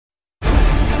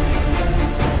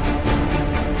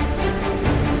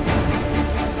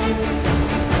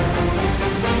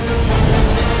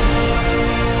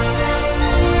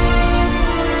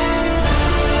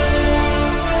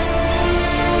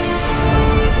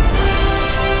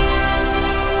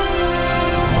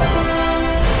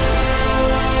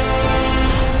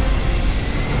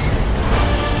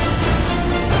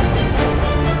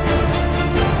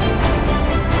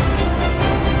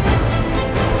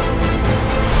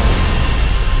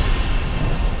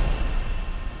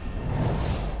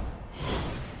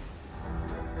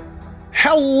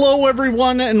Hello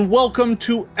everyone and welcome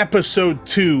to episode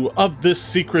 2 of the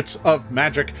Secrets of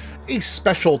Magic, a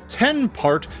special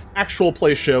 10-part actual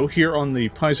play show here on the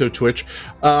Paizo Twitch.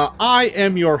 I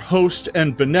am your host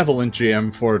and benevolent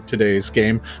GM for today's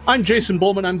game. I'm Jason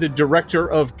Bullman, I'm the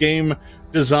Director of Game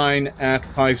Design at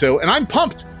Paizo, and I'm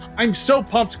pumped! I'm so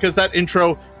pumped because that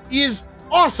intro is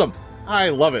awesome! I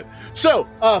love it. So,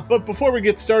 but before we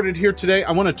get started here today,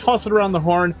 I want to toss it around the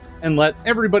horn and let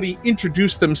everybody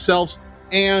introduce themselves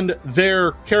and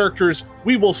their characters.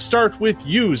 We will start with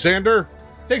you, Xander.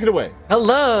 Take it away.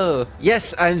 Hello!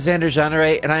 Yes, I'm Xander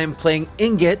Jeanneret, and I am playing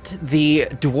Ingot, the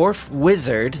dwarf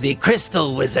wizard, the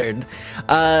crystal wizard.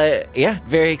 Yeah,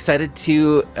 very excited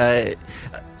to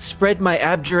spread my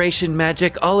abjuration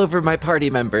magic all over my party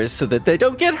members so that they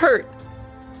don't get hurt.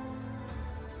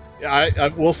 Yeah,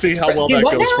 we'll see how well that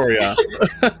goes for you.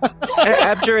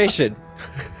 Abjuration.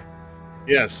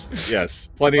 Yes,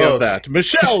 plenty of that.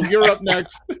 Michelle, you're up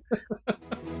next.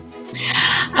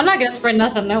 I'm not gonna spread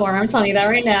nothing nowhere, I'm telling you that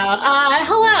right now.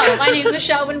 Hello, my name is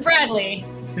Michelle Bradley.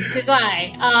 Tis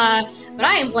I. But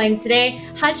I am playing today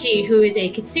Hachi, who is a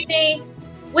kitsune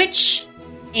witch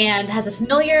and has a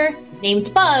familiar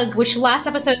named Bug, which last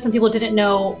episode some people didn't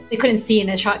know, they couldn't see in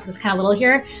the shot because it's kind of little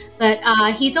here. But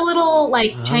he's a little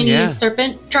like Chinese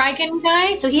serpent dragon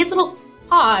guy, so he has little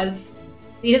paws.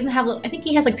 He doesn't have, I think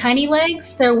he has like tiny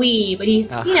legs. They're wee, but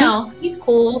he's, you know, he's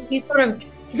cool. He's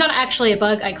not actually a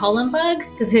bug. I call him Bug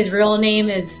because his real name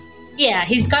is,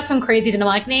 he's got some crazy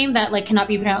demonic name that like cannot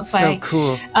be pronounced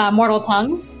by mortal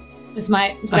tongues. Is what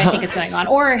I think is going on.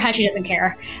 Or Hachi doesn't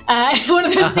care. One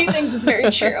of those two things is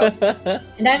very true.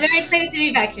 And I'm very excited to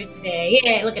be back here today.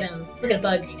 Yeah, look at him. Look at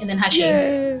Bug and then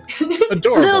Hachi.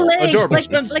 Adorable. Little legs, adorable.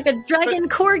 like a dragon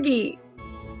corgi.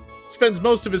 Spends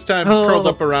most of his time curled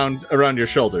up around your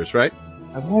shoulders, right?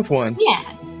 I want one. Yeah,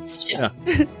 it's true.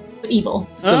 But evil.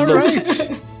 All right.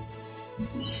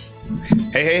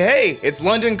 Hey, it's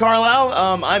London Carlisle.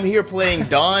 I'm here playing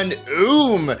Don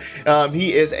Oom.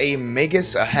 He is a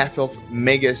Magus, a half-elf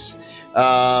Magus,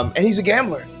 and he's a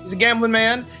gambler. He's a gambling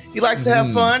man. He likes to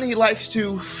have fun. He likes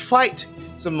to fight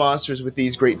some monsters with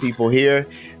these great people here.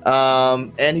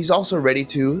 And he's also ready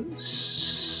to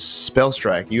spell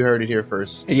strike. You heard it here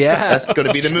first. Yeah. That's going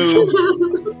to be the move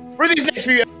for these next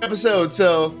few episodes,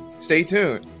 so stay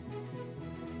tuned.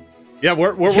 Yeah,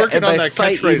 we're working on that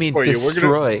fight, catchphrase you mean for you.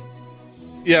 destroy.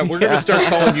 We're gonna start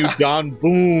calling you Don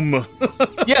Boom. Don Boom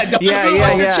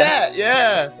on the chat.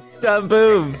 Yeah. Don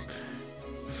Boom.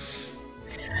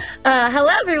 Hello,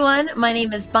 everyone. My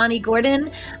name is Bonnie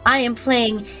Gordon. I am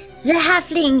playing the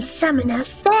halfling summoner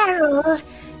Fairel,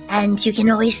 and you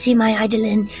can always see my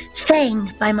idolin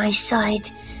Fang by my side.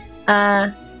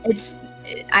 I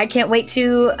can't wait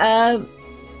to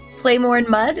play more in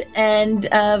mud and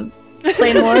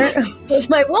play more with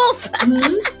my wolf.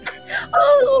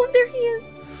 Oh, there he is.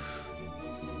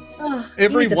 Oh,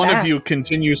 every one of you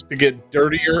continues to get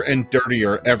dirtier and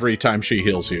dirtier every time she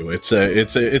heals you. It's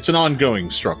an ongoing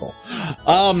struggle.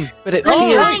 But it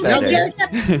feels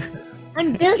better.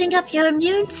 I'm building up your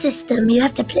immune system. You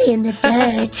have to play in the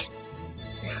dirt.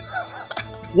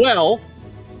 Well,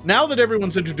 now that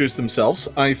everyone's introduced themselves,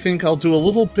 I think I'll do a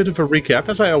little bit of a recap,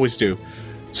 as I always do.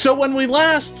 So when we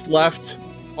last left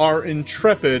our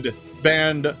intrepid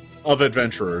band of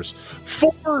adventurers,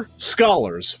 4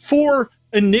 scholars, 4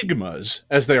 enigmas,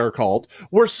 as they are called,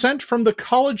 were sent from the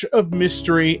College of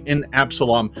Mystery in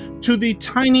Absalom to the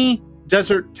tiny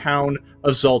desert town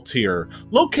of Zaltir.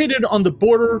 Located on the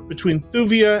border between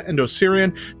Thuvia and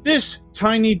Osirian, this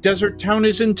tiny desert town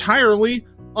is entirely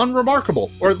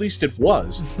unremarkable, or at least it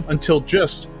was, until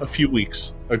just a few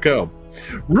weeks ago.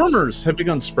 Rumors have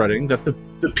begun spreading that the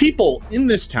people in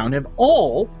this town have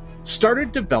all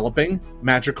started developing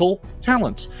magical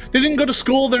talents. They didn't go to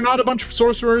school, they're not a bunch of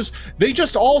sorcerers, they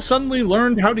just all suddenly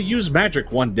learned how to use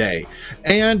magic one day.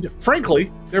 And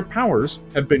frankly, their powers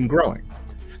have been growing.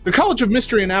 The College of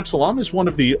Mystery in Absalom is one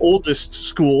of the oldest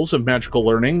schools of magical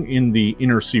learning in the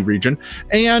Inner Sea region,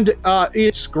 and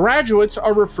its graduates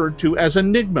are referred to as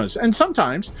enigmas. And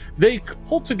sometimes they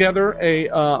pull together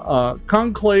a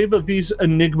conclave of these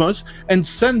enigmas and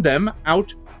send them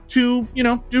out to,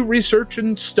 do research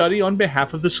and study on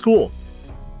behalf of the school.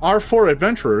 Our 4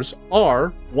 adventurers are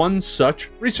one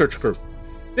such research group.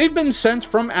 They've been sent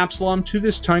from Absalom to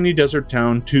this tiny desert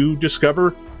town to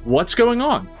discover what's going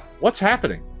on, what's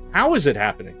happening, how is it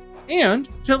happening, and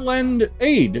to lend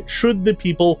aid should the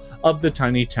people of the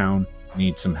tiny town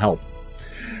need some help.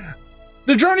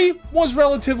 The journey was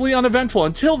relatively uneventful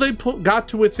until they got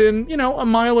to within, a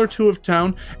mile or two of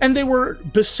town, and they were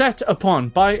beset upon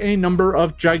by a number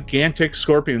of gigantic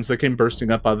scorpions that came bursting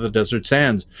up out of the desert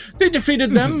sands. They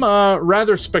defeated them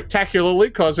rather spectacularly,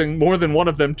 causing more than one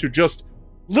of them to just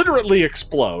literally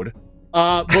explode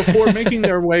before making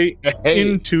their way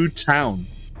into town.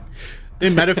 They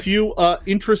met a few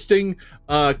interesting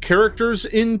characters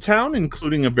in town,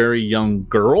 including a very young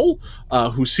girl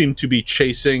who seemed to be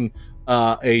chasing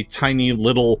a tiny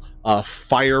little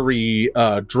fiery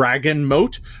dragon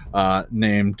moat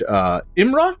named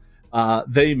Imra.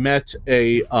 They met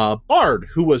a bard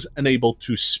who was unable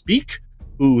to speak,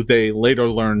 who they later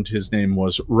learned his name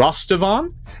was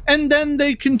Rostavan, and then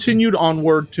they continued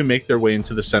onward to make their way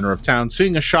into the center of town,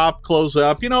 seeing a shop close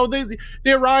up.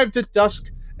 They arrived at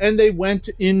dusk, and they went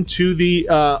into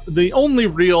the only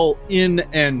real inn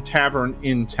and tavern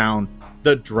in town,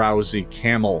 the Drowsy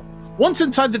Camel. Once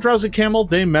inside the Drowsy Camel,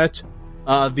 they met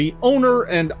the owner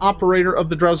and operator of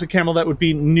the Drowsy Camel. That would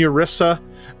be Nerissa.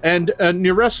 And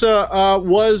Nerissa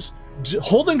was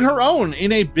holding her own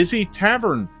in a busy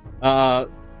tavern,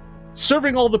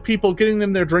 serving all the people, getting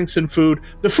them their drinks and food.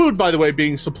 The food, by the way,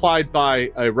 being supplied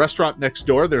by a restaurant next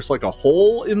door. There's like a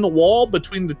hole in the wall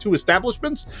between the two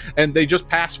establishments, and they just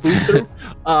pass food through.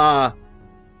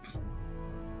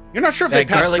 You're not sure if they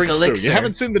pass drinks through. You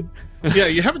haven't seen the... Yeah,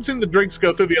 you haven't seen the drinks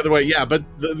go through the other way. Yeah, but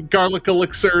the garlic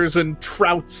elixirs and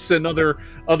trouts and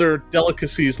other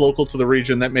delicacies local to the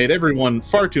region that made everyone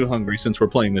far too hungry since we're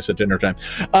playing this at dinner time.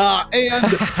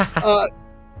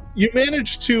 You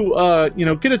managed to,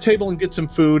 get a table and get some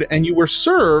food, and you were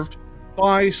served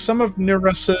by some of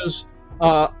Nerissa's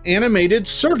animated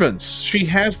servants. She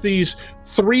has these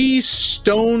 3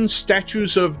 stone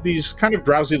statues of these kind of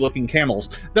drowsy-looking camels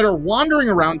that are wandering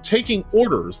around taking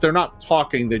orders. They're not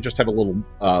talking; they just have a little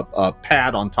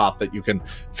pad on top that you can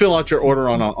fill out your order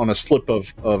on a slip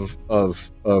of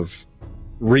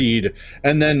reed,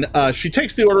 and then she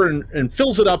takes the order and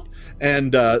fills it up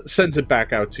and sends it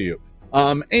back out to you.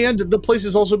 And the place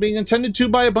is also being attended to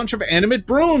by a bunch of animate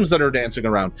brooms that are dancing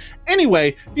around.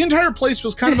 Anyway, the entire place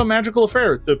was kind of a magical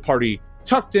affair. The party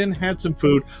tucked in, had some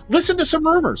food, listened to some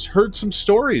rumors, heard some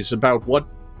stories about what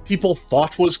people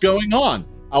thought was going on.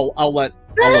 I'll let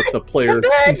the players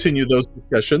continue those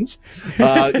discussions.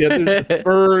 There's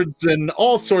birds and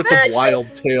all sorts of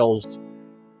wild tales.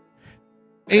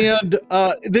 And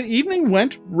the evening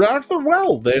went rather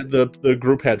well. The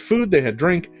group had food, they had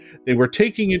drink, they were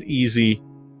taking it easy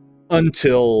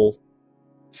until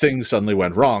things suddenly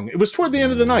went wrong. It was toward the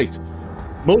end of the night.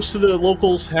 Most of the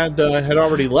locals had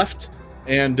already left,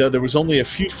 and there was only a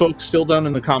few folks still down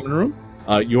in the common room,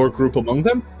 your group among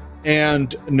them.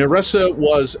 And Nerissa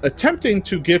was attempting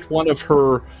to get one of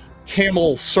her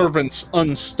camel servants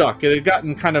unstuck. It had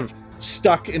gotten kind of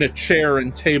stuck in a chair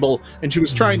and table, and she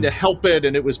was trying to help it,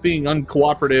 and it was being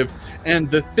uncooperative, and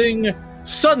the thing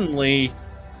suddenly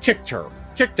kicked out,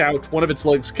 one of its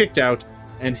legs kicked out,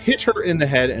 and hit her in the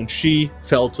head, and she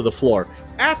fell to the floor.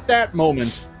 At that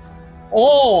moment,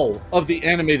 all of the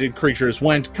animated creatures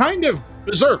went kind of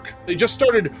berserk. They just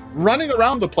started running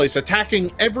around the place,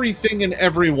 attacking everything and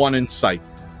everyone in sight.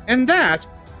 And that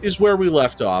is where we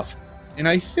left off. And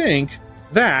I think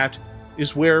that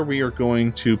is where we are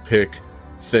going to pick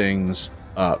things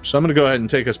up. So I'm going to go ahead and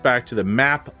take us back to the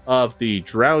map of the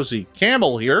Drowsy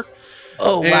Camel here.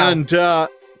 Oh, wow. And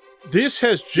this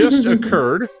has just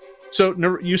occurred.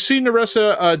 So you see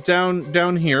Nerissa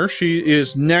down here. She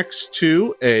is next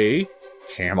to a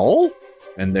camel,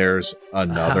 and there's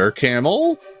another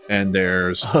camel, and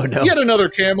there's yet another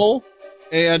camel,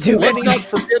 and let's not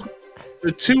forget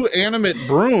the 2 animate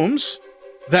brooms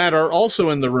that are also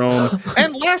in the room.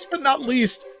 And last but not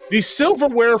least, the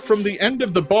silverware from the end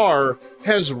of the bar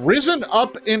has risen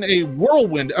up in a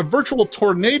whirlwind, a virtual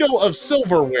tornado of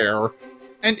silverware,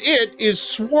 and it is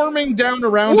swarming down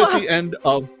around at the end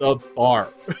of the bar.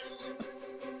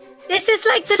 This is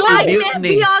like the night that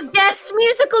be our guest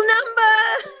musical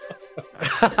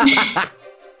number.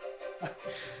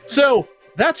 So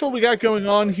that's what we got going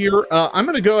on here. I'm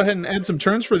going to go ahead and add some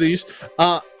turns for these.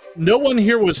 No one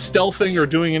here was stealthing or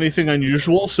doing anything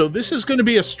unusual, so this is going to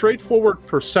be a straightforward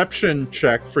perception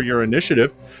check for your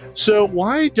initiative. So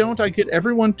why don't I get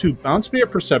everyone to bounce me a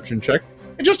perception check,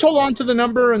 and just hold on to the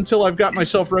number until I've got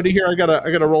myself ready here. I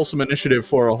gotta roll some initiative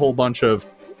for a whole bunch of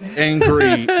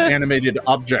angry animated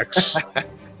objects.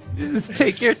 Just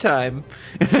take your time.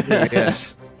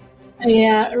 Yes.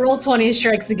 Yeah, roll 20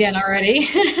 strikes again already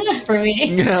for me.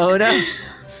 No.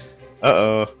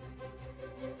 Uh-oh.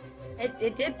 It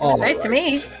did. It was nice to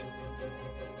me.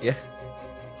 Yeah.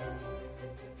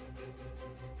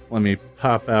 Let me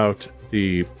pop out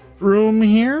the room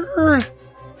here.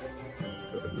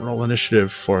 Roll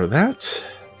initiative for that.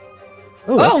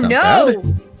 Oh, that's not no!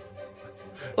 bad.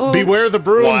 Oh, Beware the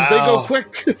brooms, Wow. they go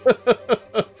quick.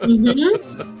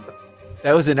 Mm-hmm.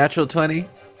 that was a natural 20.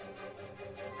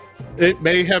 It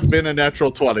may have been a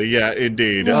natural 20, yeah,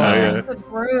 indeed. Where's the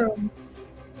broom?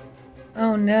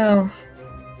 Oh no.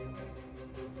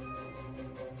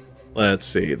 Let's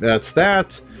see, that's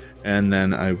that. And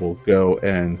then I will go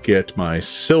and get my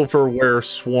silverware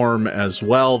swarm as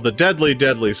well. The deadly,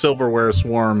 deadly silverware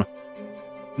swarm.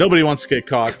 Nobody wants to get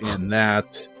caught in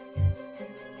that.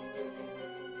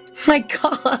 My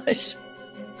gosh.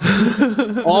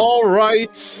 All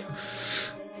right.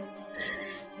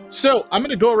 So I'm going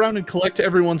to go around and collect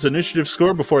everyone's initiative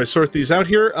score before I sort these out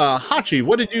here. Hachi,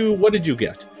 what did you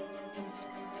get?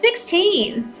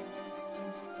 16.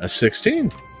 A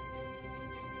 16.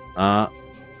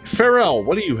 Fairel,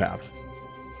 what do you have?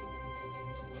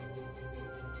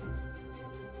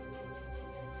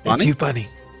 It's Bonnie? you, Bunny.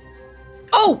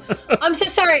 Oh, I'm so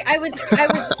sorry. I was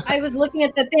looking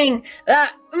at the thing. No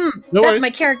That's worries.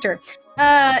 my character. With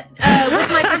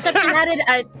my perception added,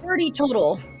 30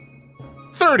 total.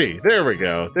 30. There we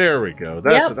go. There we go.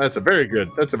 That's a very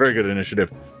good. That's a very good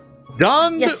initiative.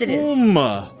 Done. Yes, it is.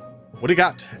 What do you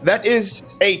got? That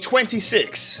is a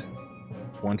 26.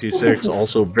 26.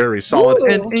 Also very solid. Ooh.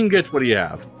 And Ingot, what do you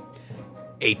have?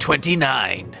 A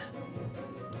 29.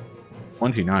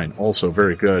 29. Also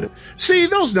very good. See,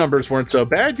 those numbers weren't so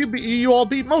bad. You all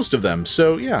beat most of them.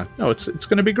 So yeah, no, it's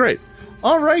going to be great.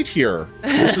 All right, here.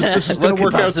 This is going What to could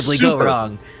work out possibly super. go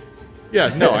wrong?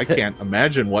 Yeah, no, I can't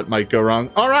imagine what might go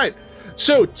wrong. All right.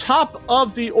 So, top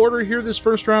of the order here this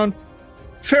first round.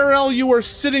 Fairel, you are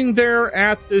sitting there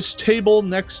at this table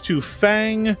next to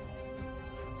Fang.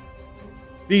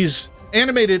 These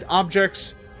animated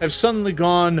objects have suddenly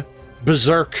gone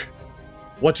berserk.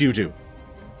 What do you do?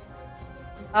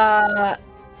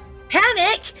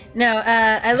 Panic? No,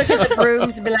 I look at the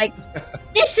brooms and be like,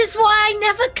 this is why I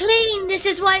never clean. This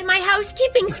is why my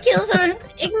housekeeping skills are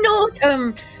ignored.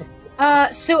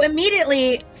 So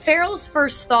immediately, Fairel's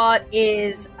first thought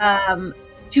is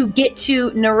to get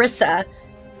to Narissa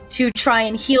to try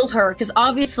and heal her, because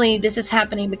obviously this is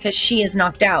happening because she is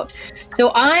knocked out.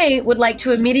 So I would like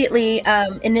to immediately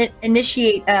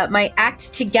initiate my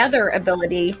Act Together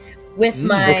ability with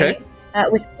my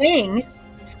with Fang,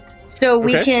 so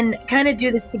we can kind of do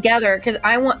this together. Because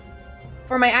I want,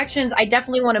 for my actions, I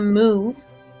definitely want to move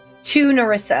to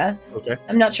Narissa. Okay.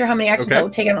 I'm not sure how many actions that will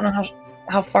take. I don't know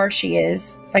how far she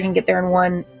is. If I can get there in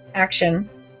one action.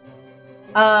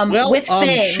 With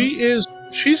Fang.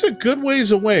 She's a good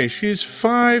ways away. She's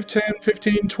 5, 10,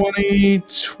 15, 20,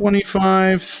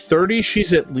 25, 30.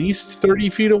 She's at least 30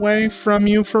 feet away from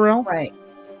you, Fairel. Right.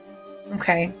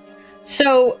 Okay.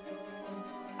 So,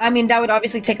 I mean, that would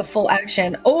obviously take a full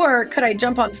action. Or could I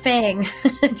jump on Fang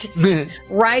and just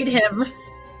ride him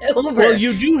over? Well,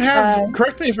 you do have,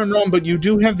 correct me if I'm wrong, but you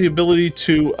do have the ability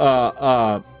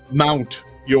to mount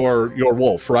your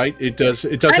wolf, right? It does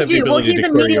have the ability well, he's to a carry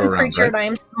you medium around, creature right? and I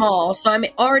am small, so I'm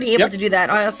already able to do that.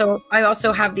 I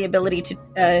also have the ability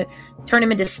to turn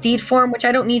him into steed form, which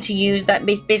I don't need to use. That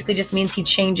basically just means he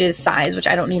changes size, which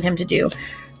I don't need him to do.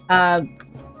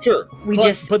 Sure.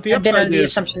 But I've been under the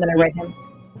assumption that I ride him.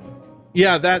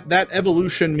 Yeah, that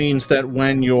evolution means that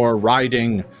when you're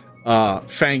riding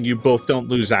Fang, you both don't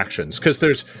lose actions, because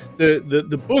there's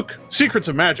the book Secrets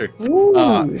of Magic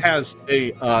has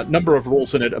a number of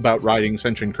rules in it about riding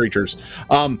sentient creatures,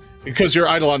 because your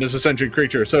Eidolon is a sentient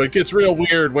creature, so it gets real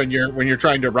weird when you're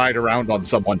trying to ride around on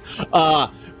someone.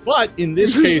 But in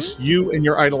this case, you and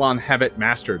your Eidolon have it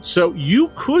mastered, so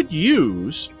you could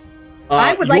use.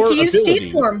 I would like to use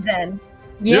steed form then.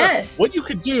 Yes. Yeah, what you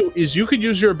could do is you could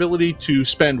use your ability to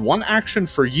spend one action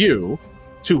for you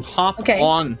to hop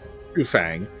on to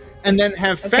Fang, and then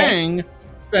have Fang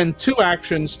spend 2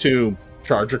 actions to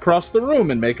charge across the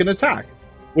room and make an attack,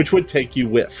 which would take you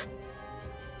with.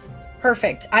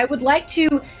 Perfect. I would like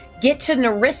to get to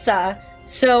Narissa,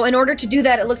 so in order to do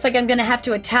that, it looks like I'm going to have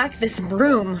to attack this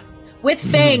broom with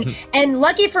Fang. And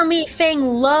lucky for me, Fang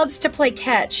loves to play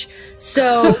catch,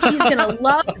 so he's going to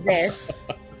love this.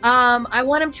 I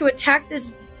want him to attack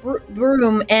this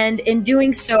broom, and in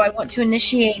doing so, I want to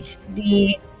initiate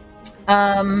the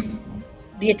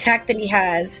attack that he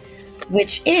has,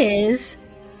 which is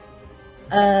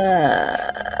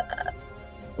well,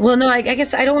 no, I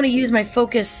guess I don't want to use my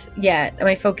focus yet.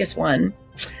 My focus one.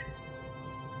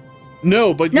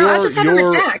 No, but I'll just have him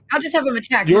attack. I'll just have him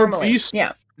attack normally. Beast,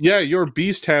 yeah, your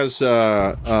beast has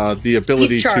the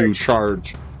ability to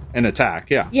charge and attack.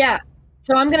 Yeah. Yeah.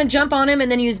 So I'm going to jump on him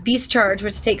and then use Beast Charge,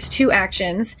 which takes 2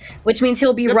 actions, which means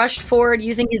he'll be rushed forward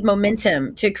using his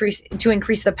momentum to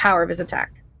increase the power of his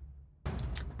attack.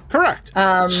 Correct.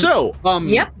 The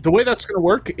way that's going to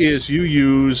work is you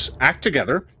use Act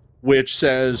Together, which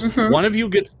says one of you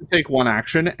gets to take 1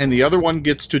 action and the other one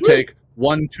gets to take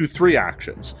 1, 2, 3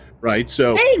 actions, right?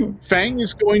 So Fang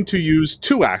is going to use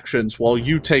 2 actions while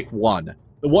you take 1.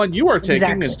 The one you are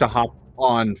taking is to hop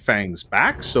on Fang's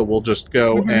back, so we'll just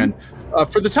go and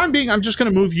for the time being, I'm just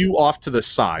going to move you off to the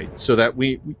side so that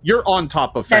you're on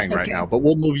top of Fang right now, but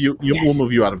we'll move you. We'll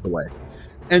move you out of the way,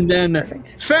 and then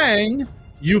Fang,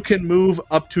 you can move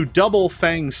up to double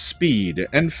Fang's speed,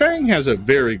 and Fang has a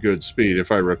very good speed,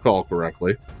 if I recall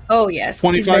correctly. Oh yes,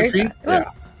 25 feet. Yeah,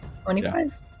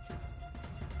 25.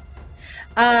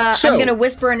 I'm going to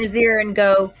whisper in his ear and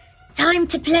go, "Time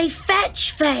to play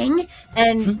fetch, Fang,"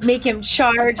 and make him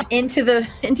charge into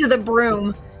the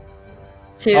broom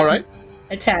to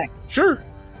attack. Sure.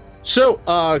 So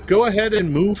go ahead and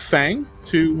move Fang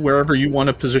to wherever you want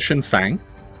to position Fang.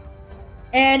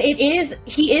 And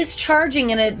he is charging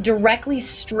in a directly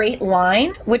straight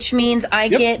line, which means I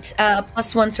get a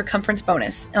 +1 circumference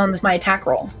bonus on my attack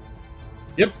roll.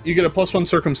 Yep, you get a +1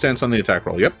 circumstance on the attack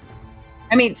roll. Yep.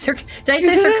 I mean, did I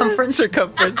say circumference?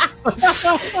 Circumference. I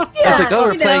was like,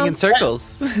 we're playing in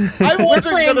circles. I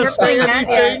wasn't going to say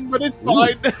anything, but it's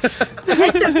fine.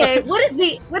 It's okay. What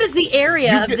is the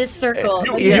area of this circle?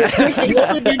 You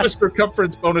only need a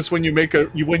circumference bonus when you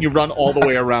when you run all the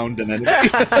way around an enemy.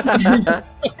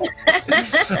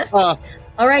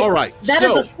 All right. All right. That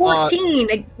is a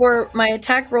 14 for my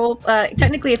attack roll.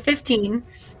 Technically a 15.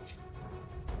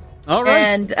 All right.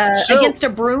 And against a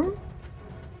broom.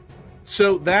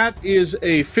 So that is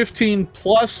a 15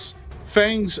 plus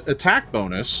Fang's attack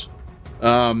bonus,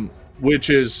 which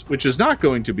is not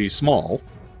going to be small,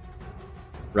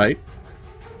 right?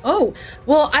 Oh,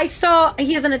 well, I saw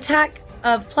he has an attack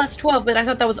of +12, but I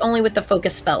thought that was only with the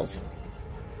focus spells.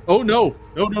 Oh no,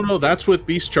 that's with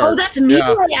Beast Charge. Oh, that's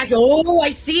melee action. Oh,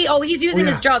 I see. Oh, he's using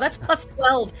his jaw. That's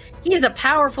 +12. He is a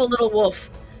powerful little wolf.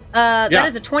 That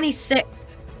is a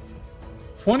 26.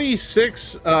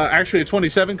 26, actually a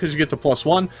 27 because you get the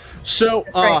 +1. So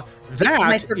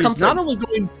that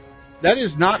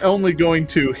is not only going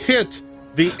to hit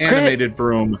the animated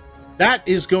broom, that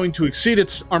is going to exceed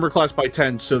its armor class by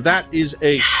 10. So that is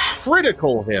a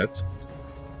critical hit.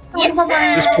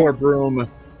 This poor broom.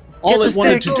 All it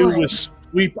wanted to do was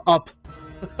sweep up.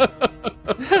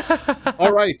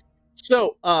 All right.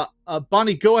 So,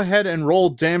 Bonnie, go ahead and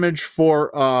roll damage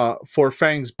for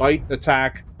Fang's bite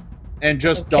attack. And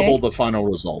just double the final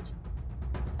result.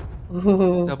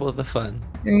 Ooh. Double the fun.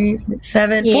 3,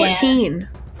 7, 14.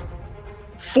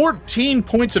 14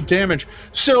 points of damage.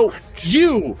 So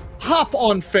you hop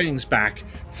on Fang's back.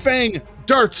 Fang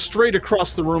darts straight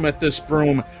across the room at this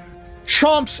broom,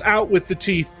 chomps out with the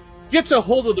teeth, gets a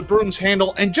hold of the broom's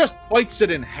handle, and just bites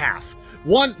it in half.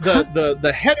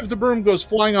 The head of the broom goes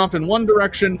flying off in one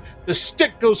direction, the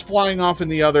stick goes flying off in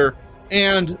the other,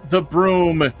 and the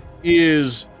broom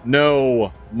is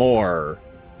no more.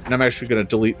 And I'm actually going to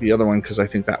delete the other one because I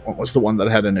think that one was the one that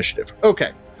had initiative.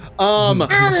 Okay. I'll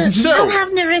have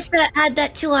Narissa add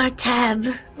that to our tab.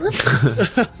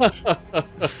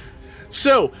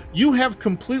 So you have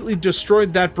completely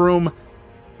destroyed that broom.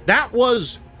 That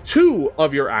was 2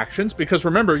 of your actions because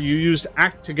remember you used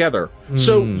Act Together.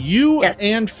 So you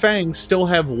and Fang still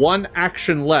have 1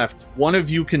 action left. One of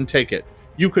you can take it.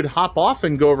 You could hop off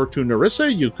and go over to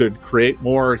Narissa. You could create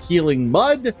more healing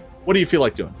mud. What do you feel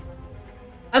like doing?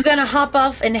 I'm gonna hop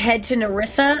off and head to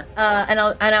Narissa, and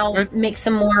I'll make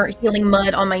some more healing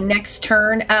mud on my next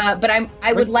turn. But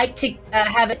I would like to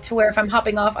have it to where if I'm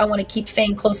hopping off, I want to keep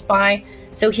Fang close by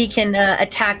so he can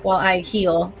attack while I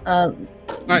heal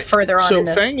further on. So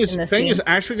Fang is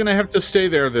actually going to have to stay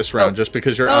there this round just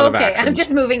because you're out of action. Okay, I'm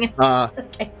just moving.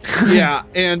 Okay. Yeah,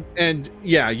 and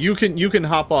you can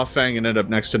hop off Fang and end up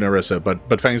next to Narissa,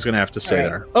 but Fang's going to have to stay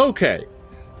there. Okay,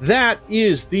 that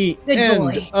is the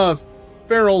end of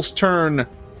Fairel's turn.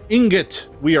 Ingot,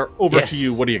 we are over to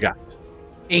you. What do you got?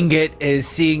 Ingot is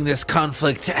seeing this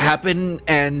conflict happen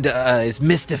and is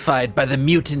mystified by the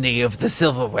mutiny of the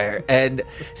silverware. And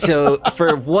so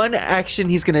for 1 action,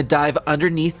 he's going to dive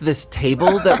underneath this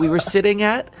table that we were sitting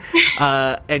at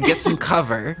and get some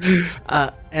cover.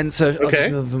 And so I'll just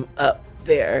move him up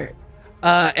there.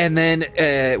 And then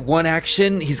 1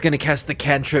 action, he's going to cast the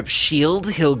cantrip Shield.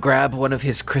 He'll grab one of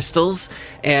his crystals.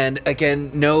 And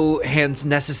again, no hands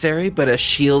necessary, but a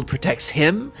shield protects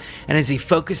him. And as he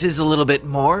focuses a little bit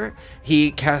more,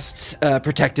 he casts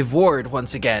Protective Ward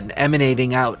once again,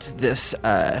 emanating out this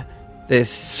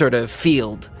sort of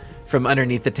field from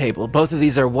underneath the table. Both of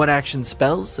these are one-action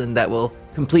spells, and that will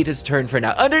complete his turn for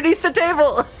now. Underneath the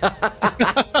table!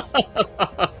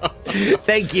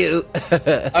 Thank you.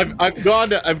 I've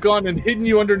gone and hidden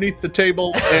you underneath the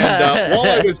table, and while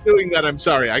I was doing that, I'm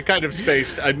sorry, I kind of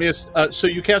spaced. I missed. So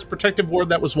you cast Protective Ward,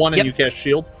 that was one, and you cast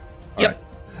Shield? All Yep.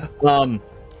 Right.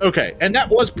 Okay, and that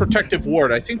was Protective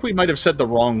Ward. I think we might have said the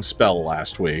wrong spell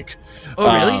last week.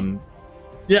 Oh, really?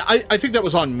 Yeah, I think that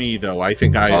was on me, though. I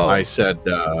think I said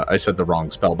the wrong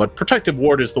spell, but Protective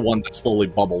Ward is the one that slowly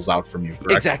bubbles out from you,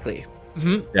 correct? Exactly.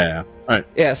 Mm-hmm. Yeah. All right.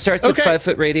 Yeah, starts at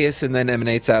 5-foot radius and then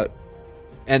emanates out.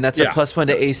 And that's a +1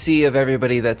 to AC of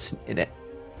everybody that's in it.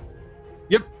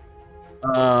 Yep.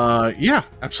 Yeah,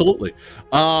 absolutely.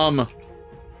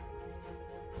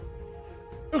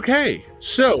 Okay,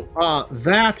 so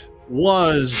that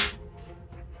was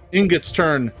Ingot's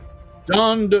turn.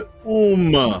 Dond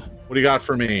what do you got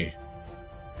for me?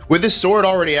 With his sword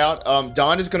already out,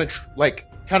 Don is gonna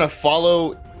kind of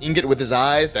follow Ingot with his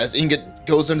eyes as Ingot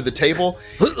goes under the table,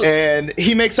 and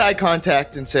he makes eye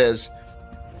contact and says,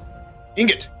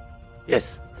 "Ingot,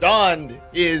 yes, Don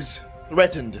is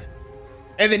threatened."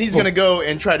 And then he's gonna go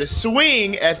and try to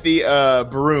swing at the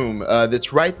broom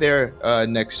that's right there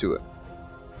next to it.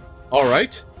 All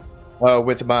right.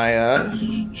 With my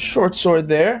short sword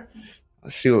there.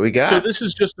 Let's see what we got. So this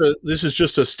is just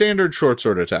a standard short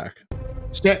sword attack.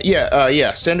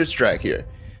 Standard strike here.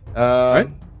 Right.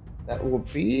 That will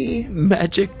be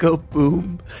magic go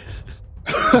boom.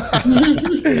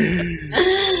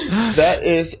 That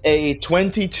is a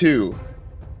 22.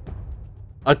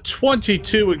 A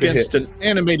 22 against an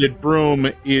animated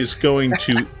broom is going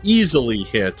to easily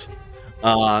hit.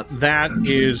 That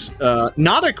is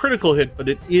not a critical hit, but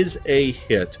it is a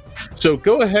hit. So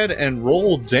go ahead and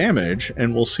roll damage,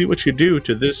 and we'll see what you do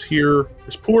to this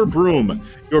poor broom.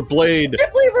 Your blade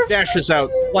dashes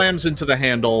out, slams into the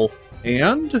handle,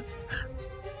 and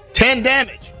 10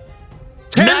 damage.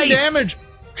 10 damage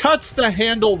cuts the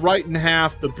handle right in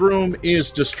half. The broom is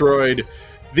destroyed.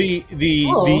 The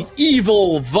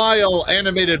evil, vile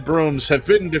animated brooms have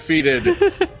been defeated.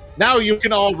 Now you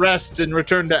can all rest and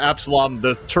return to Absalom,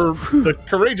 the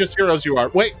courageous heroes you are.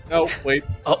 Wait. Oh,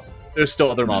 there's still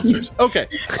other monsters. Okay.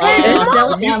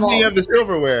 The mutiny of the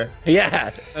silverware.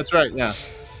 Yeah. That's right, yeah.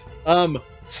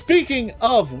 Speaking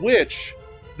of which,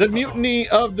 the mutiny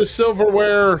of the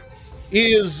silverware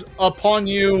is upon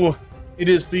you. It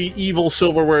is the evil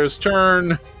silverware's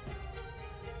turn.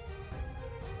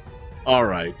 All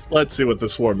right, let's see what the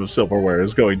swarm of silverware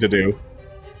is going to do.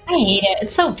 I hate it.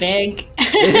 It's so big.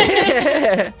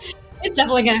 It's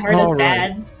definitely going to hurt us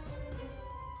bad.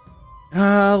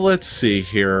 Let's see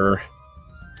here.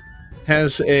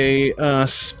 Has a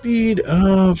speed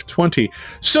of 20.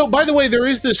 So, by the way, there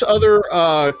is this other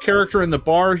character in the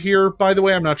bar here. By the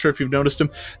way, I'm not sure if you've noticed him.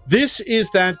 This is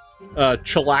that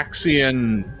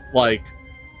Chilaxian,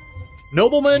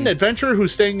 nobleman, adventurer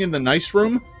who's staying in the nice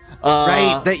room.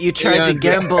 Right, that you tried to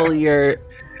gamble your...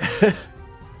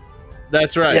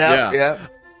 That's right, yeah.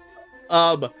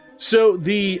 So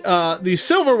the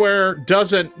silverware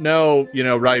doesn't know,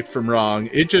 right from wrong.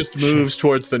 It just moves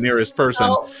towards the nearest person.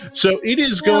 Oh. So it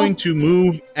is going to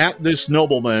move at this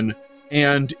nobleman,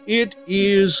 and it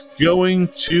is going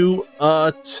to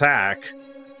attack.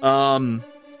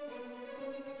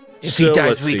 If he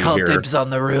dies, we call dibs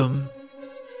on the room.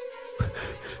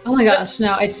 Oh my gosh,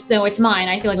 no, it's mine.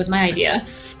 I feel like it was my idea.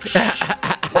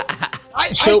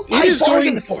 It is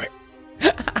going for it.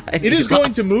 It is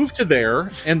going to move to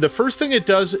there, and the first thing it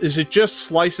does is it just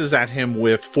slices at him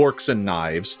with forks and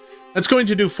knives. That's going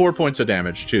to do 4 points of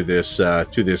damage to this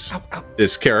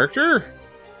this character.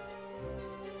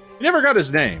 You never got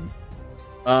his name.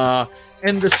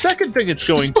 And the second thing it's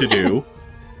going to do,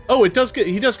 he does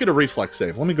get a reflex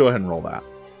save. Let me go ahead and roll that.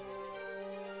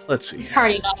 Let's see. It's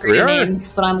already not great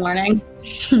names, but I'm learning.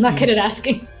 I'm not good at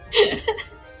asking.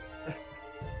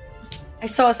 I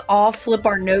saw us all flip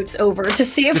our notes over to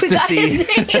see if we got his name.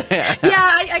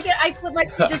 I flipped my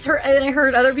pages, and I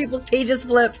heard other people's pages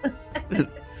flip.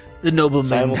 The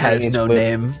nobleman has no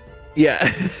name.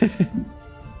 Yeah.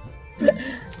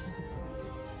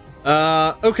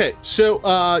 Okay, so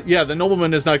the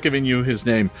nobleman is not giving you his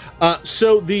name.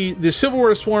 So the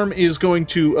silverware swarm is going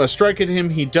to strike at him.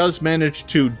 He does manage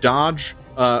to dodge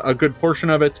a good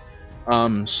portion of it.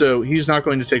 So he's not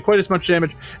going to take quite as much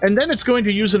damage. And then it's going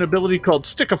to use an ability called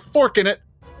Stick a Fork in It.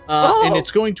 And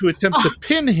it's going to attempt to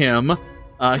pin him.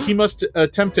 He must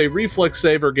attempt a reflex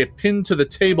save or get pinned to the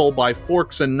table by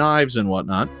forks and knives and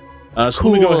whatnot. So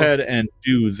let me go ahead and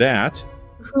do that.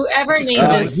 Whoever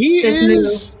named this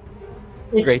move,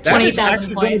 it's Great.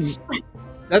 20,000 points.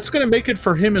 that's going to make it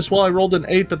for him as well. I rolled an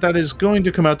 8, but that is going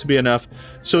to come out to be enough.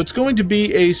 So it's going to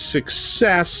be a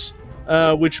success,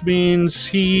 which means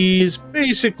he's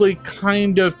basically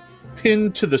kind of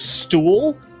pinned to the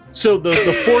stool. So the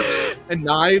forks and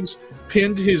knives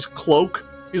pinned his cloak,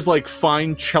 his like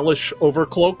fine chellish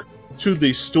overcloak, to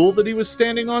the stool that he was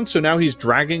standing on. So now he's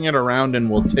dragging it around and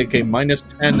will take a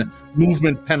 -10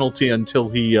 movement penalty until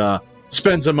he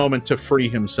spends a moment to free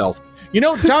himself. You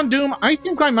know, Don Doom, I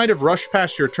think I might have rushed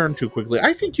past your turn too quickly.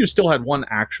 I think you still had 1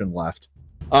 action left.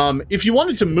 If you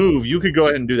wanted to move, you could go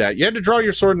ahead and do that. You had to draw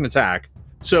your sword and attack.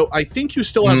 So I think you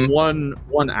still have one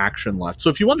action left. So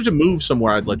if you wanted to move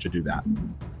somewhere, I'd let you do that.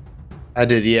 I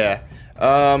did, yeah.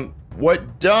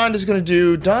 What Don is going to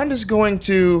do, Don is going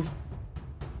to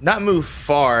not move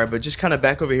far, but just kind of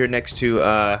back over here next to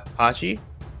Hachi.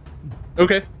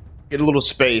 Okay. Get a little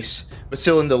space, but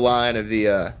still in the line of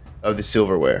the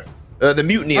silverware. The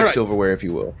mutiny of silverware, if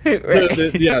you will. The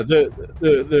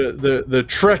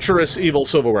treacherous evil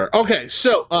silverware. Okay,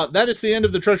 so that is the end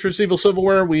of the treacherous evil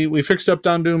silverware. We fixed up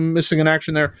Don Doom missing an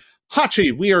action there.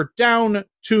 Hachi, we are down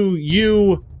to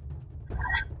you.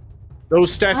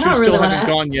 Those statues still haven't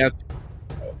gone yet.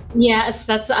 Yes,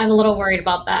 I'm a little worried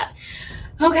about that.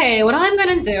 Okay, what I'm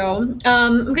gonna do,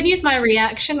 I'm gonna use my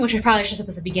reaction, which I probably should have said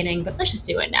at the beginning, but let's just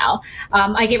do it now.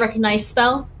 I get Recognize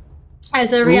Spell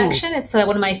as a reaction. It's one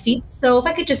of my feats, so if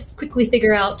I could just quickly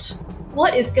figure out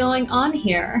what is going on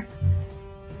here.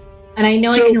 And I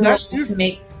know I can roll to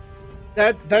make...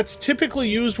 That's typically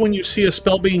used when you see a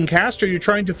spell being cast. Are you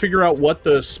trying to figure out what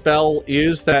the spell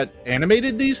is that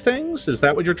animated these things? Is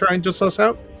that what you're trying to suss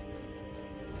out?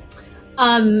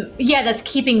 Yeah, that's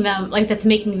keeping them, like, that's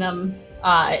making them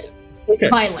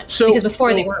violent. So, because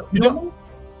before they were normal.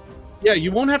 Yeah,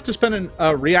 you won't have to spend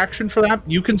a reaction for that.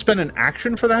 You can spend an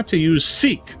action for that to use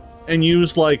Seek and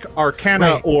use, like,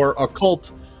 Arcana or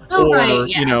Occult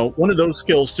you know, one of those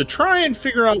skills to try and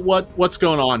figure out what's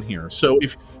going on here. So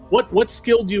if what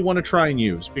skill do you want to try and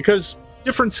use? Because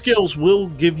different skills will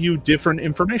give you different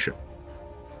information.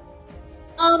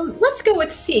 Let's go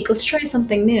with Seek. Let's try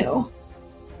something new.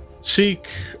 Seek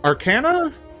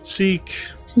Arcana? Seek...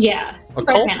 Yeah,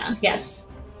 Occult? Arcana, yes.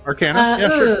 Arcana? Yeah,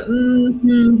 sure.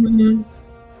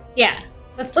 Yeah,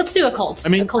 let's do Occult. I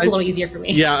mean, Occult's a little easier for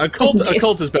me. Yeah,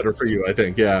 Occult is better for you, I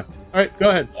think, yeah. Alright, go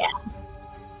ahead. Yeah.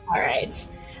 Alright.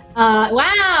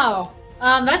 Wow!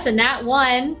 That's a nat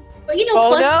 1. But you know,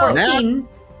 plus 14.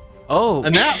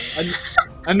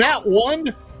 A nat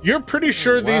 1? You're pretty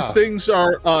sure these things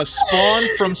are spawned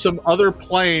from some other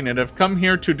plane and have come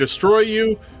here to destroy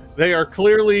you. They are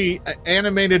clearly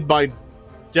animated by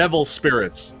devil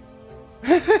spirits.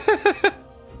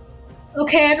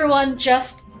 Okay, everyone,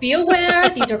 just be aware.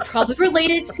 These are probably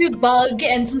related to Bug,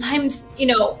 and sometimes, you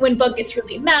know, when Bug gets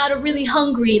really mad or really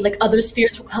hungry, like, other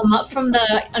spirits will come up from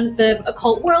the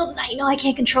occult world, and I know I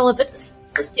can't control it, but just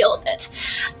deal with it.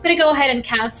 I'm gonna go ahead and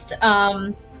cast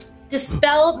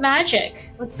Dispel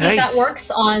Magic. Let's see if that works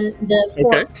on the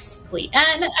corpse, please.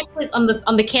 And actually on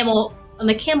the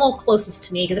camel closest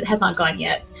to me, because it has not gone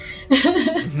yet.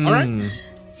 All right.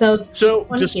 So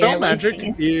Dispel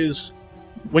Magic is,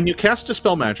 when you cast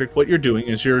Dispel Magic, what you're doing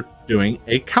is you're doing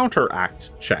a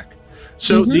counteract check.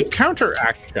 So the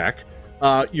counteract check,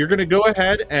 you're going to go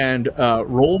ahead and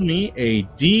roll me a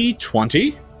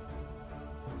D20.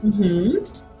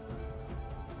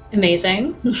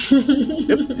 Amazing.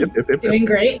 Yep. Doing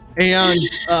great. And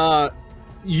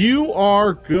you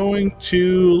are going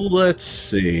to, let's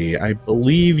see, I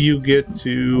believe you get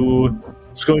to,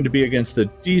 it's going to be against the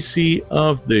DC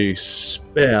of the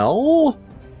spell,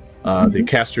 the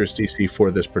caster's DC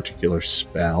for this particular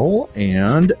spell.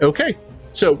 And, okay,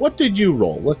 so what did you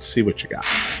roll? Let's see what you got.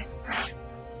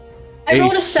 I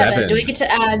rolled a 7. Do we get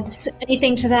to add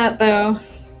anything to that, though?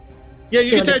 Yeah, you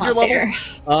get to add your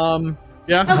level.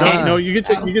 Yeah, okay. No, you get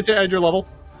to add your level.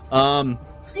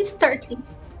 It's 13.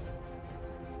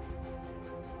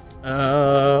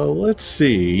 Let's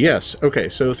see. Yes. Okay.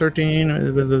 So 13.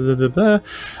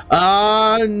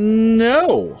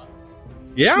 No.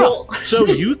 Yeah. Roll. So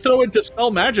you throw it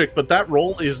Dispel Magic, but that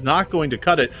roll is not going to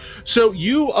cut it. So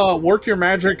you work your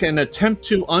magic and attempt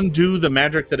to undo the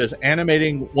magic that is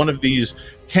animating one of these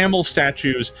camel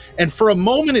statues. And for a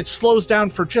moment, it slows down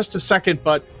for just a second,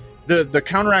 but the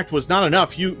counteract was not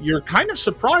enough. You're kind of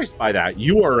surprised by that.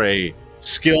 You are a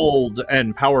skilled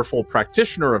and powerful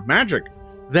practitioner of magic,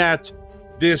 that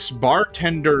this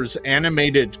bartender's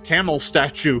animated camel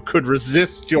statue could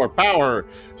resist your power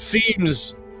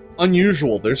seems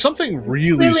unusual. There's something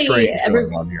really strange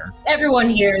going on here. Everyone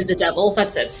here is a devil.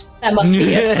 That's it. That must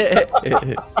be it.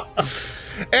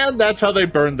 And that's how they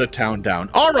burned the town down.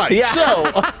 All right, so...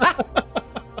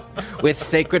 with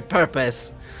sacred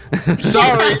purpose.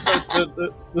 Sorry,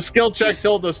 the skill check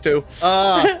told us to.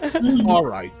 All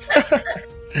right.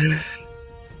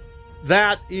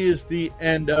 That is the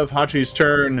end of Hachi's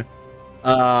turn.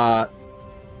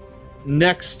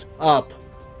 Next up,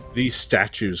 the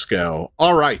statues go.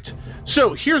 All right.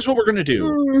 So here's what we're going to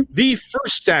do. The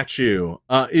first statue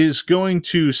is going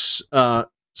to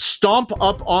stomp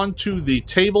up onto the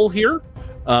table here.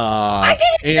 I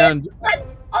did and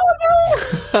oh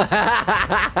no!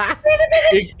 Wait a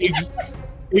minute.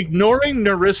 Ignoring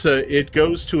Narissa, it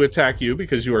goes to attack you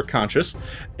because you are conscious,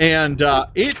 and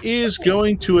it is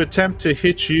going to attempt to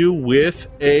hit you with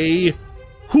a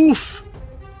hoof.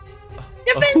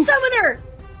 Defend summoner.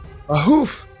 A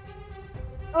hoof.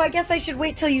 Oh, I guess I should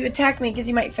wait till you attack me because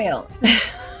you might fail.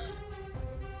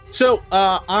 So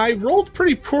I rolled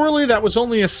pretty poorly. That was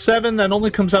only a 7. That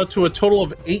only comes out to a total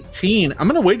of 18. I'm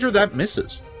going to wager that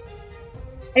misses.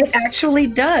 It actually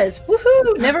does.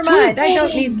 Woohoo! Never mind. I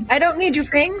don't need you,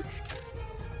 Fang.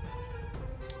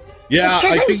 Yeah, It's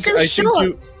 'cause I'm so short.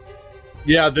 you.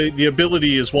 Yeah, the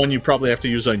ability is one you probably have to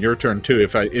use on your turn too.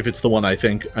 If it's the one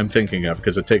I'm thinking of,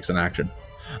 because it takes an action.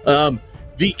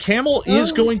 The camel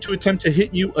is going to attempt to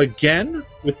hit you again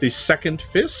with the second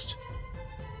fist.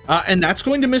 And that's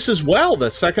going to miss as well.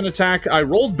 The second attack, I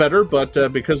rolled better, but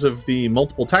because of the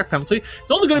multiple attack penalty, it's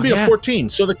only going to be a 14.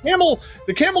 So the camel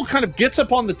kind of gets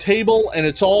up on the table, and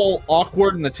it's all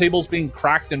awkward, and the table's being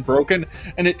cracked and broken,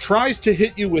 and it tries to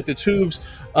hit you with its hooves,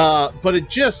 but it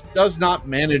just does not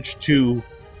manage to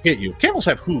hit you. Camels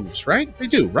have hooves, right? They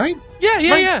do, right? Yeah.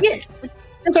 Yes.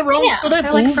 Is that wrong? Yeah, Do they have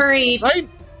they're like hooves, furry right?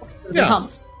 the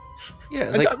humps.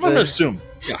 Yeah, I'm going to assume.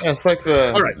 Yeah. Yeah, it's like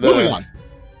the. All right, moving on.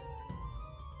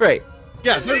 Right.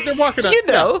 Yeah, they're walking up. You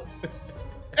know. Yeah.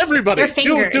 Everybody, Their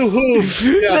fingers. do hooves.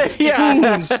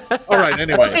 Yeah. Hooves. All right,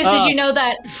 anyway. Okay, did you know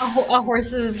that a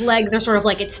horse's legs are sort of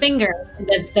like its finger?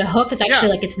 The hoof is actually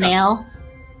like its nail.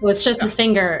 Well, it's just the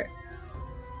finger.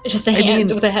 It's just the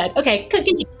hand with the head. Okay,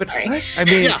 continue. Sorry. I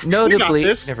mean, notably,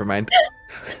 this. never mind.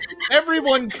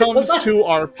 Everyone comes to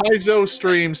our Paizo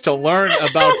streams to learn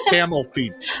about camel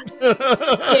feet. Yeah.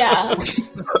 All That's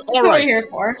what we're right. here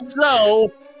for.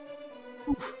 So,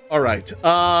 all right.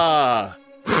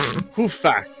 Hoof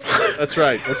fact. That's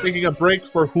right. We're taking a break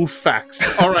for hoof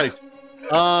facts. All right.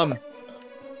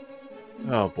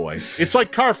 Oh boy, it's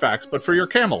like Carfax, but for your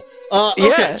camel. Okay,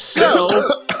 Yeah. so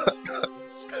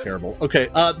terrible. Okay,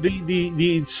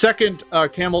 the second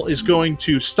camel is going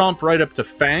to stomp right up to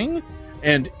Fang,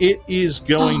 and it is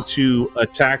going to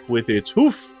attack with its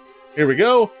hoof. Here we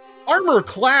go. Armor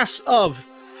class of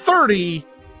 30.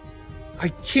 I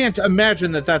can't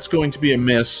imagine that that's going to be a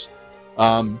miss.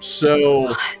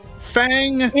 So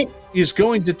Fang is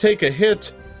going to take a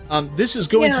hit. This is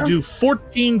going to do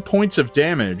 14 points of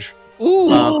damage.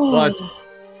 Ooh. But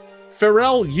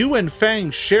Fairel, you and Fang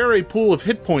share a pool of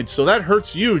hit points, so that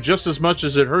hurts you just as much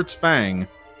as it hurts Fang.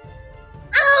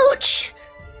 Ouch!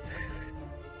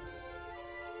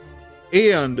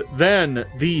 And then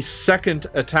the second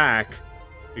attack,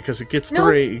 because it gets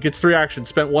three. It gets 3 actions.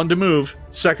 Spent 1 to move,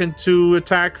 second to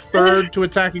attack, third to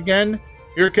attack again.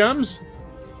 Here it comes.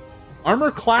 Armor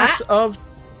class of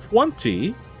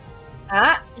 20.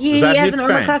 He has an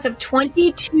armor class of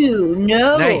 22.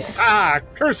 No. Nice.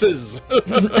 Curses.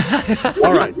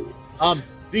 All right.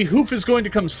 The hoof is going to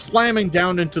come slamming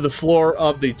down into the floor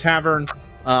of the tavern,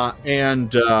 but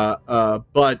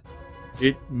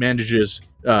it manages.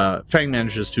 Fang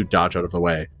manages to dodge out of the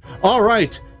way. All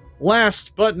right.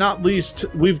 Last but not least,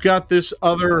 we've got this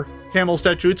other camel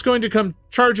statue. It's going to come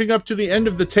charging up to the end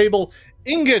of the table.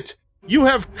 Ingot, you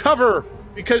have cover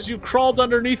because you crawled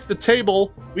underneath the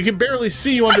table. We can barely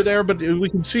see you under there, but we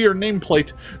can see your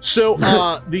nameplate. So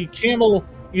the camel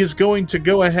is going to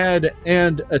go ahead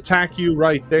and attack you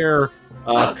right there.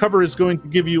 Cover is going to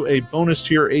give you a bonus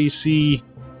to your AC.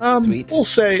 Sweet. We'll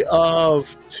say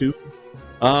of 2.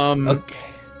 Okay.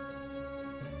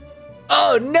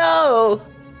 Oh no!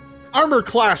 Armor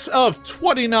class of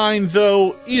 29,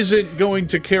 though, isn't going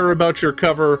to care about your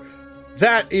cover.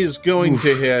 That is going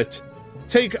to hit.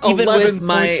 Take Even 11 with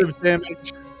my- points of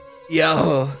damage.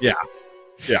 Yo. Yeah.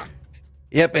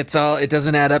 Yep, it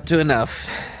doesn't add up to enough.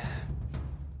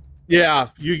 Yeah,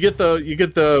 you get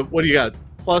the what do you got?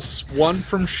 +1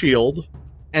 from shield,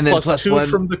 And then +2 +1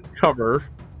 from the cover,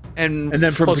 and and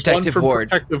then from +1 protective from ward.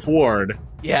 protective ward.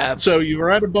 Yeah. So you are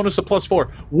at a bonus of +4.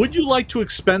 Would you like to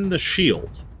expend the shield?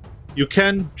 You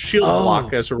can shield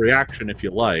block as a reaction if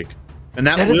you like, and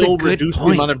that is a will good reduce point.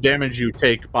 the amount of damage you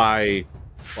take by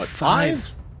what,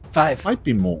 5? 5. Might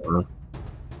be more.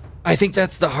 I think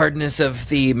that's the hardness of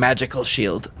the magical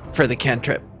shield for the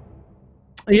cantrip.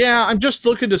 Yeah, I'm just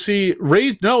looking to see.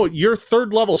 No, you're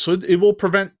 3rd level, so it will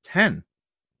prevent 10.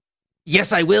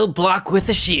 Yes, I will block with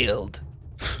a shield.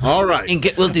 All right.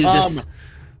 Ingot will do this.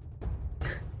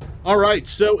 All right,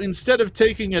 so instead of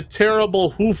taking a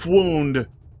terrible hoof wound,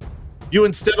 you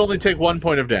instead only take 1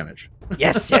 point of damage.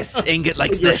 Yes, Ingot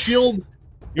likes your this.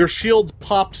 Your shield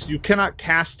pops. You cannot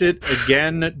cast it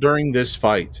again during this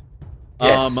fight.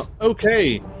 Yes.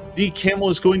 Okay. The camel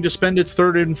is going to spend its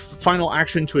 3rd and final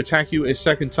action to attack you a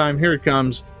 2nd time. Here it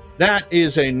comes. That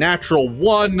is a natural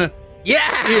 1.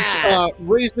 Yeah! It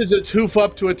raises its hoof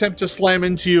up to attempt to slam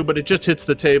into you, but it just hits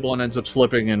the table and ends up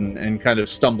slipping and kind of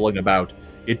stumbling about.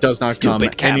 It does not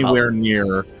Stupid come camel. anywhere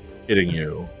near hitting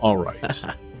you. All right.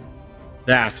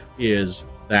 That is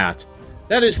that.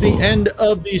 That is the end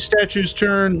of the statue's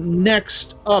turn.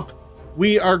 Next up,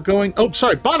 we are going... Oh,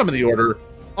 sorry, bottom of the order.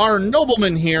 Our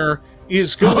nobleman here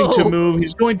is going to move.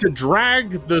 He's going to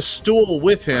drag the stool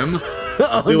with him.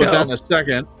 I'll deal with that in a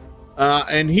second.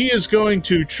 And he is going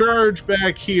to charge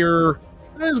back here.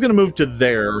 He's going to move to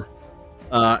there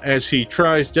as he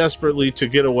tries desperately to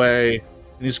get away.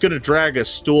 And he's going to drag a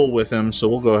stool with him, so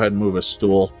we'll go ahead and move a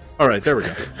stool. All right, there we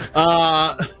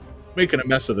go. Making a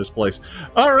mess of this place.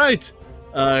 All right.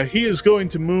 He is going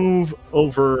to move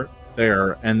over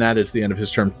there, and that is the end of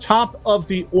his turn. Top of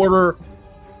the order,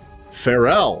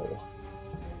 Fairel.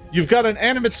 You've got an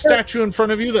animate statue in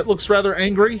front of you that looks rather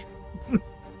angry.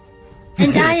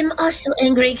 And I am also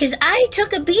angry because I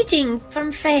took a beating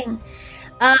from Fang.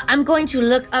 I'm going to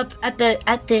look up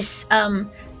at this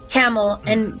camel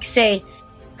and say,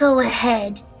 "Go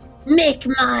ahead, make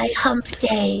my hump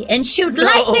day," and shoot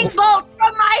lightning bolt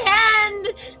from my hand.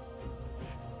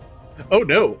 Oh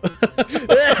no!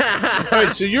 All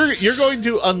right, so you're going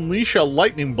to unleash a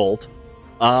lightning bolt.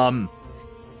 All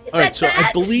right, so I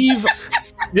believe.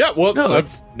 Yeah, well, no.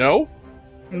 It's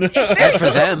bad for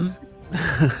them.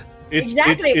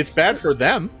 Exactly. It's bad for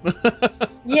them.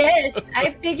 Yes,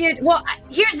 I figured. Well,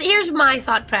 here's my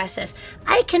thought process.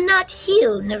 I cannot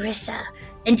heal Nerissa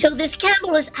until this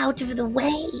camel is out of the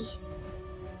way.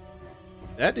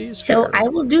 That is so fair. I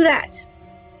will do that.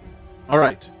 All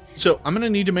right. So I'm going to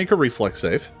need to make a reflex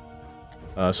save.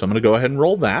 So I'm going to go ahead and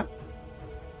roll that.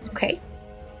 Okay.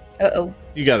 Uh-oh.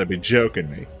 You got to be joking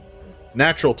me.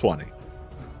 Natural 20.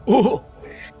 Ooh.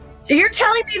 So you're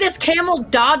telling me this camel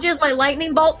dodges my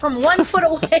lightning bolt from 1 foot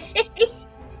away?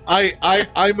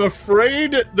 I'm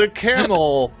afraid the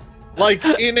camel, like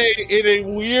in a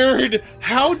weird,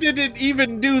 how did it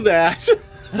even do that?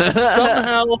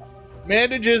 Somehow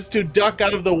manages to duck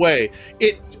out of the way.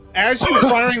 As you're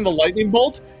firing the lightning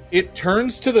bolt, it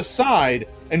turns to the side,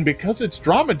 and because it's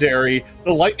dromedary,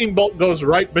 the lightning bolt goes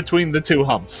right between the 2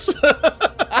 humps.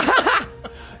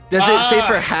 Does it say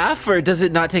for half, or does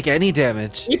it not take any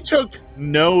damage? It took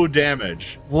no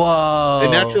damage. Whoa.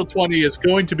 The natural 20 is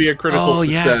going to be a critical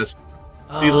success.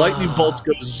 Yeah. The lightning bolt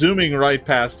goes zooming right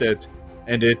past it,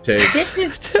 and it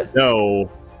takes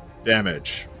no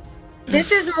damage.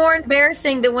 This is more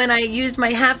embarrassing than when I used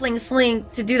my halfling sling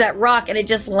to do that rock, and it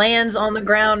just lands on the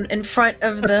ground in front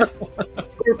of the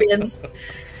scorpions.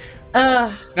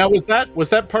 Now, was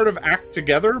that part of Act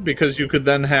Together? Because you could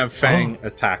then have Fang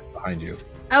attack behind you.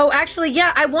 Oh, actually,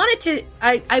 yeah, I wanted to...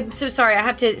 I'm so sorry, I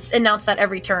have to announce that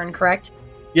every turn, correct?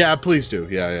 Yeah, please do.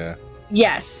 Yeah.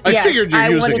 Yes, I figured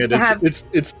you're using it.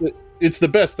 It's the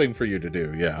best thing for you to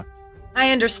do, yeah.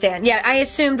 I understand. Yeah, I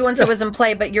assumed once it was in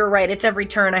play, but you're right, it's every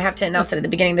turn. I have to announce it at the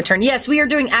beginning of the turn. Yes, we are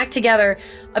doing Act Together.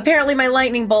 Apparently my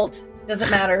lightning bolt doesn't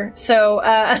matter. So,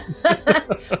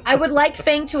 I would like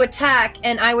Fang to attack,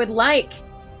 and I would like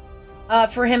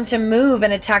for him to move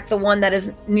and attack the one that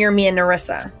is near me and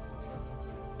Nerissa.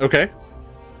 Okay.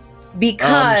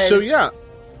 Because so yeah,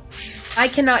 I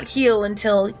cannot heal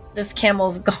until this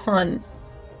camel's gone.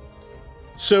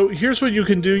 So here's what you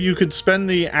can do. You could spend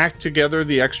the Act Together,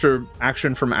 the extra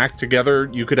action from Act Together.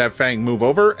 You could have Fang move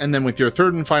over, and then with your 3rd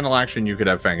and final action, you could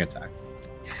have Fang attack.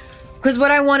 Because what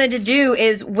I wanted to do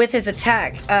is, with his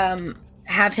attack,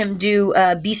 have him do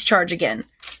Beast Charge again.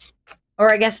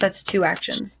 Or I guess that's 2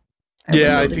 actions.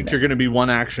 I think you're going to be 1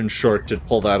 action short to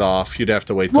pull that off. You'd have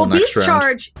to wait till next round. Beast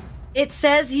Charge, it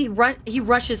says he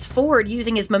rushes forward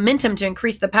using his momentum to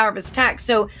increase the power of his attack.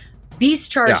 So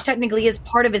Beast Charge technically is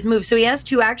part of his move. So he has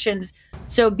 2 actions.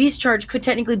 So Beast Charge could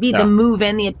technically be the move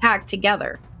and the attack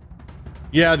together.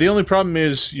 Yeah, the only problem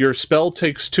is your spell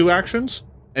takes 2 actions,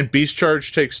 and Beast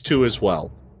Charge takes 2 as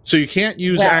well. So you can't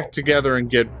use Act Together and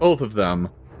get both of them,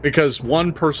 because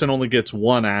one person only gets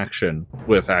 1 action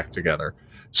with Act Together.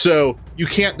 So you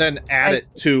can't then add it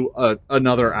to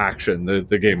another action.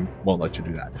 The game won't let you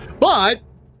do that. But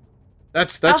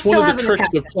that's one of the tricks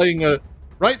of playing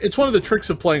Right? It's one of the tricks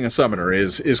of playing a summoner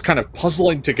is kind of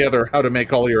puzzling together how to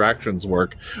make all your actions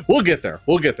work. We'll get there.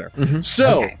 We'll get there.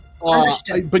 So,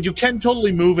 Understood. but you can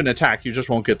totally move and attack. You just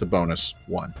won't get the bonus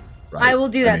one. Right? I will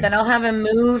do that. Then I'll have him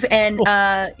move and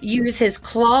use his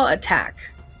claw attack.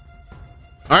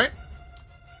 All right.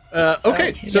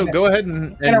 Okay, so go ahead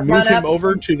and move him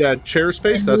over to that chair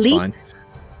space. That's fine.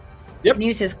 Yep. And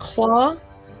use his claw.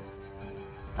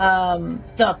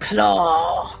 The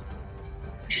claw.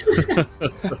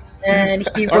 And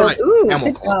he rolled. Right. Ooh, Camel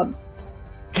good claw. job.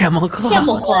 Camel claw.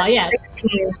 Camel claw, yeah.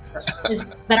 16. Is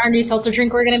that our new seltzer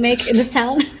drink we're gonna make in this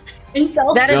town? In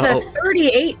Seltzer? That is a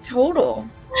 38 total.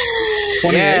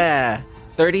 28. Yeah.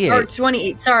 38. Or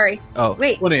 28. Sorry. Oh.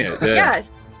 Wait. 28. Yeah. Yeah,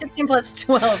 16 plus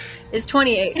 12 is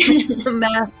 28.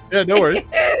 Math. Yeah, no worries.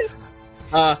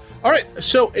 All right,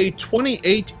 so a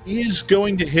 28 is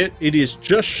going to hit. It is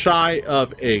just shy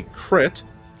of a crit,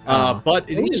 but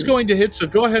it is going to hit, so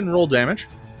go ahead and roll damage.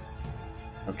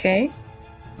 Okay.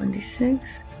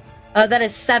 1d6. That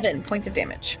is 7 points of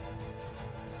damage.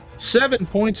 7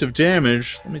 points of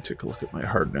damage. Let me take a look at my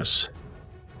hardness.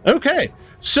 Okay,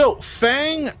 so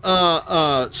Fang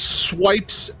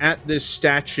swipes at this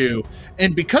statue,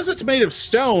 and because it's made of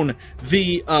stone,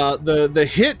 the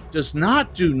hit does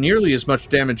not do nearly as much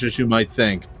damage as you might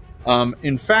think.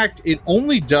 In fact, it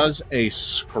only does a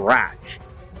scratch.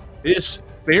 This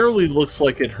barely looks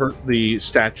like it hurt the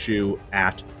statue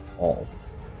at all.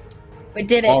 But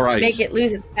did it All right. make it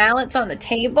lose its balance on the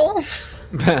table?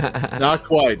 Not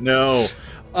quite, no.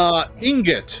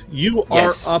 Ingot, you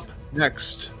Yes. are up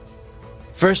next.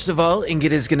 First of all,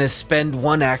 Ingot is going to spend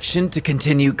one action to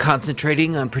continue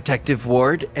concentrating on Protective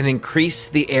Ward and increase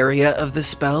the area of the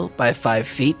spell by 5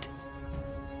 feet.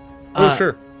 Oh,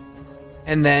 sure.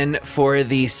 And then for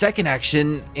the second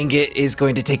action, Ingot is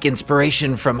going to take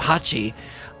inspiration from Hachi.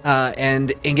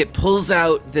 And Ingot pulls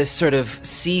out this sort of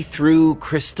see-through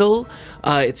crystal.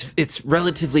 It's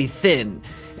relatively thin.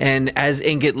 And as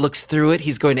Ingot looks through it,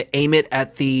 he's going to aim it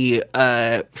at the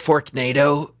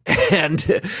Forknado. And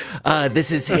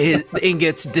this is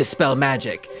Ingot's Dispel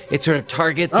Magic. It sort of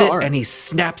targets it, right. and he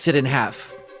snaps it in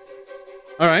half.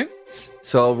 All right.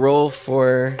 So I'll roll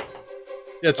for...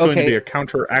 Yeah, it's going to Okay. be a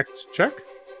counteract check.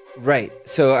 Right.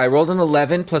 So I rolled an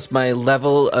 11, plus my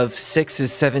level of 6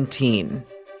 is 17.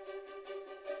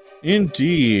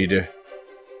 Indeed.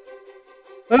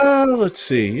 Let's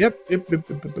see. Yep. There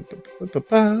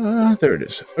it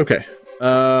is. Okay. It's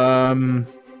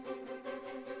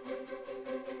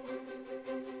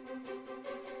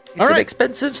All an right.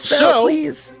 expensive spell, So-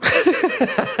 please.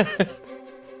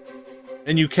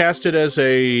 And you cast it as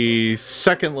a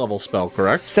second level spell,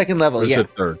 correct? Second level, Or is yeah. it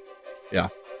third? Yeah.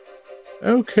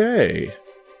 Okay.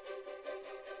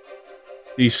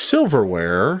 The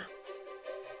silverware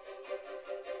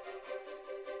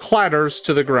clatters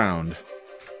to the ground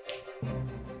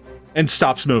and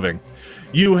stops moving.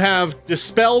 You have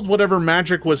dispelled whatever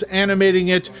magic was animating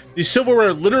it. The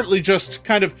silverware literally just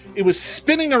it was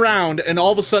spinning around, and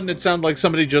all of a sudden it sounded like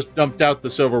somebody just dumped out the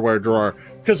silverware drawer,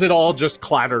 because it all just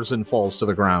clatters and falls to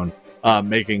the ground,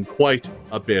 making quite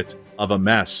a bit of a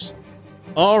mess.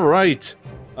 All right.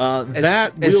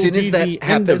 That as will soon be as that the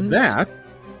end of happens, that.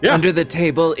 Yeah. Under the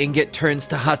table, Ingot turns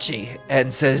to Hachi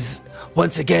and says,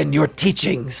 "Once again, your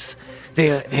teachings, they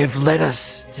have led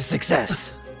us to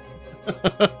success."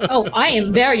 Oh, I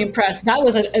am very impressed. That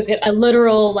was a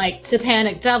literal, like,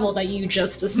 satanic devil that you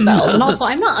just dispelled. And also,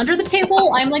 I'm not under the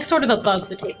table. I'm, like, sort of above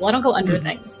the table. I don't go under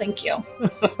things. Thank you.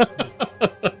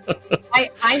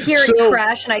 I hear it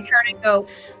crash and I turn and go,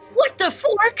 "What the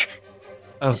fork?"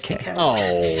 Just Okay. because. Oh,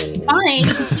 Fine.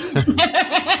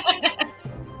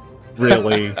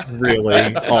 really?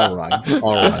 All right.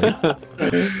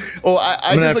 Well,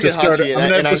 I just look at Hachi I'm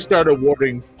gonna have to start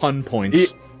awarding pun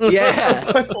points. Yeah.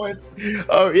 points.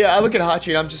 Oh yeah, I look at Hachi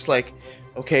and I'm just like,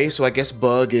 okay, so I guess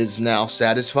Bug is now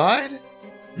satisfied.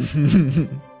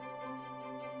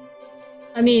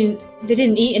 I mean, they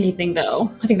didn't eat anything,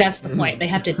 though. I think that's the point. They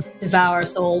have to devour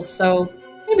souls, so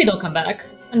maybe they'll come back.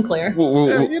 Unclear.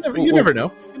 You never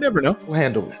know. You never know. We'll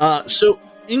handle it. So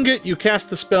Ingot, you cast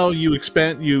the spell. You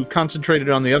concentrated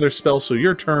on the other spell. So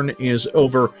your turn is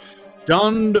over.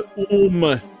 Dond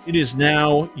it is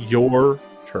now your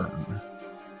turn.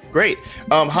 Great.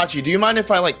 Hachi, do you mind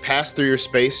if I like pass through your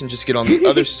space and just get on the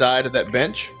other side of that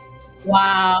bench?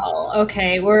 Wow.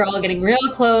 Okay, we're all getting real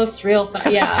close, real fast.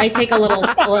 Yeah, I take a little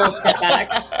step back.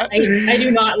 I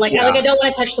do not like. Yeah. I don't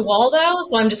want to touch the wall though,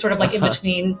 so I'm just sort of like in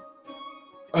between.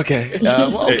 Okay.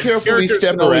 Well, I'll carefully Characters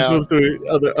step can always around. move through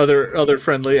other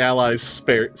friendly allies'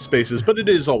 spaces, but it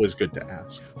is always good to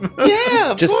ask.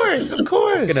 Yeah, of Just- course.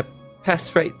 Gonna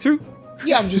pass right through.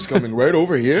 Yeah, I'm just coming right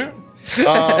over here.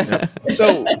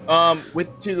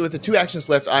 With the 2 actions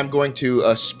left, I'm going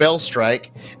to spell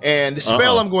strike, and the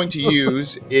spell I'm going to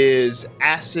use is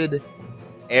Acid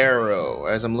Arrow.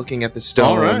 As I'm looking at the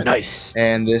stone, All right. Nice.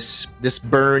 and this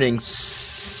burning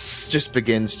just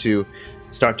begins to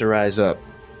start to rise up.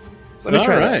 So let me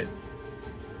try that.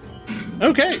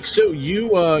 Okay, so you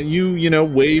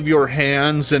wave your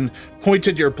hands and point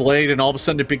at your blade, and all of a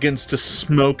sudden it begins to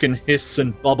smoke and hiss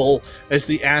and bubble as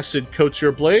the acid coats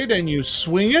your blade, and you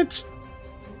swing it.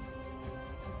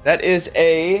 That is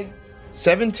a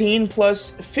 17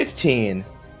 plus 15,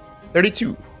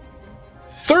 32.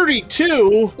 32.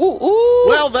 Ooh, ooh.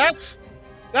 Well, that's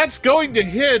going to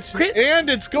hit, Crit. and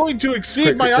it's going to exceed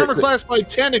Crit, my crit, armor crit. class by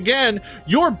 10 again.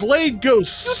 Your blade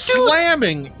goes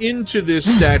slamming into this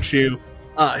statue,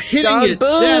 hitting Done, it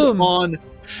dead boom. on.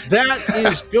 That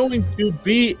is going to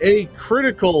be a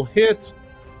critical hit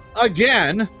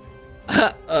again.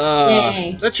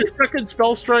 Yay. That's your second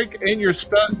spell strike and your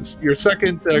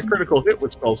second critical hit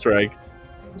with spell strike.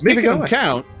 Let's keep it Making them going.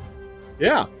 count.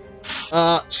 Yeah.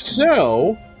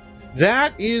 So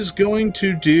that is going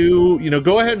to do,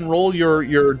 go ahead and roll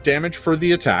your damage for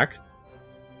the attack.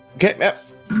 Okay, yep.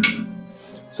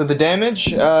 So the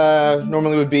damage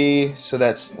normally would be, so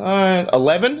that's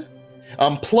 11,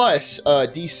 plus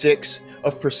d6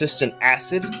 of persistent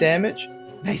acid damage.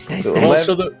 Nice, nice, So nice.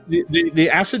 So the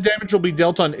acid damage will be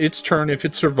dealt on its turn if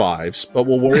it survives, but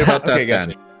we'll worry about that Okay, then.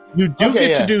 gotcha. You do Okay,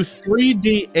 get to yeah. do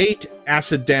 3d8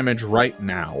 acid damage right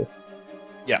now.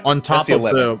 Yeah, On top that's the of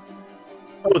 11. the...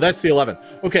 Oh, that's the 11.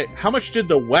 Okay, how much did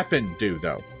the weapon do,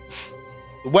 though?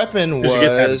 The weapon 'Cause you get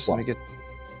that as was, well. let me get,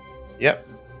 yep.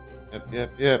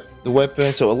 The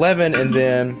weapon, so 11 and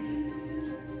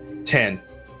then 10,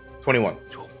 21.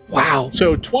 Wow.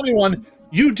 So 21,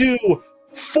 you do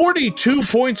 42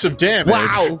 points of damage.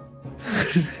 Wow.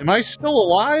 Am I still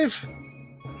alive?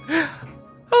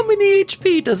 How many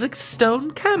HP does a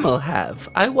stone camel have?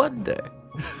 I wonder.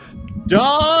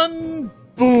 Done.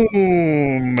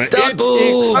 Boom. Done, It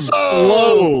boom.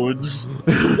 explodes.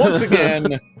 Once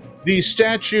again, the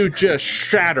statue just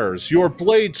shatters. Your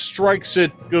blade strikes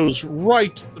it, goes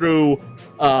right through.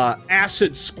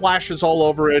 Acid splashes all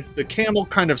over it. The camel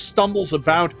kind of stumbles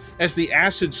about as the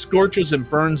acid scorches and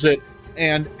burns it.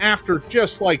 And after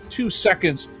just like 2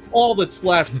 seconds, all that's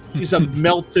left is a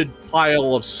melted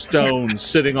pile of stone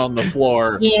sitting on the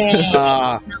floor.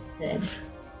 Yeah.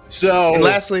 So And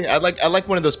lastly, I like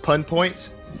one of those pun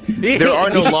points. There are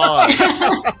no laws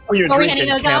when you're Are we handing drinking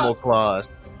those camel out? claws.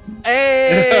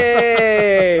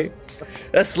 Hey!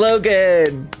 A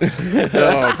slogan.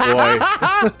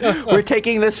 Oh, boy. We're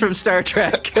taking this from Star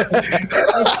Trek.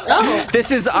 Oh.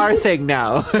 This is our thing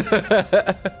now.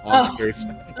 Monsters.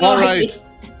 Oh, All I right. see.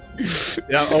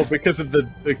 Yeah. Oh, because of the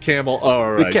camel. Oh,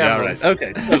 all right. Yeah, all right. camels.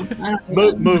 Okay. So, I don't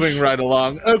know. moving right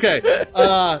along. Okay.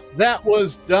 That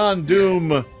was Don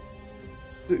Doom.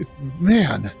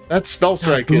 Man, that spell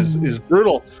strike is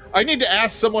brutal. I need to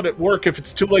ask someone at work if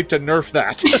it's too late to nerf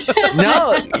that.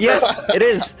 No, yes, it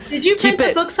is. Did you Keep print the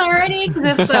it. books already?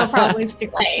 Because if so, probably it's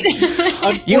too late.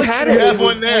 You had it. You have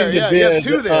one there. Yeah, you have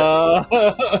two there.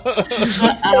 Uh-oh.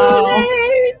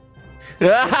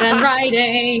 Then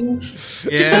writing. Just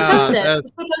put Yeah, post-it. that's-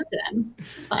 Just put post-it in.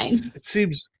 It's fine. it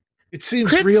seems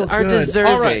Crits real are good.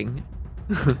 All right. deserving.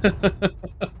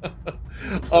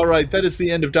 All right, that is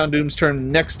the end of Don Doom's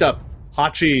turn. Next up,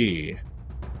 Hachi.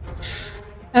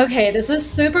 Okay, this is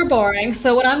super boring.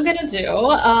 So what I'm gonna do,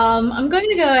 I'm going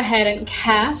to go ahead and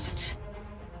cast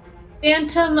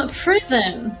Phantom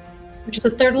Prison, which is a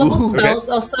 3rd level Ooh, spell. okay. It's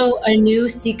also a new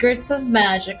Secrets of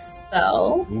Magic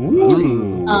spell.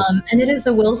 Ooh. And it is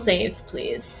a will save,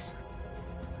 please.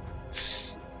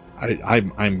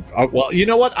 I'm well, you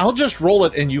know what? I'll just roll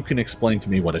it and you can explain to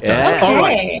me what it does. Yeah. All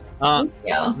right. Okay. Thank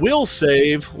you. Will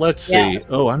save. Let's see. Yeah.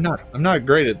 Oh, I'm not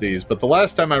great at these, but the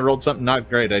last time I rolled something not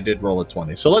great, I did roll a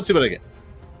 20. So let's see what I get.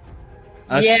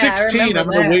 Yeah, I 16. I'm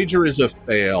remember gonna that. wager is a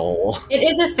fail. It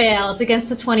is a fail. It's against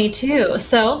the 22.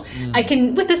 So I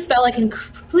can, with this spell, I can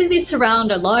completely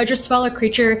surround a large or smaller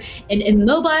creature in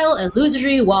immobile,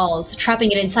 illusory walls,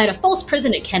 trapping it inside a false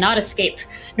prison it cannot escape.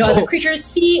 No other creatures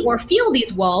see or feel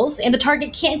these walls, and the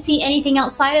target can't see anything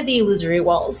outside of the illusory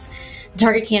walls. The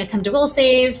target can't attempt a will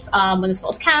save when the spell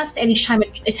is cast, and each time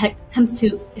it attempts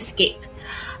to escape.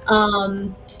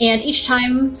 And each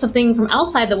time something from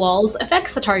outside the walls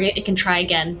affects the target, it can try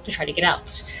again to try to get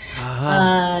out.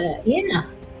 Yeah.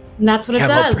 And that's what it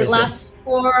Camel does. prison. It lasts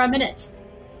for a minute.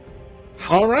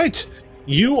 All right.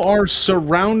 You are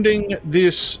surrounding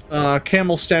this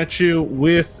camel statue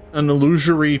with an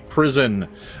illusory prison.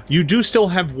 You do still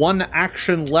have one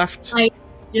action left.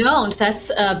 don't. That's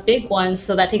a big one,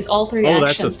 so that takes all 3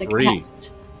 actions to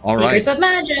cast. All right. Secrets of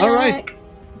Magic. All right.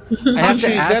 I have to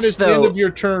Hachi, ask, that is the end of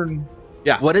your turn.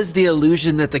 Yeah. What is the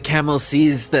illusion that the camel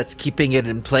sees that's keeping it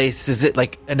in place? Is it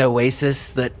like an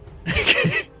oasis that...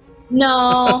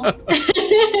 No.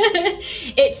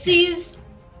 It sees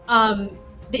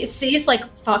like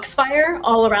foxfire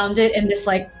all around it in this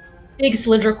like big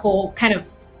cylindrical kind of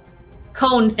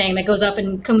cone thing that goes up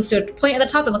and comes to a point at the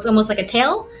top that looks almost like a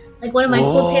tail, like one of my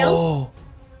cool tails.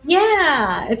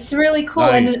 Yeah, it's really cool.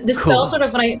 Nice. And the spell sort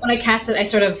of when I cast it, I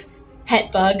sort of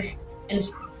pet bug and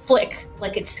flick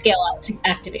like its scale out to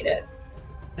activate it.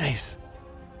 Nice.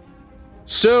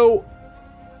 So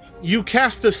you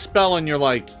cast this spell and you're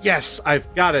like, yes,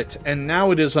 I've got it. And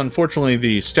now it is unfortunately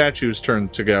the statue's turn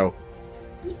to go.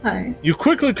 Okay. You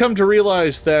quickly come to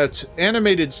realize that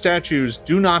animated statues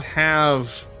do not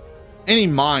have any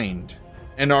mind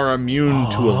and are immune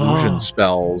to illusion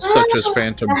spells such as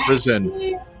Phantom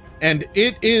Prison. And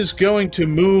it is going to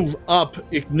move up,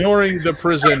 ignoring the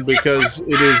prison because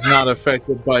it is not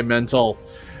affected by mental.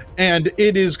 And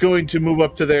it is going to move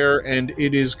up to there, and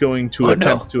it is going to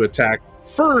attempt to attack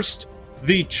first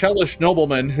the Chelish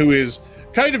nobleman, who is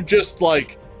kind of just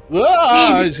like,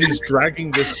 as he's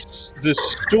dragging this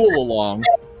stool along.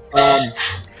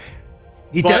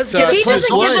 He does If get he plus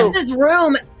doesn't give one. us his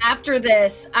room after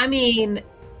this, I mean,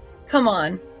 come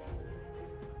on.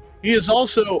 He is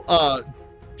also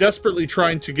desperately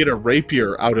trying to get a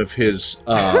rapier out of his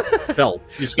belt.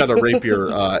 He's got a rapier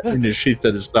in his sheath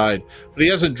at his side, but he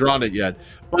hasn't drawn it yet.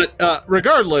 But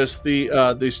regardless,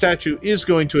 the statue is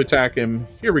going to attack him.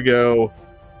 Here we go.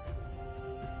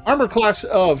 Armor class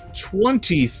of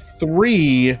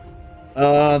 23.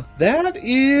 That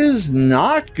is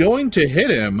not going to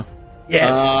hit him.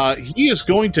 Yes. He is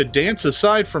going to dance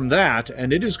aside from that,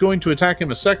 and it is going to attack him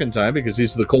a second time because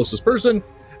he's the closest person,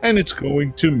 and it's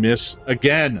going to miss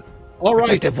again. All right,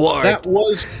 Protective ward. that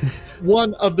was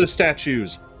one of the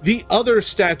statues. The other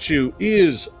statue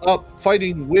is up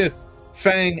fighting with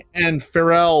Fang and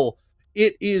Fairel.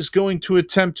 It is going to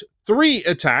attempt 3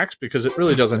 attacks because it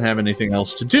really doesn't have anything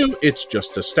else to do. It's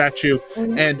just a statue,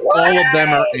 and all of them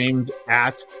are aimed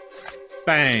at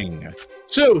Fang.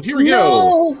 So here we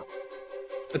go.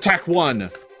 Attack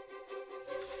 1.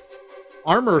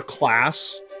 Armor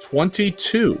class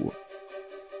 22.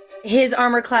 His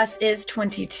armor class is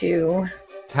 22.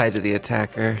 Tied to the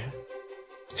attacker.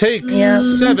 Take Yeah.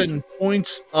 7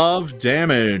 points of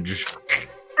damage.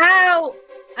 Ow!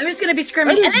 I'm just gonna be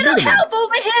screaming, That a is little minimum. help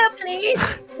over here,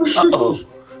 please! Uh-oh.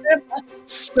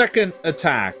 Second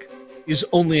attack is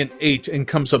only an 8 and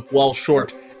comes up well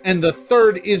short. And the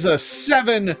third is a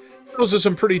 7. Those are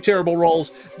some pretty terrible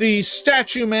rolls. The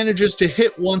statue manages to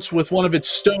hit once with one of its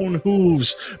stone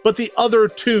hooves, but the other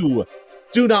 2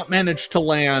 do not manage to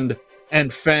land,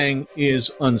 and Fang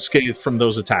is unscathed from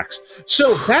those attacks.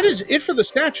 So that is it for the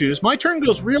statues. My turn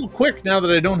goes real quick now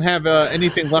that I don't have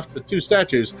anything left but 2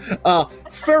 statues.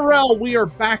 Fairel, we are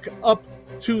back up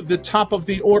to the top of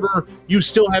the order. You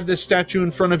still have this statue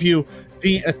in front of you.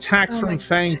 The attack from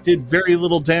Fang did very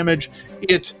little damage.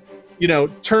 It,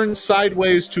 turned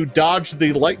sideways to dodge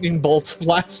the lightning bolt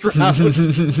last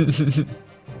round.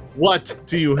 What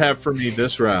do you have for me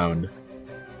this round?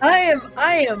 I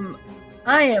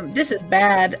am, this is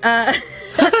bad.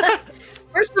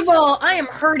 First of all, I am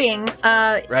hurting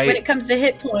when it comes to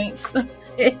hit points.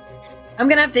 I'm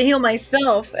gonna have to heal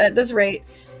myself at this rate.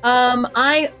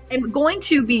 I am going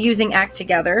to be using Act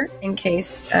Together in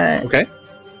case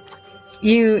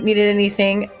you needed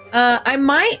anything. I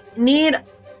might need,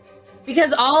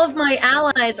 because all of my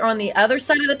allies are on the other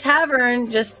side of the tavern,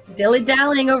 just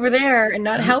dilly-dallying over there and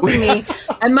not helping me.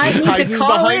 I might need to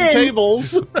call in.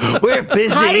 Tables. We're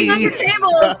busy. Hiding under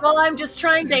tables while I'm just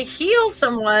trying to heal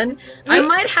someone. I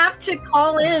might have to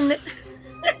call in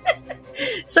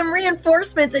some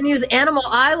reinforcements and use animal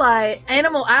allies and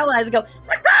go,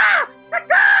 "Raka!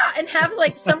 Raka!" and have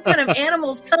like some kind of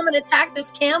animals come and attack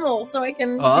this camel so I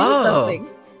can do something.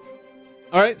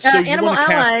 All right, so you animal want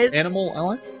to allies. cast Animal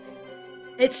Ally?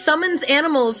 It summons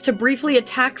animals to briefly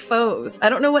attack foes. I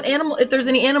don't know if there's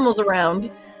any animals around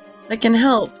that can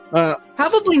help.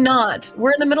 Probably not.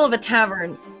 We're in the middle of a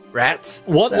tavern. Rats?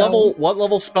 What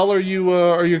level spell are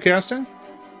you casting?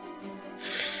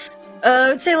 I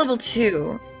would say level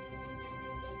 2.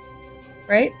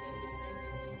 Right?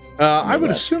 I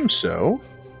would assume so.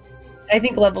 I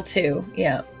think level 2.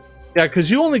 Yeah. Yeah,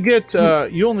 because you only get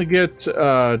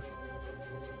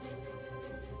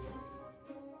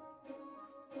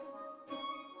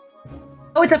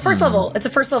Oh, it's a first level. It's a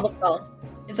first level spell.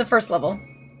 It's a first level.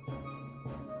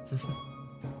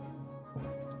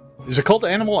 Is it called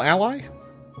Animal Ally?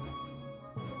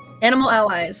 Animal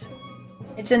allies.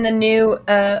 It's in the new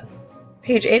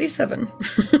page 87.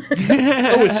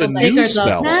 Oh, it's a new Secrets of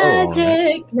spell.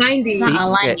 Magic. 90. Not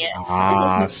aligned Secrets.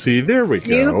 Ah, see, there we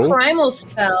New go. primal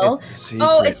spell.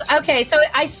 Oh, it's okay. So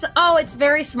it's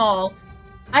very small.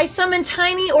 I summon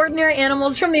tiny, ordinary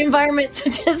animals from the environment,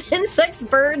 such as insects,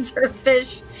 birds, or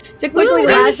fish, to quickly Ooh,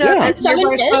 lash out yeah. at Summon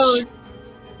nearby fish? foes.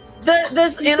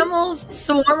 The animals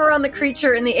swarm around the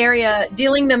creature in the area,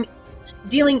 dealing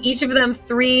each of them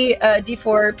 3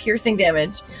 d4 piercing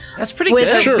damage That's pretty with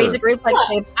good. a Sure. basic reflex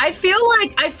save. I feel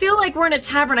like we're in a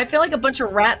tavern. I feel like a bunch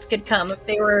of rats could come if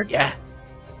they were Yeah.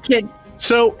 kid.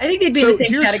 So I think they'd be in the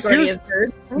same category as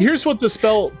birds. here's what the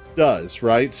spell does,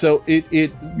 right? So this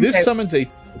Okay. summons a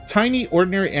tiny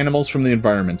ordinary animals from the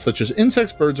environment, such as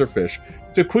insects, birds, or fish,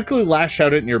 to quickly lash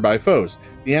out at nearby foes.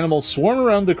 The animals swarm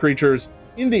around the creatures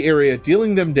in the area,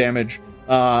 dealing them damage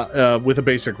with a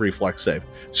basic reflex save.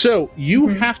 So you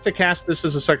have to cast this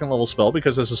as a 2nd level spell,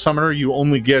 because as a summoner you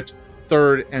only get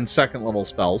 3rd and 2nd level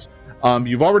spells.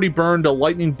 You've already burned a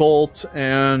lightning bolt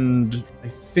and I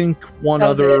think one That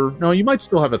was other. No, you might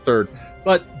still have a 3rd,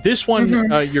 but this one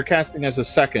you're casting as a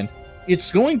 2nd.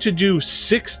 It's going to do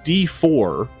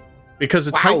 6d4 because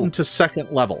it's Wow. heightened to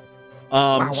 2nd level.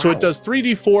 Wow, So wow. it does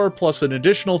 3d4 plus an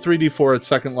additional 3d4 at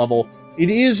 2nd level. It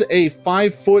is a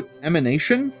 5-foot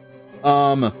emanation.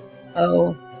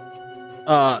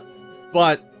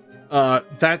 But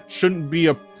that shouldn't be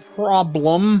a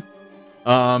problem.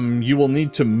 You will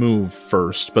need to move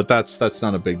first, but that's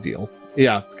not a big deal.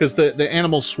 Yeah, because the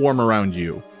animals swarm around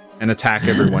you and attack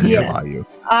everyone Yeah. nearby you.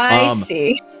 I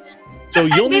see. So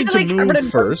you'll need to Basically covered in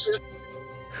move first.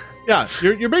 Yeah,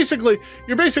 you're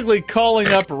basically calling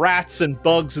up rats and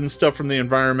bugs and stuff from the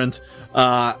environment to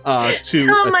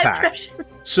Oh my attack. precious.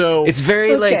 So It's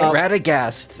very Okay. like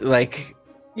Radagast, like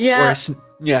Yeah.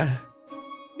 yeah.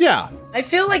 yeah, I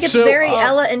feel like it's So, very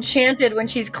Ella Enchanted when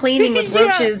she's cleaning with Yeah.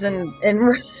 roaches and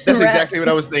That's rats. exactly what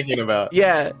I was thinking about.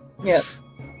 Yeah. Yeah.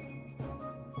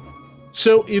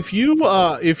 so if you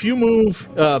move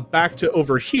back to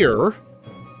over here,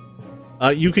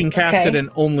 you can cast Okay. it and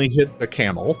only hit the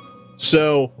camel.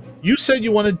 So you said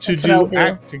you wanted to That's what I'll do do.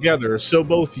 act together. So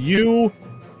both you,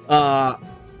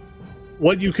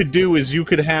 what you could do is you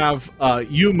could have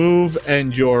you move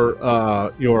and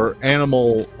your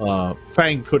animal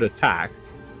Fang could attack.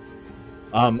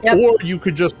 Yep. Or you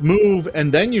could just move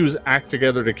and then use act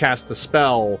together to cast the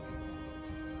spell,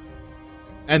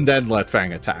 and then let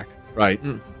Fang attack. Right.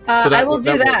 So that I will would-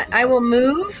 do that that. works. I will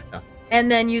move Yeah. and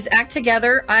then use Act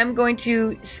Together. I'm going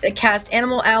to cast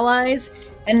Animal Allies,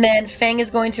 and then Fang is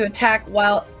going to attack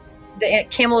while the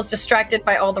camel is distracted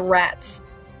by all the rats.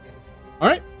 All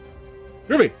right.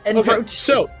 Groovy. And Okay. roach.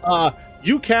 So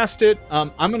you cast it.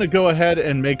 I'm going to go ahead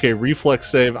and make a reflex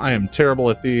save. I am terrible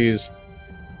at these.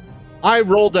 I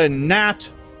rolled a nat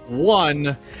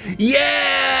 1. Yeah.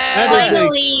 That is a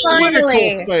Finally! Finally.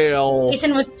 critical fail.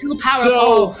 Jason was too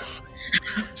powerful.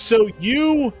 So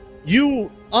you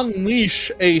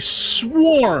unleash a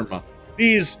swarm.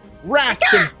 These rats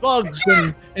and bugs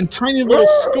and tiny little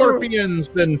scorpions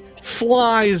and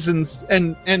flies and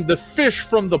the fish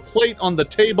from the plate on the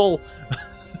table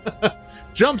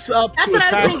jumps up That's to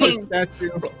what I was attack the thinking. statue.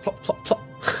 Plop, plop, plop, plop.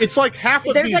 It's like half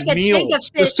of There's these like a tank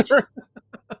meals. of fish.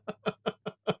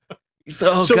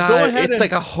 Oh So go god, ahead it's and-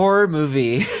 like a horror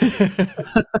movie.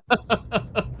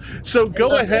 So go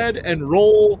love ahead and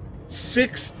roll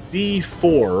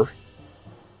 6d4.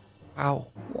 Wow.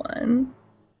 1.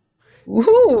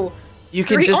 Ooh. You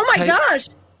can 3. just Oh my type- gosh.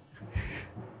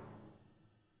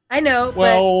 I know,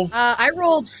 Well- but I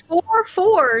rolled 4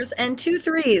 4s and 2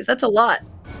 3s. That's a lot.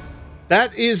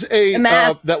 That is a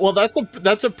Math.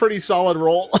 that's a pretty solid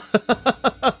roll.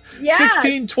 Yeah.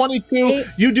 16, 22. Eight.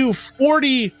 You do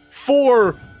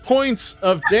 44 points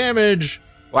of damage.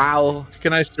 Wow.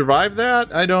 Can I survive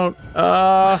that? I don't.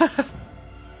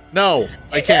 No,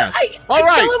 I can't. All I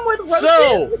right. kill him with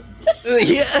roaches. So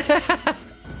Yeah.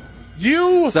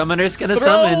 you Summoner's gonna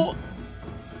summon.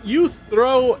 You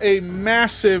throw a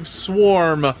massive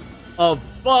swarm of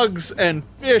bugs and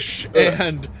fish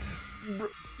and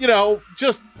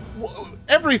just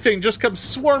everything just comes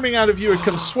swarming out of you. It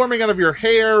comes swarming out of your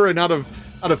hair and out of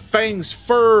Fang's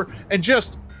fur and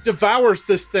just devours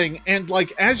this thing. And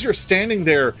like as you're standing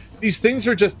there, these things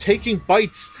are just taking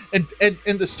bites and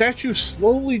the statue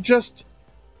slowly just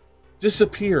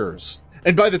disappears.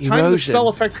 And by the time the Erosion. spell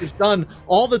effect is done,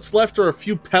 all that's left are a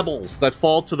few pebbles that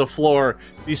fall to the floor.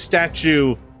 The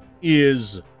statue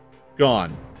is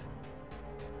gone.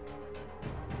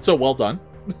 So well done.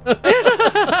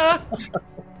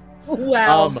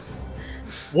 Wow.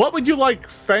 What would you like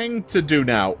Fang to do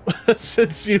now?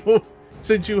 Since you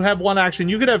since you have one action,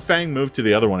 you could have Fang move to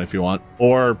the other one if you want,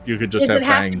 or you could just Does have it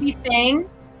have Fang. to be Fang?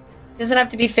 Does it have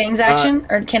to be Fang's action,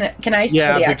 or can I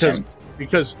steal the action?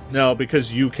 Because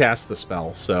you cast the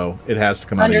spell, so it has to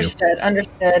come out of you. Understood.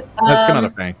 It has to come out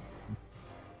of Fang.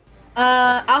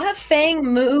 I'll have Fang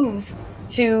move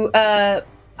to.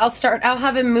 I'll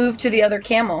have him move to the other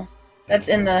camel that's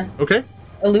in the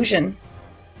illusion.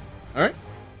 All right.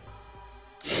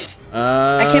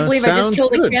 I can't believe I just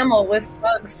killed a camel with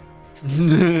bugs.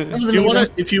 That was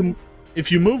amazing.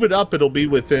 If you move it up, it'll be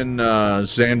within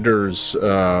Xander's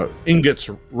Ingot's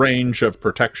range of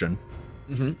protection.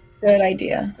 Mm-hmm. Good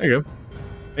idea. There you go.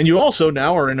 And you also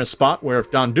now are in a spot where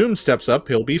if Don Doom steps up,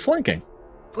 he'll be flanking.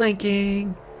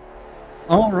 Flanking.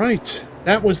 All right.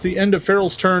 That was the end of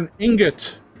Fairel's turn.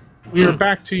 Ingot, we are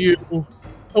back to you.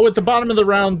 Oh, at the bottom of the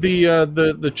round,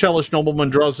 the Chelish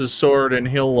nobleman draws his sword and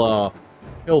he'll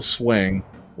swing.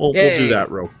 We'll do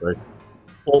that real quick.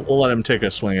 We'll let him take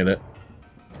a swing at it.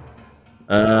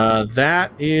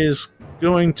 That is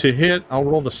going to hit. I'll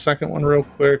roll the second one real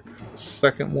quick. The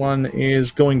second one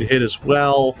is going to hit as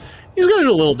well. He's going to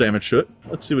do a little damage to it.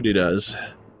 Let's see what he does.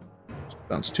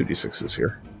 Bounce 2d6s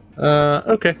here.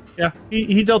 Okay, yeah.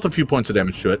 He dealt a few points of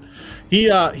damage to it.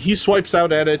 He swipes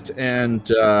out at it, and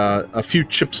a few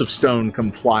chips of stone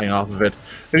come flying off of it.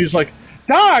 And he's like,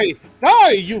 Die!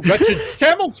 Die, you wretched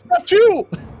camel statue!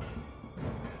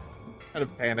 Kind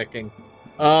of panicking.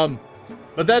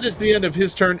 But that is the end of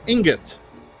his turn. Ingot.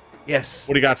 Yes.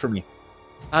 What do you got for me?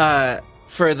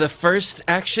 For the first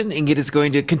action, Ingot is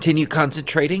going to continue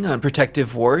concentrating on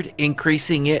Protective Ward,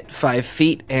 increasing it 5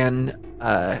 feet and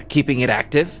keeping it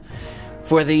active.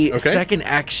 For the second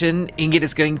action, Ingot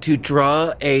is going to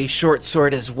draw a short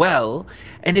sword as well.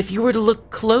 And if you were to look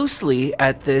closely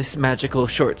at this magical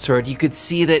short sword, you could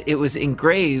see that it was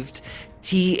engraved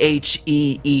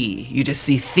T-H-E-E. You just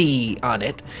see "thee" on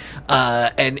it.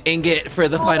 And Ingot, for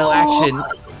the final action,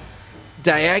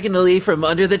 diagonally from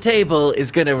under the table,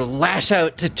 is going to lash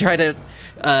out to try to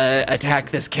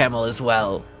attack this camel as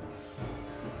well.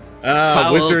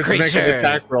 Wizards making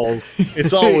attack rolls.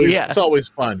 It's always it's always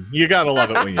fun. You gotta love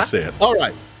it when you see it. All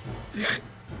right.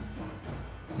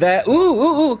 That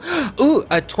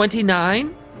a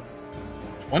 29.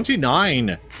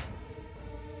 29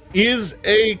 is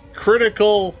a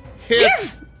critical hit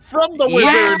from the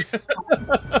wizard.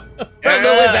 From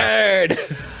the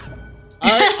wizard.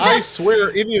 I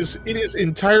swear it is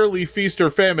entirely feast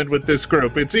or famine with this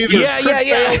group. It's either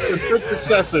fails or crit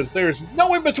successes. There's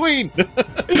no in between.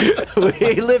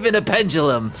 We live in a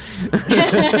pendulum.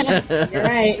 You're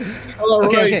right. All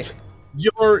right.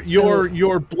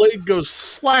 Your blade goes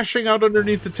slashing out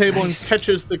underneath the table and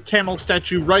catches the camel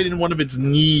statue right in one of its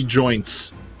knee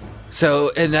joints.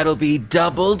 So, and that'll be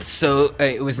doubled. So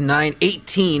it was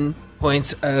 18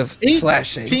 points of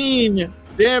slashing. 18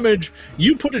 damage.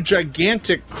 You put a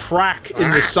gigantic crack in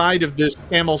the side of this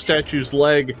camel statue's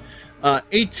leg.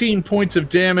 18 points of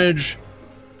damage.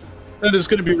 That is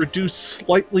going to be reduced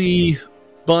slightly,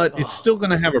 but it's still going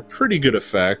to have a pretty good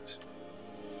effect.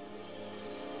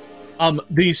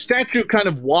 The statue kind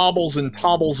of wobbles and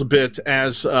tobbles a bit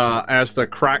as the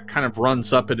crack kind of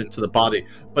runs up it into the body,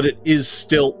 but it is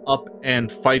still up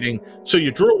and fighting. So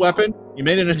you drew a weapon, you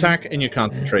made an attack, and you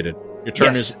concentrated. Your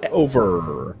turn is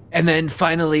over. And then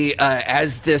finally,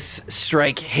 as this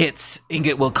strike hits,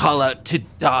 Ingot will call out to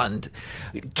Don,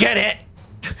 "Get it!"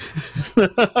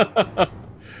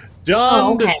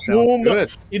 Don,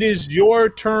 it is your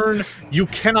turn. You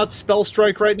cannot spell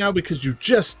strike right now because you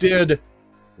just did.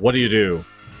 What do you do?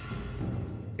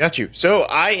 Got you. So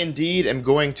I indeed am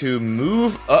going to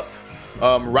move up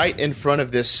right in front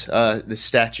of this this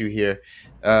statue here.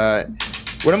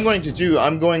 What I'm going to do,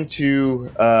 I'm going to...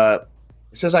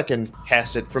 it says I can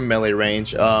cast it from melee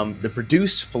range. The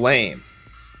Produce Flame.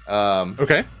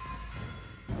 Okay.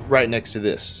 Right next to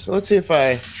this. So let's see if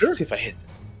I hit.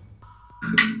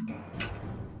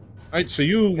 All right, so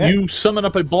you summon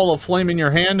up a ball of flame in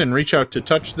your hand and reach out to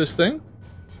touch this thing.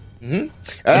 Mm-hmm.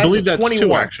 I believe that's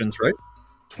 2 actions, right?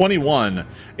 21.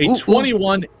 A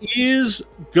 21 is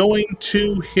going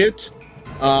to hit.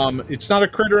 It's not a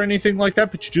crit or anything like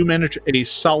that, but you do manage a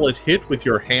solid hit with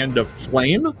your hand of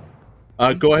flame.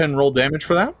 Go ahead and roll damage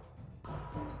for that.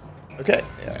 Okay.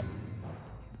 Yeah.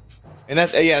 And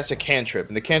that that's a cantrip.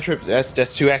 And the cantrip,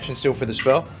 that's 2 actions still for the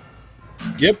spell?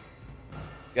 Yep.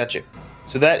 Gotcha.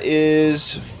 So that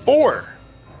is 4.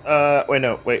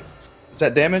 Wait. Is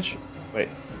that damage? Wait.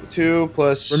 2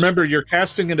 plus... Remember, you're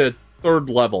casting it at 3rd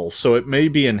level, so it may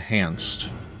be enhanced.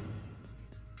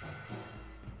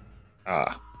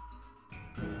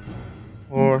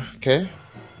 Okay.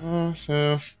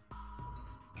 So...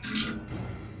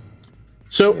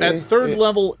 So at third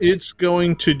level, it's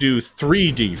going to do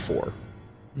 3d4.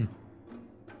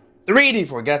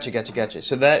 3d4. Gotcha.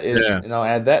 So that is, and I'll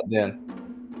add that then.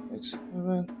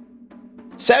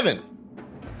 7.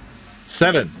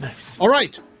 7. Nice. All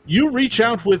right. You reach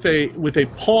out with a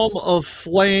palm of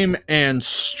flame and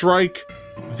strike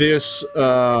this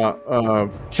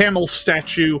camel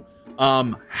statue.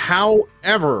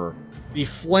 However, the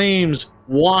flames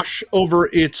wash over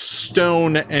its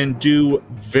stone and do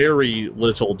very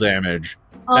little damage.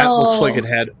 That looks like it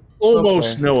had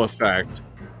almost no effect.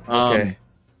 Okay.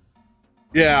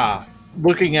 Yeah,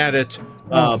 looking at it,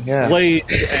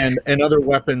 blades and other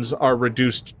weapons are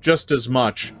reduced just as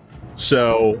much.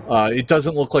 So it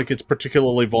doesn't look like it's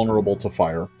particularly vulnerable to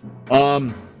fire.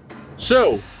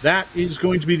 So that is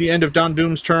going to be the end of Don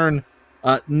Doom's turn.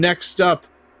 Next up,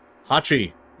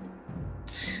 Hachi.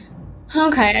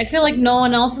 Okay, I feel like no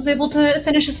one else was able to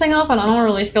finish this thing off, and I don't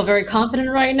really feel very confident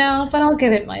right now, but I'll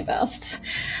give it my best.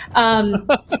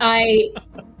 I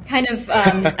kind of,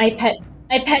 I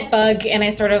pet Bug, and I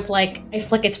sort of like, I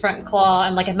flick its front claw,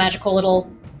 and like a magical little,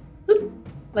 whoop,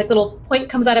 like little point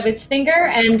comes out of its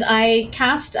finger, and I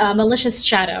cast Malicious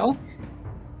Shadow,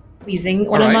 using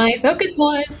one of my focus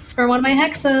points for one of my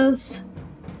hexes.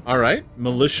 All right,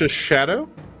 Malicious Shadow?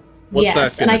 What's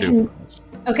that gonna do?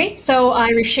 Okay, so I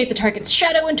reshape the target's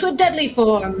shadow into a deadly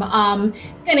form. Gonna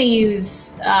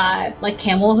use like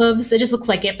camel hooves. It just looks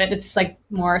like it, but it's like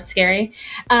more scary.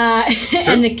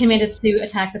 And the command is to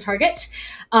attack the target.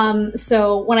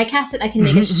 So when I cast it, I can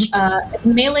make a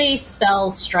melee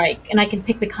spell strike, and I can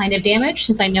pick the kind of damage.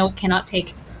 Since I know it cannot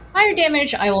take fire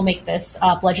damage, I will make this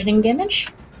bludgeoning damage.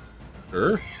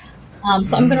 Sure.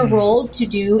 So I'm gonna roll to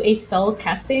do a spell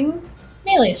casting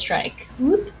melee strike.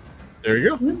 Whoop. There you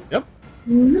go. Whoop. Yep.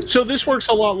 So this works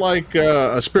a lot like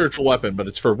a spiritual weapon, but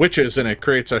it's for witches, and it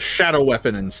creates a shadow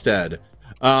weapon instead.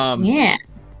 Yeah.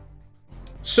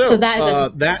 So that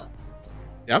is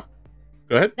Yep.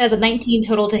 Go ahead. That's a 19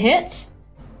 total to hit.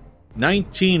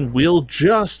 19 will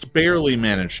just barely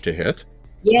manage to hit.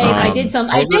 Yay! I did some.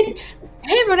 I did.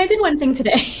 Hey everyone! I did one thing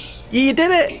today. You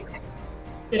did it.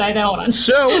 Did I? Hold on.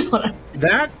 So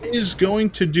that is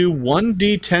going to do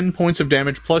 1d10 points of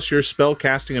damage plus your spell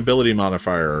casting ability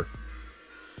modifier.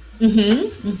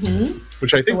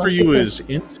 Which I think for you is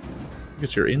int.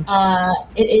 It's your int.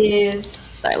 It is.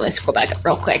 Sorry, let's scroll back up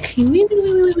real quick.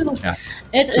 Yeah.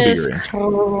 It is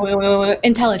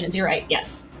intelligence. You're right.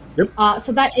 Yes. Yep.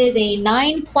 So that is a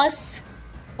 9 plus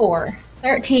 4,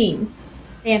 13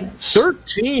 damage.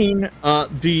 13.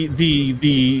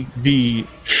 The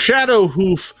shadow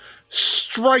hoof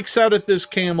strikes out at this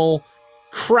camel,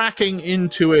 cracking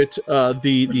into it.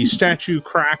 The statue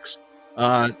cracks.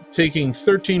 Taking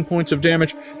 13 points of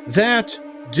damage. That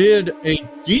did a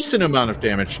decent amount of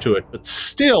damage to it, but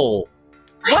still,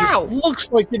 wow, it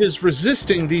looks like it is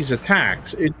resisting these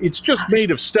attacks. It's just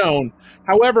made of stone.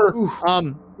 However,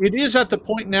 it is at the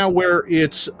point now where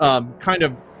it's kind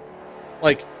of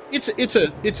like it's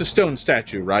a stone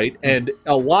statue, right? And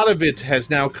a lot of it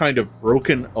has now kind of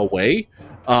broken away,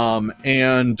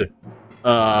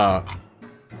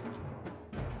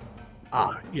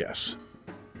 yes.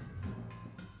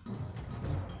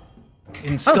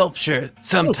 In sculpture,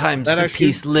 sometimes the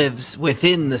piece lives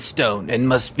within the stone and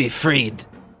must be freed.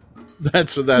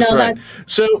 That's right.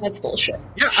 That's bullshit.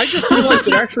 Yeah, I just realized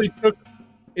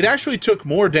it actually took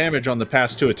more damage on the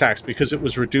past 2 attacks because it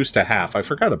was reduced to half. I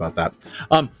forgot about that.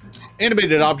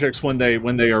 Animated objects, when they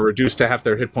are reduced to half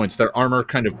their hit points, their armor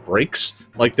kind of breaks,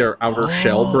 like their outer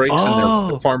shell breaks, and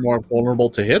they're far more vulnerable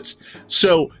to hits.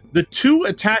 So the 2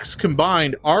 attacks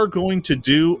combined are going to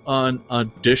do an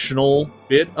additional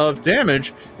bit of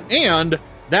damage, and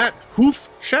that hoof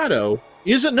shadow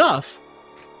is enough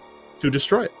to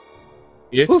destroy it.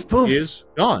 It is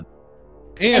gone.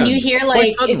 And you hear,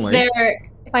 like,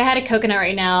 if I had a coconut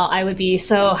right now, I would be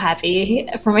so happy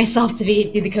for myself to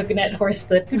do the coconut horse.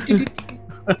 Anyway,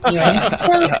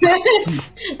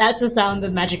 that's the sound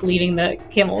of magic leaving the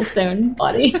camel stone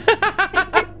body.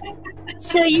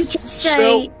 So you can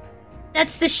say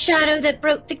that's the shadow that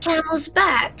broke the camel's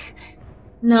back.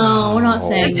 No, we're not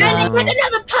saying that. I'm trying to get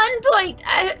another pun point.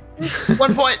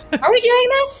 1 point. Are we doing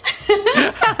this?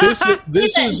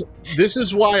 This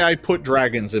is why I put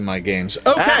dragons in my games.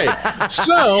 Okay,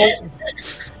 so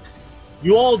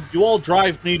you all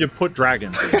drive me to put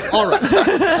dragons in. All right.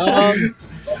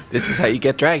 This is how you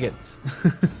get dragons.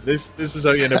 This is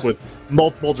how you end up with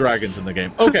multiple dragons in the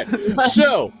game. Okay,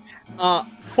 so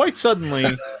quite suddenly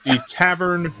the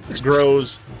tavern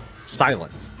grows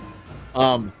silent.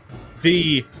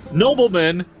 The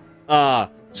nobleman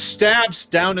stabs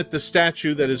down at the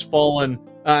statue that has fallen,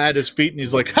 at his feet, and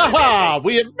he's like, "Ha ha!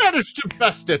 We have managed to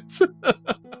best it."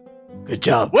 Good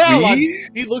job. Well,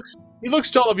 he looks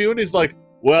to all of you, and he's like,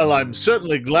 "Well, I'm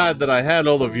certainly glad that I had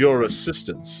all of your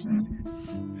assistance."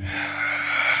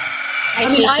 I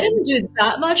mean, I didn't do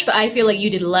that much, but I feel like you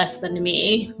did less than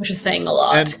me, which is saying a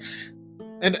lot.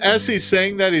 And as he's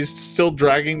saying that, he's still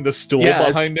dragging the stool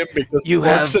behind him because you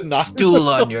have stool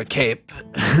on your cape.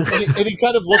 and he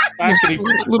kind of looks back and he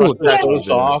brushes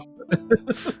off.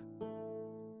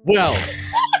 Well,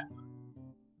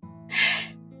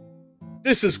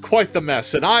 this is quite the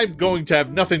mess, and I'm going to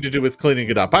have nothing to do with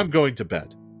cleaning it up. I'm going to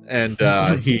bed. And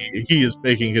he is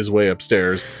making his way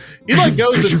upstairs. He like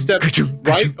goes and steps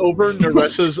right over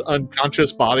Neresa's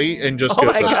unconscious body and just goes.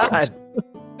 Oh my god!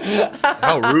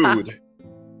 How rude!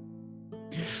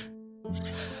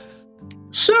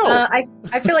 So I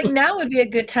feel like now would be a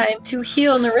good time to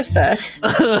heal Nerissa.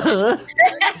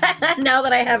 Now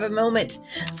that I have a moment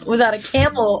without a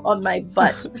camel on my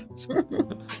butt.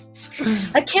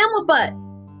 A camel butt.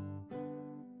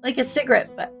 Like a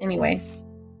cigarette butt, anyway.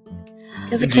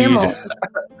 Because a camel.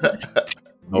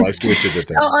 Oh, I see what you did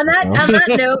there. Oh, on that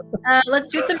note, let's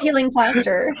do some healing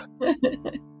plaster.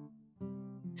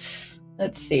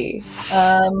 Let's see.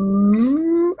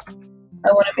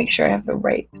 I want to make sure I have the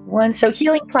right one. So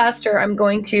healing plaster, I'm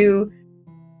going to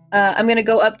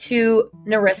go up to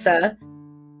Nerissa,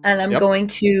 and I'm going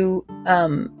to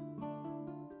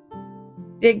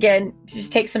again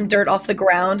just take some dirt off the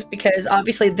ground, because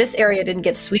obviously this area didn't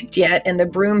get swept yet, and the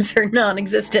brooms are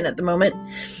non-existent at the moment.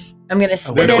 I'm gonna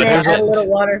spit in it, add a little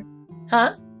water.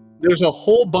 Huh? There's a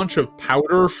whole bunch of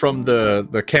powder from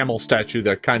the camel statue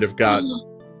that kind of got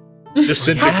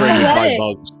disintegrated by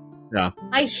bugs. Yeah.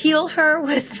 I heal her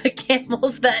with the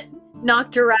camels that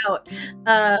knocked her out,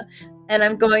 and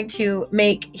I'm going to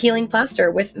make healing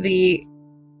plaster with the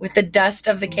dust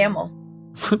of the camel.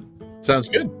 Sounds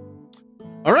good.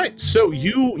 All right, so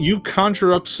you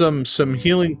conjure up some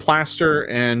healing plaster,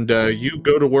 and you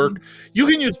go to work. You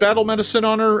can use battle medicine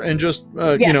on her and just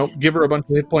give her a bunch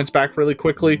of hit points back really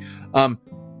quickly.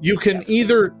 You can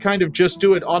either kind of just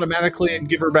do it automatically and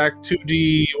give her back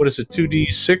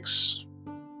 2d6.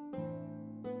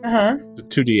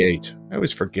 2d8. I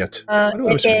always forget.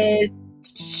 It is.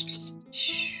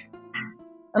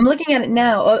 I'm looking at it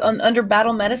now under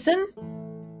battle medicine.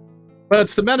 But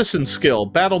it's the medicine skill.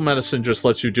 Battle medicine just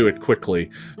lets you do it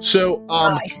quickly. So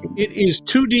it is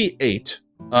 2d8.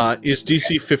 Is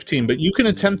DC 15, but you can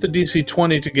attempt the DC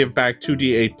 20 to give back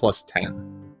 2d8 plus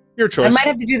 10. Your choice. I might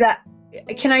have to do that.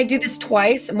 Can I do this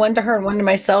twice? One to her and one to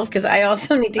myself, because I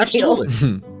also need to heal.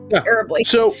 Terribly.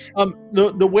 So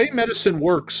the way medicine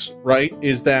works, right,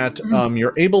 is that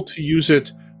you're able to use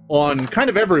it on kind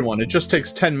of everyone. It just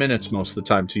takes 10 minutes most of the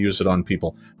time to use it on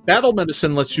people. Battle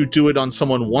medicine lets you do it on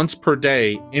someone once per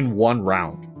day in one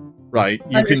round, right?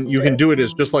 You can do it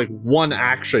as just like one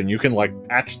action. You can like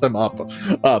patch them up,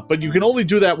 but you can only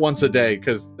do that once a day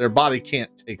because their body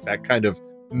can't take that kind of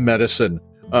medicine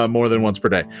more than once per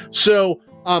day. So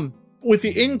with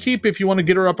the innkeep, if you want to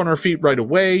get her up on her feet right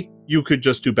away, you could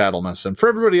just do battle medicine. For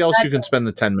everybody else, you can spend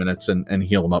the 10 minutes and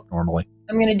heal them up normally.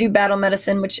 I'm going to do battle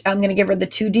medicine, which I'm going to give her the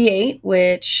 2d8,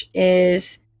 which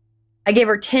is... I gave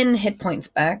her 10 hit points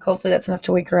back. Hopefully that's enough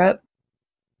to wake her up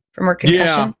from her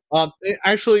concussion. Yeah,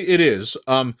 actually it is.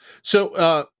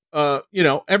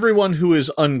 Everyone who is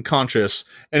unconscious,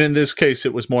 and in this case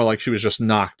it was more like she was just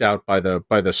knocked out by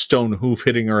the stone hoof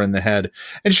hitting her in the head.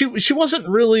 And she wasn't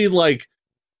really like,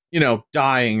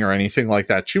 dying or anything like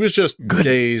that. She was just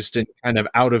dazed and kind of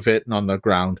out of it and on the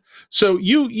ground. So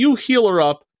you heal her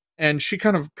up, and she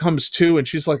kind of comes to, and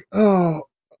she's like, oh,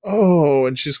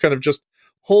 and she's kind of just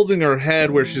holding her head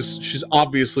where she's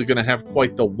obviously going to have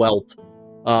quite the welt,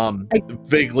 the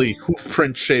vaguely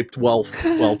hoof-print shaped welt.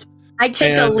 I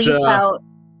take a leaf out.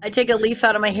 I take a leaf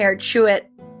out of my hair, chew it,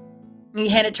 and you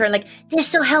hand it to her like,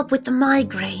 "This will help with the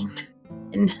migraine."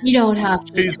 And you don't have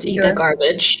to eat the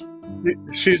garbage.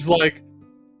 She's like,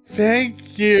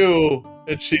 "Thank you,"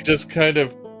 and she just kind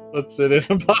of puts it in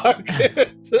a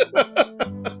pocket.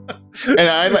 And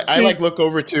I look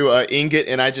over to Ingot,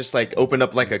 and I just like open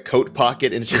up like a coat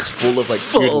pocket, and it's just full of like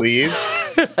good leaves.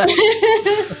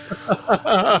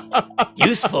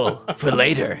 Useful for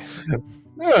later.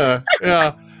 Yeah.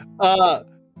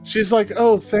 She's like,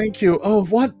 "Oh, thank you. Oh,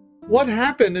 what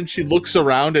happened?" And she looks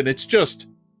around, and it's just,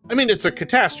 it's a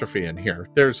catastrophe in here.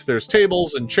 There's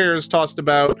tables and chairs tossed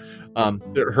about.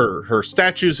 Her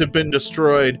statues have been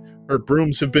destroyed. Her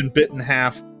brooms have been bit in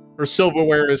half. Her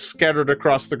silverware is scattered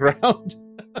across the ground.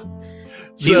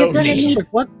 So she's like,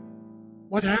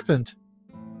 what happened?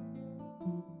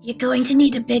 You're going to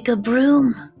need a bigger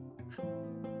broom.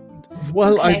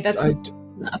 Well, okay,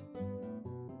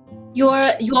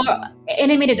 Your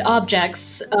animated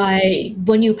objects,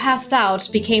 when you passed out,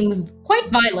 became quite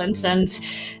violent and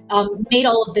made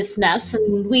all of this mess,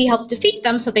 and we helped defeat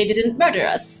them so they didn't murder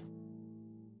us.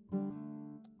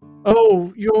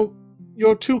 Oh,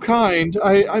 you're too kind.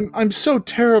 I'm so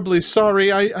terribly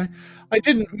sorry. I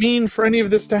didn't mean for any of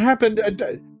this to happen.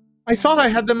 I thought I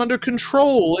had them under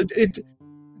control. It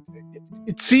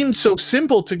seemed so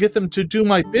simple to get them to do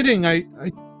my bidding.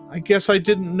 I guess I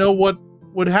didn't know what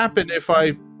would happen if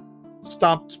I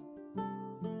stopped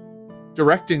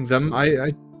directing them.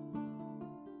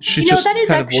 She just kind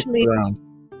of looked around.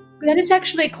 That is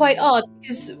actually quite odd,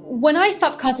 because when I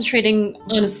stopped concentrating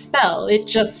on a spell, it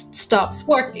just stops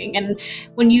working, and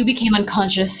when you became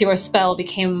unconscious, your spell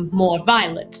became more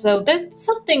violent. So there's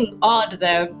something odd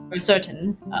there for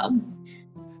certain.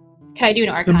 Can I do an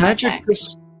Arcana check?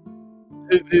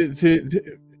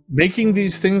 Making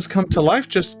these things come to life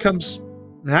just comes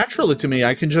naturally to me.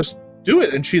 I can just do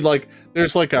it. And she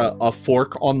there's like a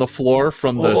fork on the floor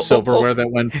from the silverware that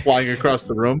went flying across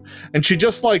the room, and she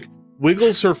just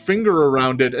wiggles her finger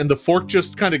around it, and the fork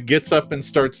just kind of gets up and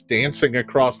starts dancing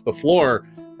across the floor.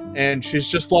 And she's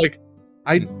just like,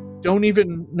 I don't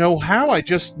even know how, I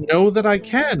just know that I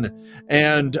can.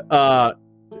 And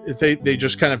they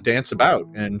just kind of dance about,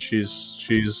 and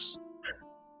she's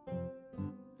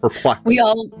perplexed. We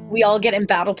all get in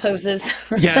battle poses.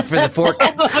 Yeah, for the fork.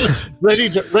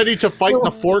 ready to fight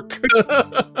the fork.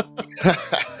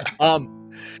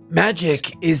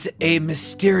 Magic is a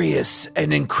mysterious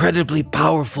and incredibly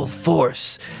powerful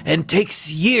force, and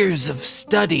takes years of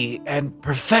study and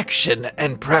perfection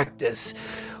and practice.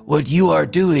 What you are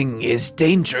doing is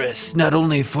dangerous, not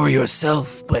only for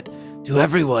yourself, but to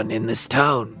everyone in this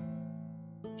town.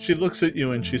 She looks at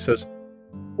you and she says,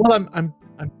 well, I'm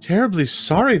terribly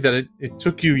sorry that it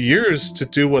took you years to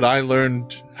do what I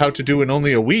learned how to do in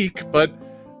only a week, but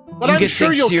I'm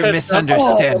sure you're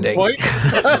misunderstanding. That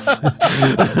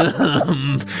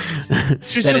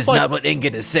is like, not what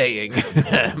Ingot is saying.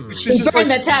 She's burn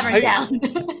the tavern down.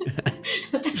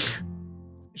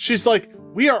 She's like,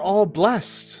 we are all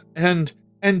blessed, and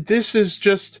this is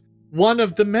just one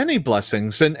of the many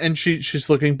blessings. And she's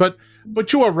looking, but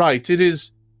you are right. It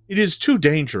is too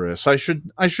dangerous. I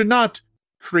should not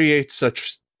create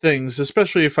such things,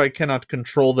 especially if I cannot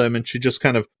control them. And she just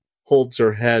kind of holds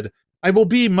her head. I will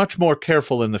be much more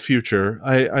careful in the future.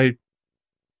 I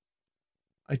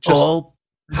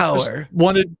just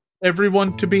wanted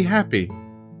everyone to be happy.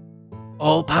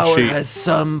 All power has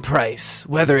some price,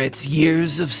 whether it's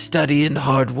years of study and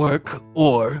hard work,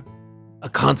 or a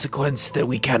consequence that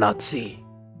we cannot see.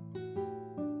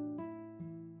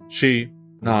 She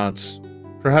nods.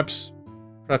 Perhaps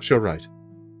you're right.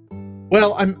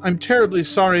 Well, I'm terribly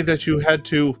sorry that you had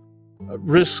to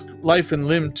risk life and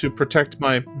limb to protect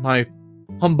my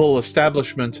humble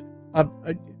establishment.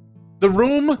 The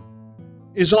room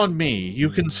is on me. You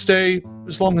can stay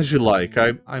as long as you like.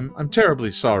 I'm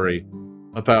terribly sorry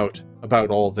about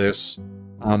all this.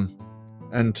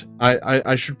 And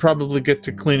I should probably get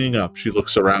to cleaning up. She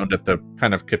looks around at the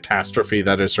kind of catastrophe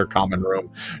that is her common room.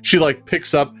 She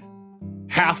picks up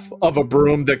half of a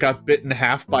broom that got bit in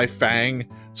half by Fang.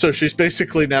 So she's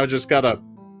basically now just got a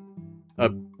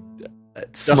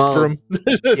small dust broom.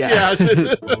 Yeah.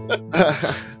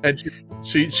 And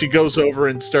she goes over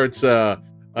and starts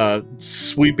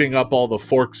sweeping up all the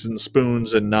forks and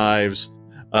spoons and knives.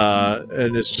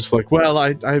 And it's just like, well,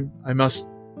 I must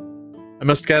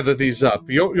gather these up.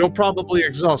 You're probably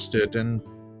exhausted, and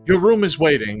your room is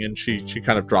waiting. And she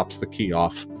kind of drops the key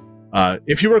off.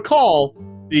 If you recall,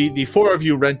 the four of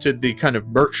you rented the kind of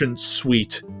merchant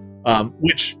suite,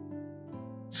 which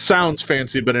sounds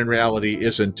fancy, but in reality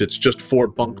isn't. It's just 4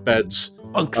 bunk beds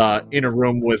in a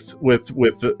room with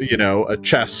a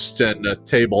chest and a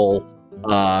table,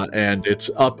 and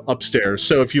it's upstairs.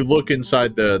 So if you look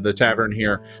inside the tavern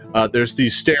here, there's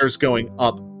these stairs going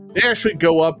up. They actually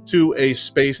go up to a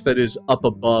space that is up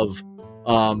above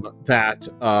that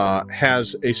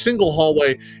has a single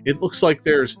hallway. It looks like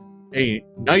there's a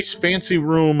nice fancy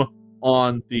room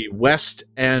on the west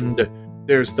end.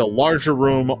 There's the larger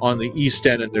room on the east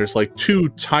end, and there's 2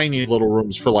 tiny little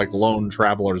rooms for lone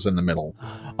travelers in the middle.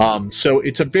 So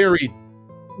it's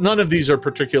none of these are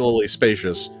particularly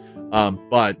spacious,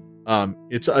 but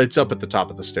it's up at the top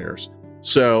of the stairs.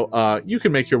 So you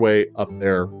can make your way up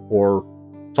there, or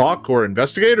talk, or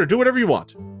investigate, or do whatever you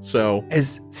want. So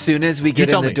as soon as we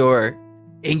get in the door,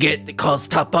 Ingot calls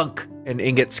top bunk, and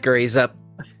Ingot scurries up.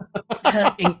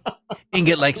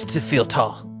 Ingot likes to feel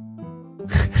tall.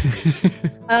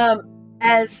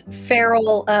 As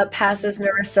Fairel passes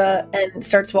Nerissa and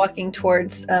starts walking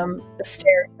towards the the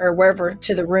stairs or wherever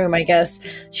to the room, I guess.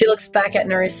 She looks back at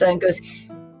Nerissa and goes,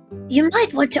 You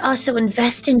might want to also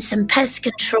invest in some pest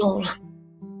control.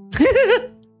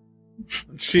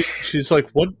 She's like,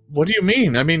 what do you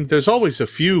mean? I mean, there's always a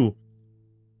few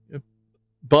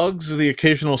bugs, the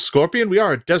occasional scorpion. We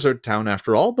are a desert town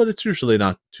after all, but it's usually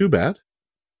not too bad.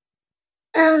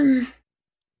 You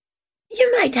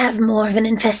might have more of an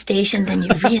infestation than you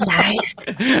realized.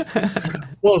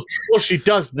 Well, she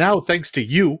does now, thanks to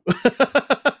you.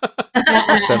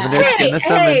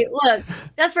 Hey, look,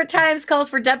 desperate times calls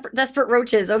for desperate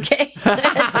roaches, okay?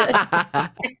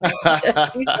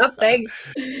 Do something.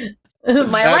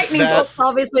 My lightning bolts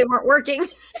obviously weren't working.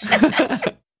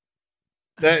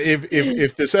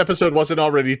 If this episode wasn't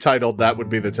already titled, that would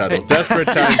be the title. Desperate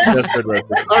times, desperate roaches.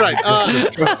 All right.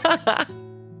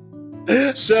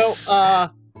 So,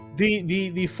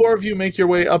 the four of you make your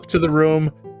way up to the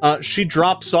room. She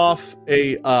drops off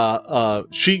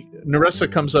Nerissa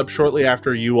comes up shortly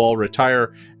after you all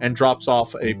retire and drops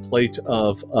off a plate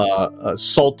of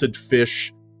salted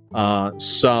fish,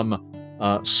 some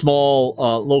small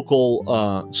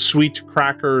local sweet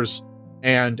crackers,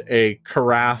 and a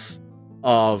carafe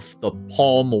of the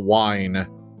palm wine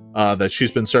that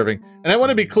she's been serving. And I want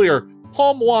to be clear,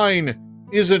 palm wine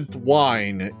isn't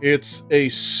wine. It's a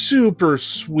super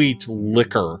sweet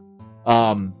liquor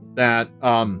that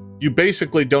you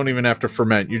basically don't even have to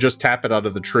ferment. You just tap it out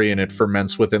of the tree and it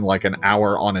ferments within like an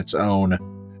hour on its own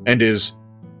and is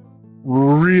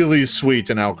really sweet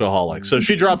and alcoholic. So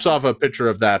she drops off a picture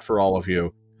of that for all of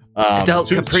you. Adult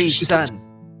Capri Sun.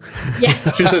 Yeah.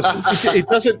 She says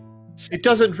it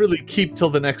doesn't really keep till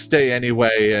the next day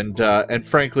anyway, and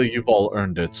frankly, you've all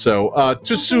earned it. So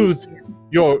to soothe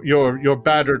your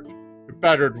battered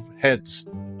heads,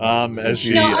 as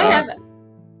she. No, I have.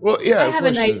 Well, yeah. I have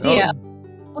an idea.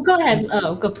 Oh, go ahead.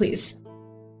 Oh, go please.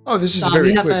 Oh, this is Dom,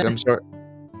 very you quick. have I'm sorry.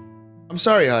 I'm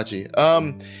sorry, Hachi.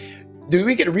 Do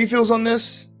we get refills on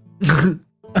this? Okay,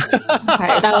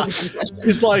 that was a good question.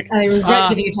 He's like, I regret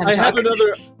giving you time to I have talk.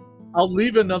 another. I'll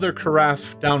leave another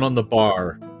carafe down on the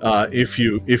bar if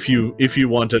you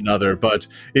want another. But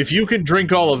if you can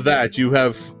drink all of that, you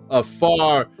have a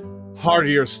far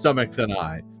heartier stomach than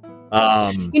I.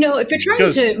 If you're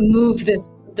trying to move this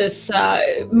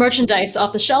merchandise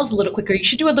off the shelves a little quicker, you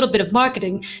should do a little bit of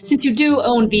marketing. Since you do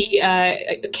own the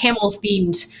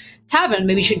camel-themed tavern,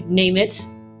 maybe you should name it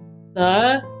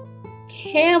the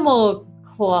Camel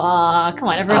Claw. Come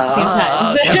on, everyone at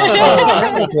the same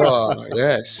time. Oh,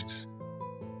 yes.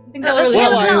 I think that really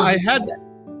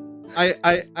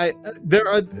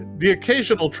the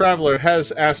occasional traveler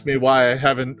has asked me why I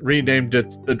haven't renamed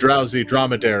it the Drowsy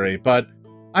Dromedary, but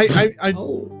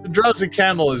the Drowsy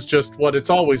Camel is just what it's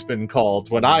always been called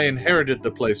when I inherited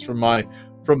the place from my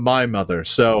mother.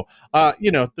 So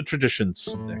the tradition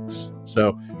sticks.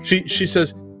 So she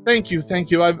says, Thank you.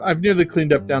 I've nearly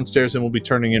cleaned up downstairs and will be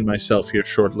turning in myself here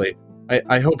shortly.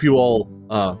 I hope you all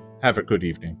have a good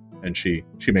evening. And she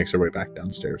makes her way back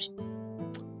downstairs.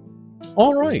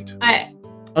 All right. I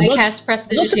cast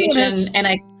prestidigitation and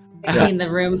I clean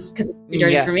the room because it's too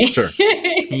dirty for me. Sure.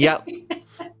 Yep.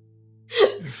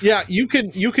 Yeah, you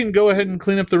can go ahead and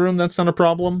clean up the room. That's not a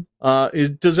problem.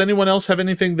 Does anyone else have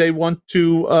anything they want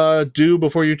to do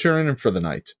before you turn in for the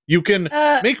night? You can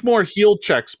make more heal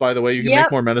checks, by the way. You can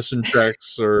make more medicine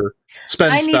checks or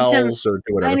spend spells or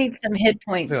do whatever. I need some hit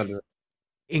points.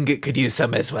 Ingot could use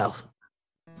some as well.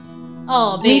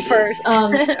 Oh, Me babies. first.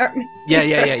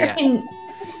 Yeah.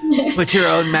 Put your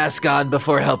own mask on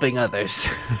before helping others.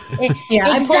 Yeah,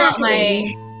 I pull out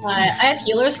my... I have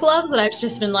healer's gloves that I've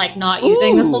just been not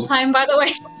using this whole time, by the way,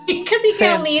 because you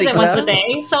can only use it once a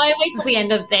day. So I wait till the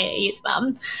end of the day to use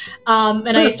them,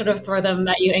 and I sort of throw them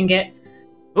at you and get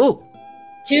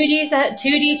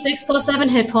 2d6 plus 7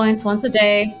 hit points once a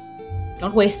day.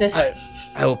 Don't waste it. I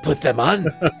will put them on.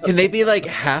 Can they be like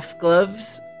half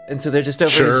gloves, and so they're just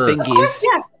over his fingies?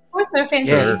 Of course, they're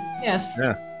fancy. Yes.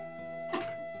 Yeah.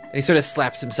 And he sort of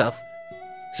slaps himself.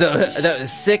 So that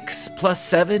was 6 plus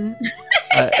 7.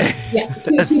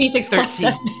 2d6 plus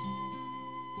 7.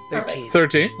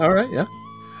 13. All right, yeah.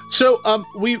 So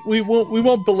we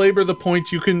won't belabor the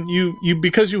point. You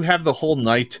because you have the whole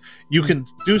night, you can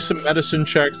do some medicine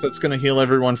checks. That's going to heal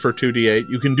everyone for 2d8.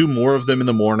 You can do more of them in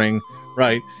the morning,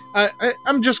 right?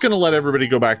 I'm just going to let everybody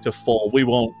go back to full. We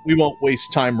won't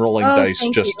waste time rolling dice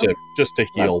just to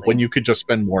heal when you could just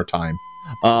spend more time.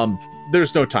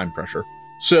 There's no time pressure.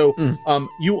 So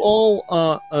you all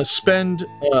spend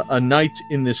a night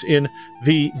in this inn.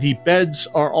 The beds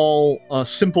are all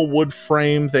simple wood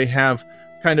frame. They have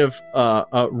kind of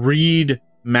reed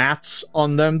mats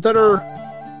on them that are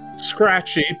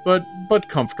scratchy but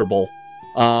comfortable.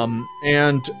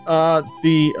 And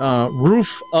the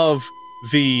roof of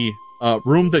the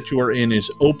room that you are in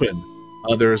is open.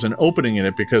 There is an opening in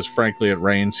it because, frankly, it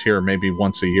rains here maybe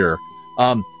once a year.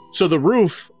 So the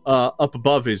roof up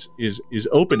above is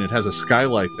open. It has a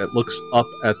skylight that looks up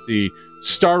at the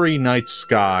starry night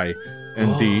sky,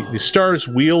 and the stars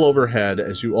wheel overhead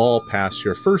as you all pass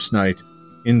your first night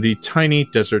in the tiny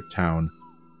desert town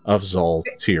of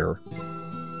Zaltir.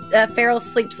 Fairel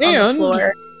sleeps on the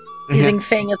floor, using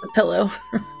Fang as a pillow.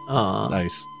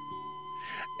 Nice.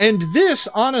 And this,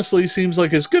 honestly, seems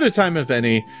like as good a time as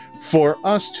any for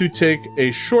us to take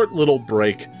a short little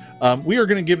break. We are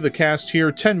going to give the cast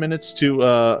here 10 minutes to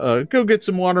go get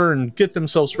some water and get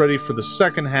themselves ready for the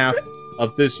second half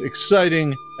of this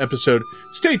exciting episode.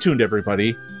 Stay tuned,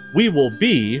 everybody. We will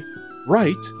be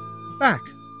right back.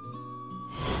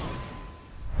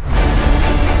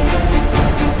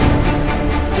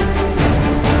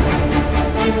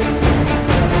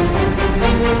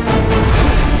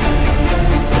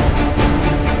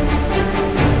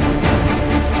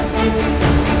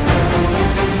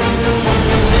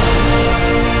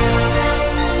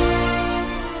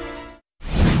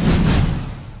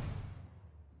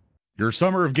 Your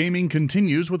summer of gaming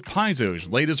continues with Paizo's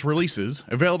latest releases,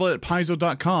 available at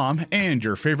Paizo.com and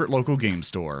your favorite local game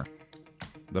store.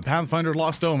 The Pathfinder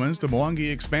Lost Omens to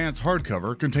Mwangi Expanse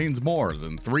hardcover contains more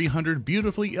than 300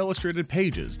 beautifully illustrated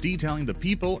pages detailing the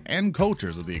people and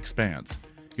cultures of the Expanse.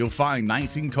 You'll find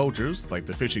 19 cultures, like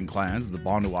the fishing clans of the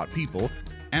Bonduat people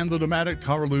and the nomadic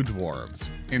Taralu dwarves,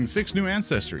 and 6 new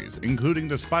ancestries, including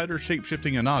the spider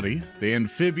shape-shifting Anadi, the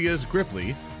amphibious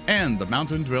Gripply, and the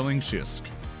mountain-dwelling Shisk.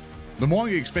 The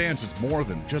Mwangi Expanse is more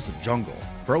than just a jungle,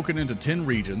 broken into 10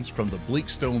 regions from the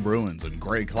bleak stone ruins and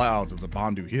gray clouds of the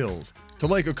Bondu Hills to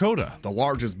Lake Okota, the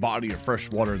largest body of fresh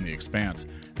water in the Expanse.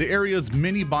 The area's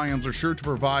many biomes are sure to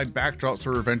provide backdrops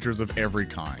for adventures of every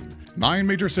kind. 9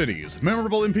 major cities,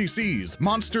 memorable NPCs,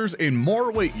 monsters, and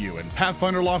more await you in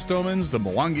Pathfinder Lost Omens, the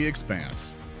Mwangi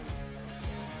Expanse.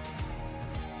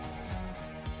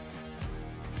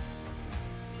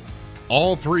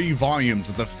 All 3 volumes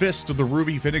of the Fist of the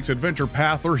Ruby Phoenix adventure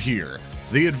path are here.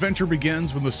 The adventure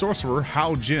begins when the sorcerer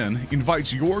Hao Jin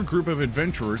invites your group of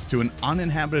adventurers to an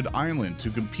uninhabited island to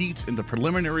compete in the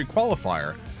preliminary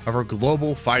qualifier of our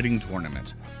global fighting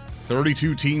tournament.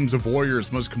 32 teams of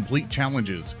warriors must complete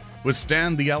challenges,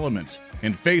 withstand the elements,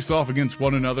 and face off against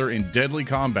one another in deadly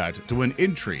combat to win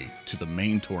entry to the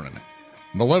main tournament.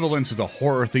 Malevolence is a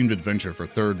horror-themed adventure for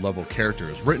 3rd level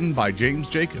characters written by James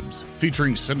Jacobs,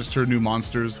 featuring sinister new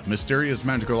monsters, mysterious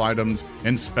magical items,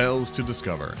 and spells to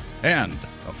discover, and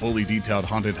a fully detailed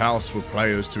haunted house for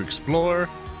players to explore,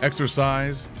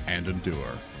 exercise, and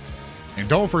endure. And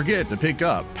don't forget to pick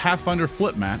up Pathfinder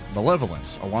Flipmat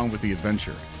Malevolence along with the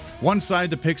adventure. One side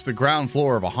depicts the ground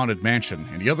floor of a haunted mansion,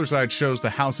 and the other side shows the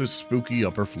house's spooky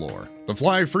upper floor. The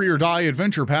Fly Free or Die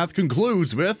adventure path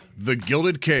concludes with The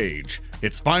Gilded Cage.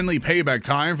 It's finally payback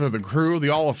time for the crew of the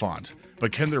Oliphant,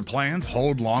 but can their plans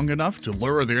hold long enough to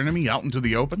lure their enemy out into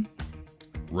the open?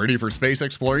 Ready for space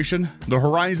exploration? The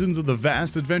Horizons of the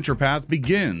Vast adventure path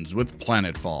begins with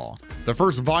Planetfall, the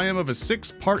first volume of a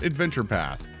 6-part adventure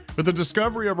path. With the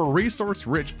discovery of a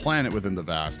resource-rich planet within the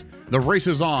Vast, the race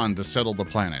is on to settle the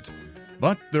planet.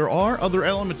 But there are other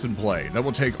elements in play that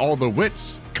will take all the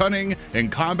wits, cunning,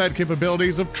 and combat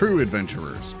capabilities of true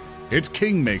adventurers. It's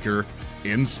Kingmaker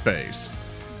in space.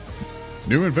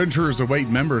 New adventurers await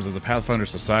members of the Pathfinder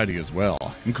Society as well,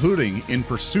 including In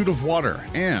Pursuit of Water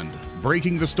and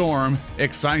Breaking the Storm,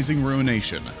 Excising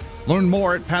Ruination. Learn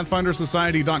more at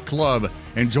PathfinderSociety.club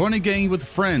and join a gang with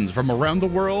friends from around the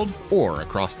world or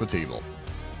across the table.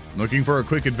 Looking for a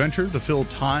quick adventure to fill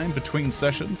time between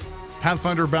sessions?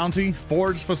 Pathfinder Bounty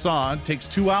Forged Facade takes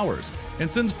 2 hours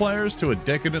and sends players to a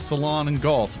decadent salon in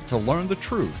Galt to learn the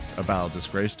truth about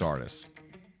disgraced artists.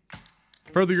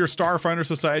 Further your Starfinder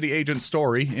Society agent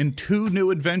story in 2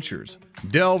 new adventures.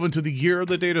 Delve into the Year of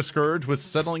the Data Scourge with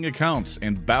settling accounts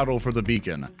and Battle for the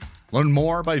Beacon. Learn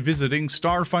more by visiting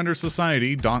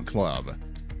StarfinderSociety.club.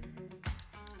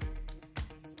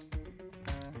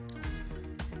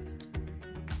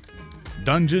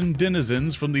 Dungeon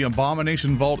denizens from the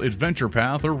Abomination Vault adventure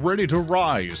path are ready to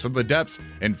rise from the depths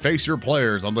and face your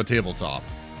players on the tabletop.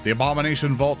 The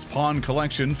Abomination Vault's pawn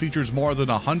collection features more than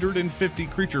 150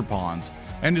 creature pawns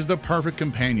and is the perfect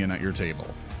companion at your table.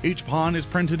 Each pawn is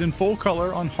printed in full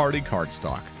color on hardy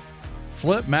cardstock.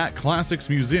 Flip Mat Classics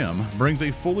Museum brings a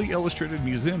fully illustrated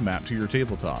museum map to your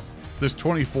tabletop. This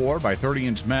 24 by 30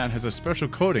 inch mat has a special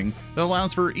coating that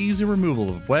allows for easy removal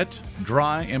of wet,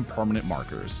 dry, and permanent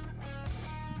markers.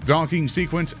 Docking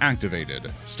sequence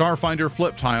activated. Starfinder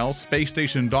Flip Tile Space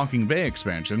Station Docking Bay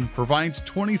expansion provides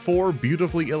 24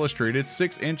 beautifully illustrated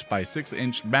 6-inch by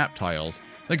 6-inch map tiles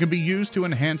that can be used to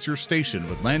enhance your station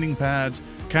with landing pads,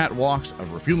 catwalks, a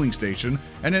refueling station,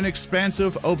 and an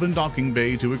expansive open docking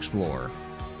bay to explore.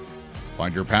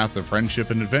 Find your path of friendship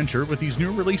and adventure with these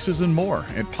new releases and more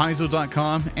at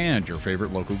Paizo.com and your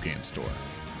favorite local game store.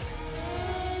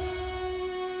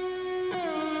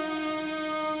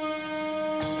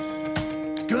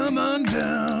 Come on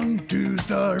down to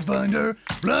Starfinder,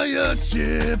 fly a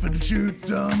ship and shoot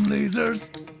some lasers.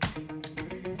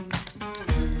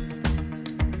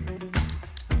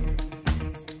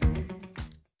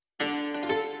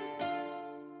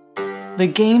 The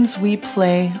games we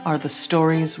play are the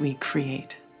stories we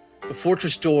create. The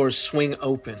fortress doors swing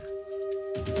open.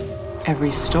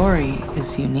 Every story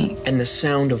is unique. And the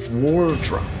sound of war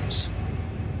drums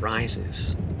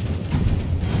rises.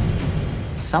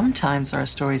 Sometimes our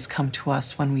stories come to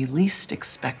us when we least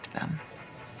expect them.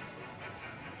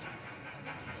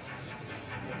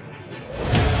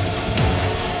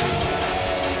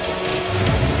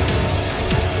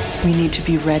 We need to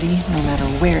be ready no matter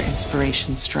where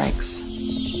inspiration strikes.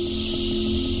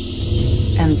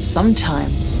 And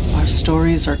sometimes our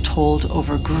stories are told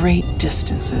over great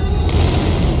distances.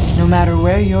 No matter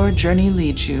where your journey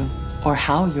leads you or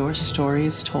how your story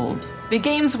is told. The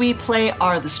games we play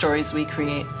are the stories we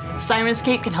create.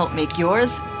 Sirenscape can help make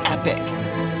yours epic.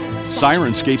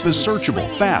 Sirenscape is searchable,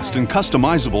 fast, and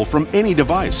customizable from any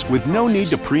device with no need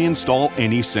to pre-install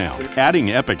any sound.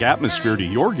 Adding epic atmosphere to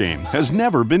your game has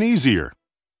never been easier.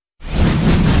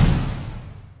 The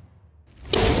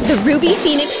Ruby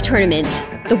Phoenix Tournament,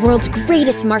 the world's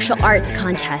greatest martial arts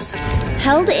contest,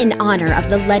 held in honor of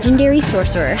the legendary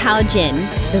sorcerer Hao Jin,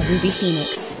 the Ruby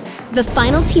Phoenix. The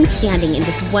final team standing in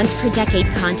this once-per-decade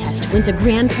contest wins a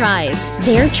grand prize,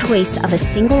 their choice of a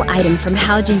single item from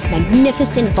Hao Jin's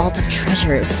magnificent vault of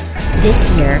treasures. This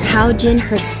year, Hao Jin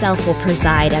herself will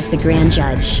preside as the grand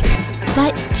judge.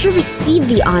 But to receive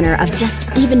the honor of just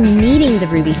even meeting the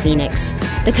Ruby Phoenix,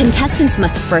 the contestants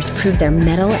must first prove their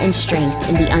mettle and strength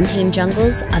in the untamed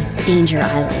jungles of Danger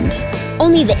Island.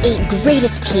 Only the 8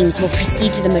 greatest teams will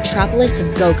proceed to the metropolis of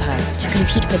Goka to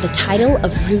compete for the title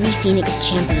of Ruby Phoenix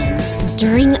champions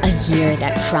during a year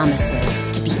that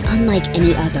promises to be unlike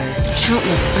any other.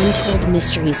 Countless untold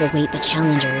mysteries await the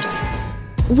challengers.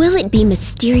 Will it be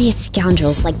mysterious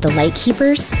scoundrels like the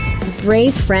Lightkeepers?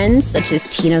 Brave friends such as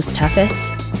Tino's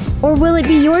Toughest? Or will it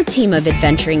be your team of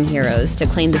adventuring heroes to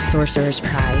claim the Sorcerer's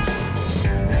Prize?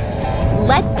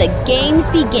 Let the games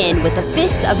begin with the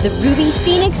Fists of the Ruby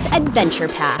Phoenix Adventure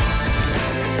Path.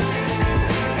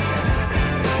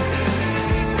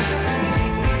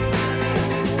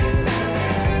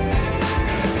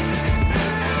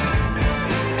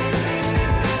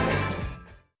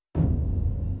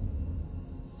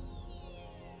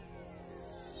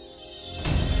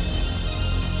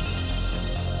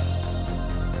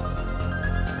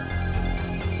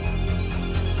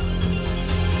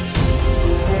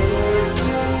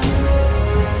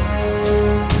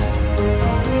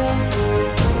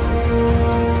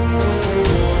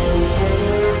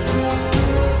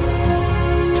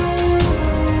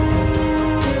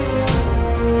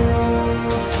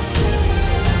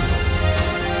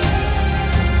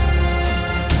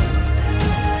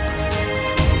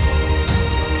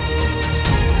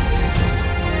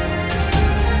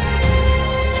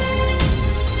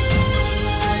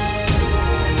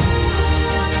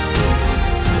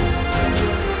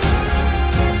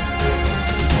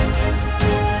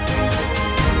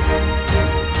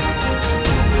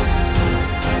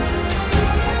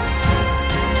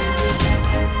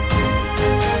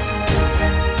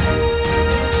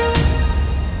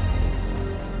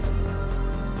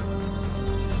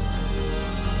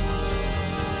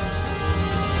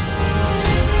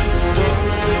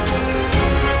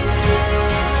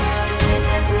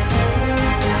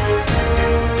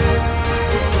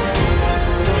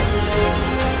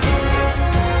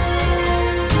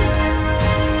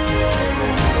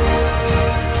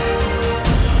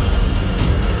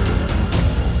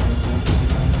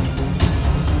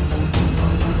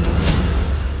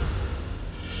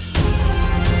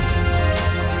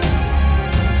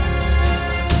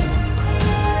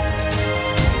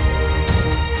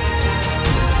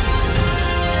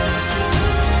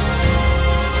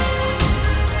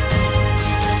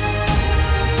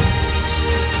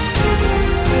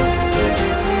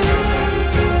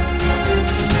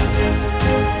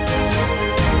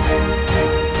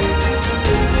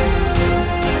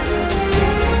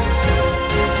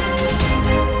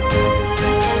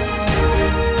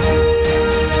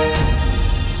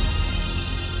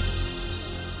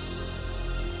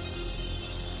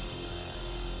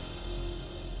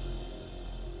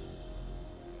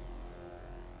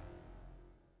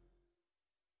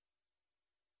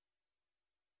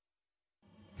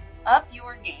 up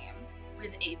your game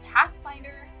with a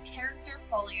Pathfinder character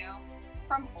folio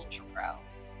from Ultra Pro.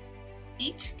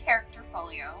 Each character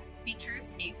folio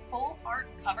features a full art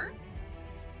cover,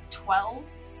 12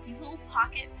 single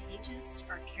pocket pages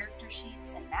for character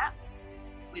sheets and maps,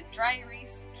 with dry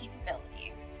erase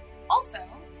capability. Also,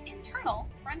 internal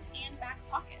front and back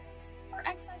pockets for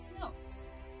excess notes.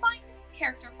 Find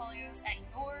character folios at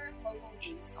your local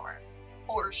game store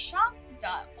or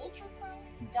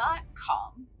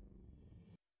shop.ultrapro.com.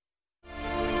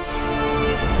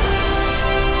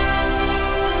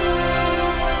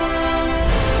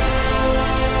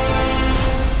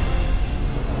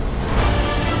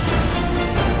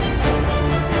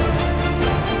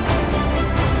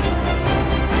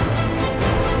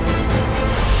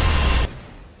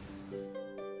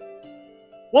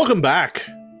 Welcome back.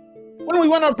 When we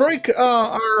went on break,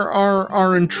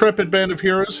 our intrepid band of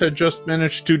heroes had just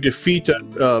managed to defeat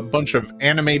a bunch of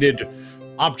animated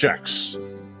objects,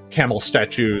 camel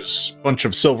statues, bunch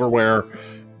of silverware,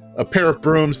 a pair of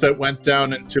brooms that went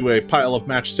down into a pile of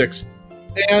matchsticks,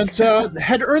 and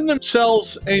had earned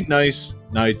themselves a nice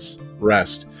night's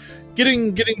rest.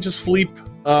 Getting to sleep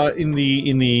in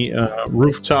the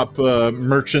rooftop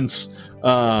merchant's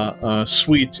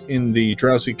suite in the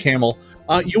Drowsy Camel.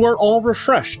 You are all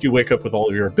refreshed. You wake up with all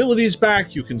of your abilities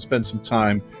back. You can spend some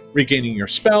time regaining your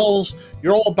spells.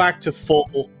 You're all back to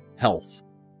full health.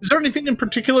 Is there anything in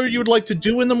particular you would like to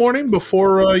do in the morning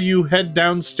before you head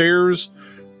downstairs,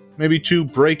 maybe to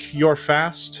break your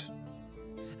fast?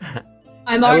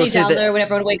 I'm already down there when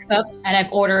everyone wakes up, and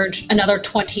I've ordered another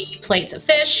 20 plates of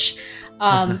fish,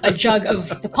 a jug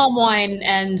of the palm wine,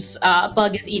 and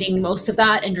Bug is eating most of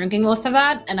that and drinking most of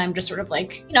that, and I'm just sort of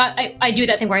like, you know, I do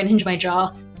that thing where I hinge my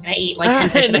jaw, and I eat like 10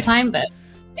 fish at a time, but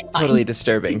it's fine. Totally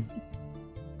disturbing.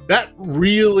 That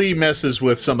really messes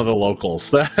with some of the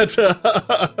locals.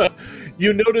 That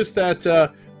you notice that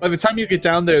by the time you get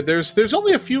down there, there's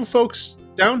only a few folks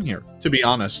down here, to be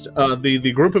honest.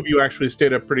 The group of you actually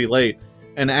stayed up pretty late,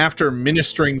 and after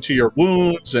ministering to your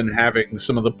wounds and having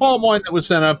some of the palm wine that was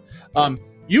sent up,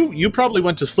 you probably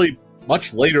went to sleep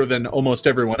much later than almost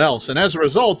everyone else, and as a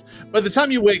result, by the time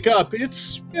you wake up,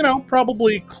 it's, you know,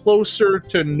 probably closer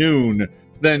to noon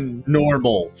than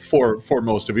normal for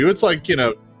most of you. It's like, you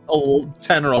know,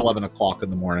 10 or 11 o'clock in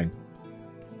the morning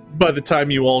by the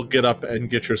time you all get up and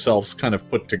get yourselves kind of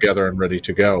put together and ready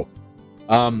to go.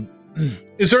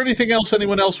 Is there anything else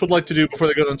anyone else would like to do before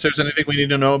they go downstairs? Anything we need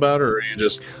to know about, or are you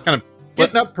just kind of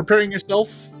getting up, preparing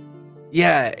yourself?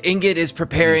 Yeah, Ingot is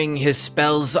preparing his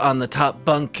spells on the top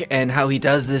bunk, and how he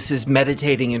does this is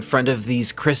meditating in front of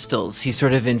these crystals. He's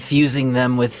sort of infusing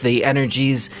them with the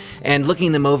energies and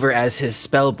looking them over as his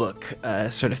spell book,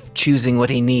 sort of choosing what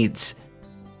he needs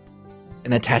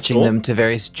and attaching them to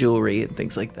various jewelry and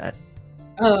things like that.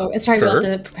 Oh, it's right. Sure. We'll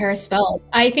have to prepare spells.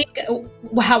 I think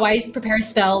how I prepare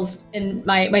spells in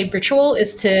my ritual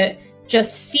is to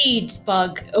just feed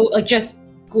Bug, like just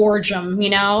gorge him,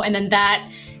 you know, and then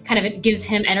that kind of it gives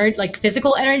him energy, like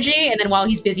physical energy, and then while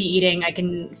he's busy eating, I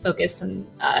can focus and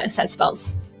set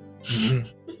spells.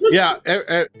 Yeah,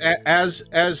 as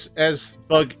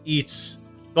Bug eats,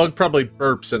 Bug probably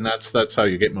burps, and that's how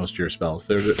you get most of your spells.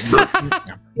 Yeah,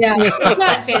 it's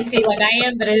not fancy like I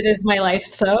am, but it is my life.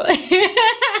 So,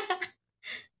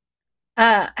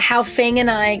 how Fang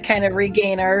and I kind of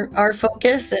regain our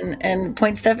focus and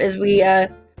point stuff is we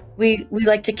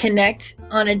like to connect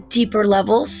on a deeper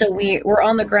level. So we're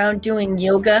on the ground doing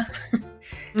yoga,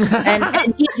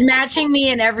 and he's matching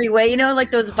me in every way. You know,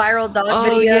 like those viral dog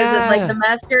videos of like the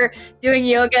master doing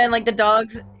yoga and like the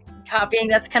dogs copying.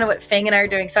 That's kind of what Fang and I are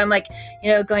doing. So I'm like,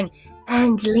 you know, going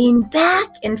and lean back,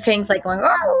 and Fang's like going,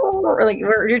 oh, like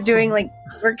we're doing like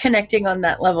we're connecting on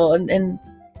that level and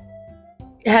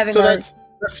having. So that's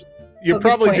you're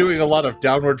probably doing a lot of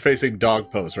downward facing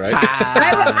dog pose, right?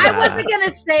 I wasn't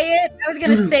gonna say it. I was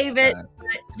gonna save it.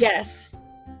 But yes.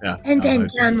 Yeah. And then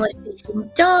downward facing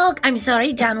dog. I'm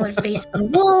sorry, downward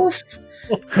facing wolf.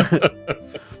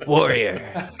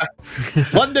 Warrior.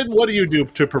 London, what do you do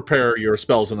to prepare your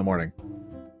spells in the morning?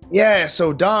 Yeah,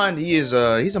 so Don, he's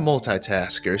a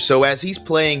multitasker. So as he's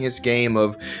playing his game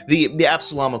of the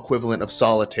Absalom equivalent of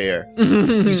solitaire,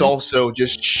 he's also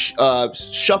just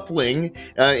shuffling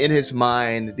in his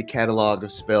mind the catalog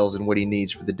of spells and what he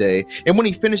needs for the day. And when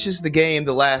he finishes the game,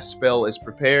 the last spell is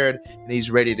prepared and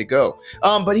he's ready to go.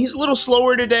 But he's a little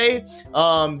slower today.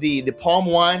 The palm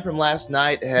wine from last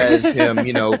night has him,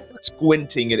 you know,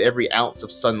 squinting at every ounce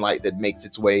of sunlight that makes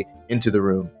its way into the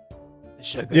room.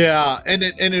 Sugar. Yeah, and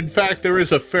in fact there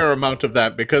is a fair amount of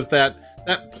that, because that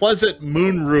pleasant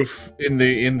moon roof in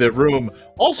the room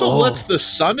also lets the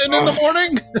sun in the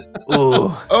morning.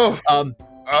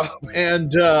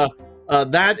 And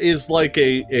that is like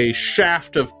a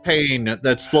shaft of pain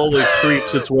that slowly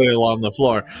creeps its way along the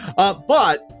floor.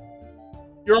 But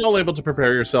you're all able to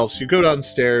prepare yourselves. You go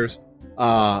downstairs.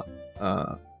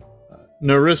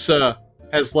 Narissa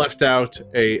has left out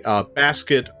a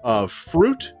basket of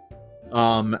fruit,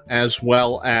 as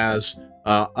well as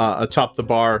atop the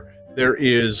bar there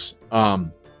is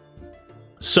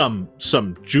some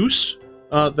juice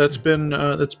that's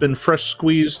been fresh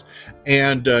squeezed,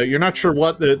 and you're not sure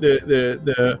what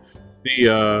the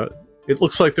it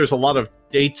looks like there's a lot of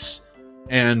dates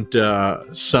and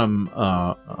some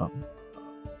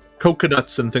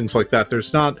coconuts and things like that.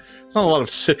 It's not a lot of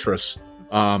citrus,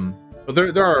 but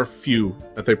there are a few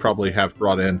that they probably have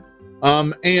brought in,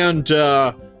 and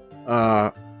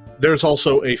there's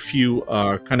also a few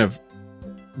kind of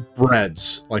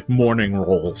breads, like morning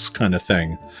rolls kind of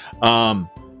thing.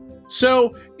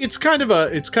 So it's kind of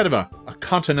a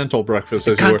continental breakfast.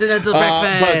 Continental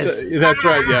breakfast. But, that's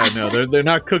right. Yeah, no, they're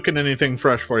not cooking anything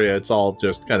fresh for you. It's all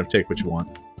just kind of take what you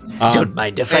want. Don't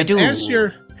mind if I do.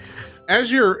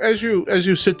 As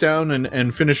you sit down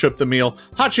and finish up the meal,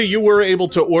 Hachi, you were able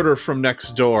to order from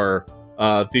next door.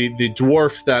 The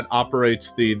dwarf that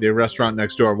operates the restaurant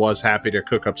next door was happy to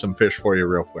cook up some fish for you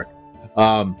real quick.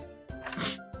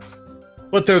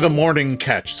 But they're the morning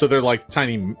catch, so they're like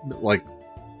tiny,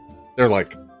 they're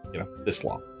like, this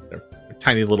long. They're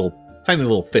tiny little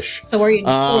fish. So are you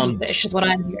golden fish is what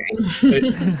I'm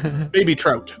hearing. Baby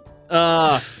trout.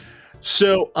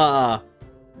 So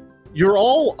you're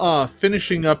all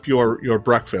finishing up your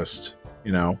breakfast,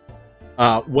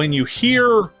 when you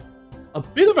hear a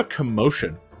bit of a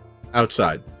commotion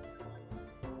outside.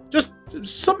 Just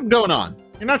something going on.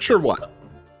 You're not sure what.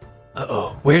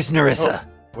 Uh-oh. Where's Narissa?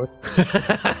 What?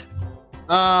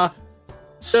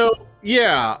 So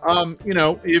yeah,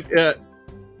 if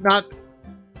not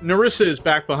Narissa is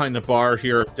back behind the bar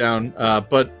here down,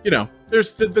 but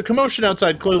there's the commotion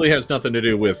outside clearly has nothing to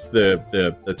do with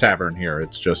the tavern here.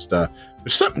 It's just there's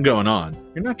something going on.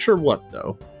 You're not sure what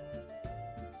though.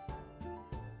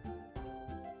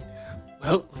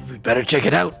 Well, we better check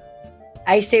it out.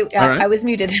 I say, right. I was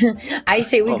muted. I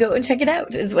say we go and check it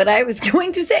out, is what I was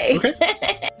going to say.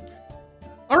 Okay.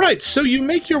 All right, so you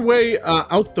make your way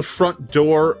out the front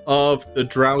door of the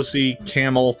Drowsy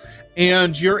Camel,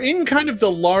 and you're in kind of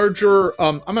the larger...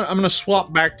 I'm gonna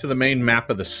swap back to the main map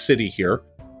of the city here,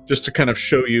 just to kind of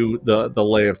show you the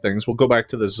lay of things. We'll go back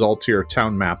to the Zaltir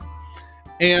town map.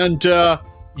 And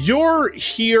you're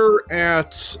here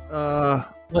at...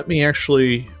 let me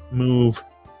actually move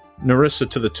Narissa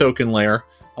to the token layer.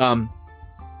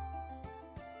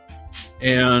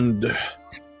 And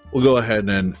we'll go ahead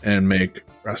and make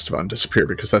Rastavan disappear,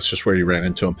 because that's just where you ran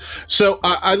into him. So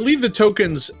I leave the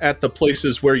tokens at the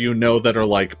places where that are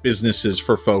like businesses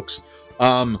for folks.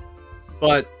 But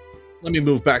let me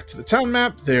move back to the town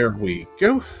map. There we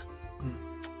go.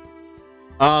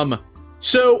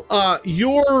 So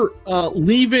you're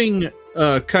leaving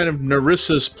kind of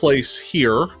Narissa's place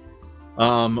here,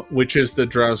 which is the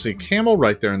Drowsy Camel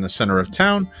right there in the center of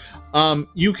town.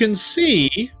 You can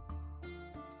see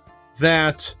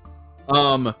that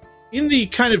in the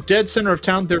kind of dead center of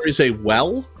town, there is a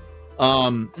well.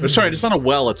 Sorry, it's not a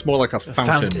well. It's more like a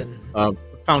fountain.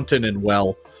 Fountain and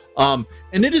well. And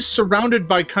it is surrounded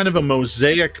by kind of a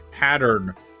mosaic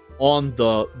pattern on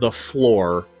the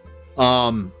floor.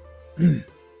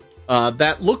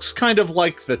 That looks kind of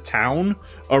like the town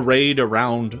arrayed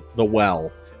around the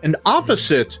well. And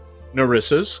opposite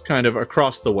Narissa's, kind of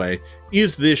across the way,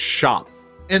 is this shop.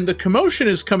 And the commotion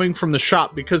is coming from the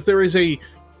shop because there is a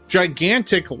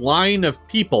gigantic line of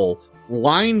people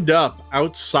lined up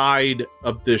outside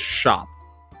of this shop.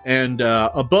 And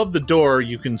above the door,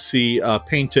 you can see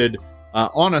painted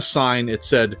on a sign, it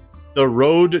said, "The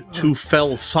Road to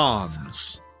Fell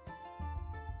Sans."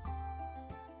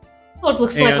 Oh, it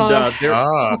looks like our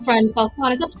friend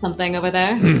Falsan is up to something over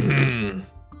there.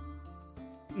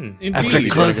 After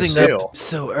closing up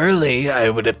so early, I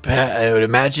would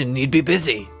imagine you'd be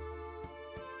busy.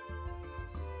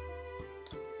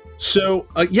 So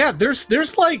yeah,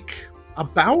 there's like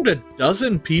about a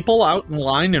dozen people out in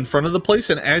line in front of the place,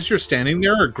 and as you're standing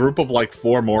there, a group of like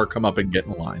 4 more come up and get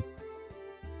in line.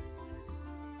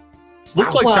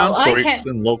 Look like townsfolk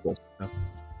and locals.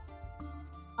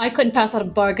 I couldn't pass out a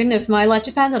bargain if my life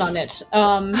depended on it.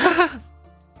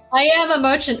 I am a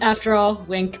merchant after all.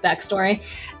 Wink, backstory.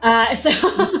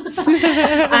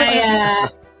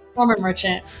 Former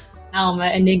merchant. Now I'm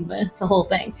an enigma. It's a whole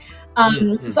thing.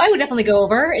 So I would definitely go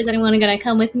over. Is anyone gonna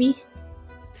come with me?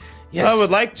 Yes. I would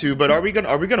like to, but are we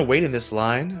gonna wait in this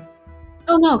line?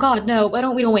 Oh no, God, no. We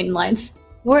don't wait in lines.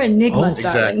 We're enigmas,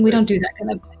 darling. Exactly. We don't do that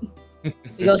kind of thing.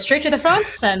 We go straight to the front,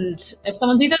 and if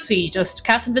someone sees us, we just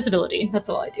cast invisibility. That's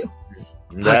all I do.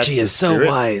 Hachi is so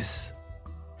wise.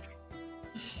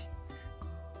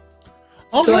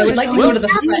 So I would like to go to the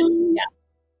front.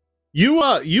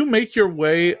 Yeah. You make your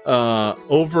way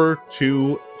over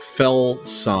to Fel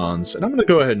Sans, and I'm going to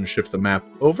go ahead and shift the map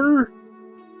over.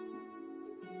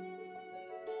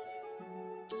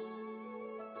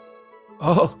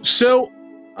 Oh, so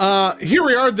here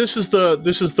we are. This is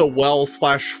the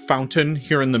well/fountain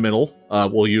here in the middle.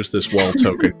 We'll use this well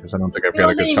token because I don't think I've got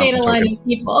a good fountain token.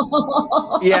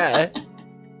 People. yeah.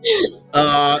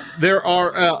 There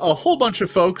are a whole bunch of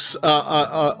folks.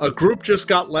 A group just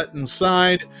got let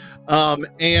inside,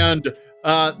 and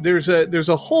there's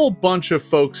a whole bunch of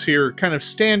folks here, kind of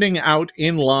standing out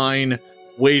in line,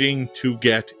 waiting to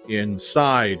get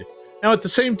inside. Now, at the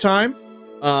same time,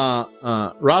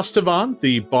 Rastavan,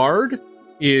 the bard,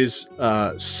 is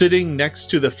sitting next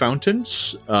to the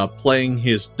fountains, playing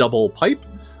his double pipe,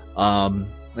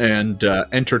 and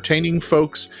entertaining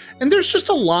folks. And there's just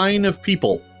a line of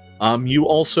people. You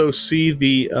also see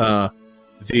the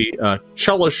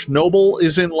Chelish noble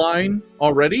is in line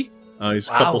already. He's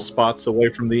a couple spots away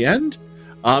from the end.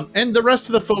 And the rest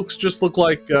of the folks just look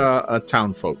like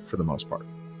town folk for the most part.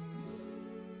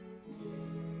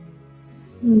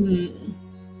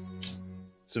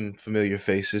 Some familiar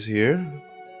faces here.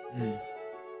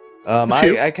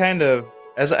 I kind of,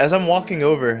 as I'm walking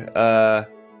over, I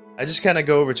just kind of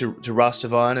go over to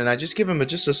Rastavan and I just give him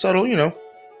just a subtle,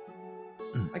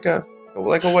 like a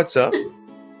what's up.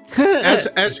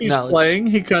 As he's playing,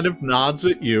 he kind of nods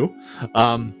at you.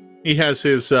 He has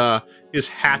his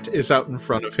hat is out in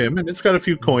front of him, and it's got a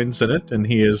few coins in it, and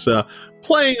he is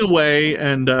playing away,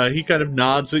 and he kind of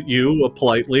nods at you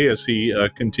politely as he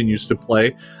continues to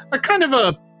play. A kind of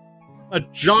a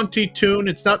jaunty tune.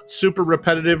 It's not super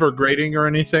repetitive or grating or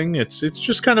anything. It's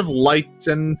just kind of light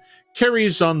and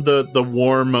carries on the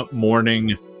warm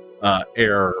morning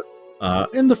air.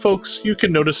 And the folks, you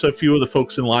can notice a few of the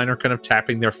folks in line are kind of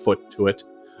tapping their foot to it.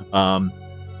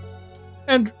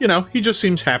 And, he just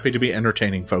seems happy to be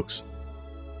entertaining folks.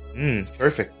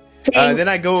 Perfect. Then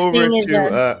I go over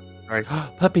to...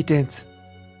 puppy dance.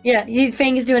 Yeah,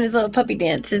 Fang is doing his little puppy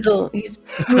dance. He's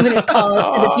moving his paws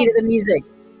to the beat of the music.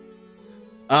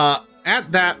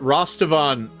 At that,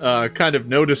 Rastavan kind of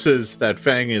notices that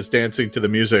Fang is dancing to the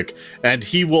music, and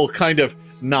he will kind of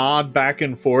nod back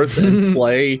and forth and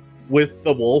play with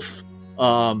the wolf.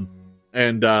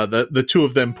 And the two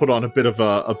of them put on a bit of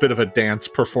a dance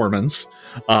performance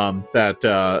that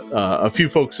a few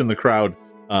folks in the crowd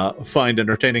find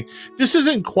entertaining. This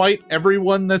isn't quite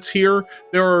everyone that's here.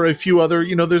 There are a few other,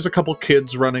 there's a couple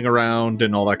kids running around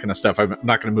and all that kind of stuff. I'm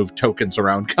not going to move tokens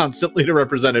around constantly to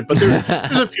represent it, but there's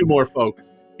a few more folk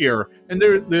here, and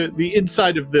the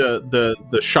inside of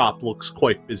the shop looks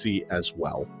quite busy as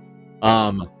well.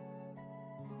 What's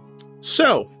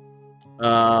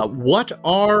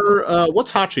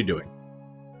Hachi doing?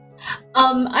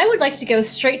 I would like to go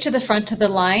straight to the front of the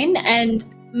line, and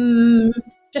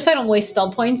just so I don't waste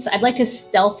spell points, I'd like to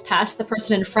stealth past the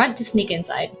person in front to sneak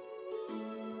inside.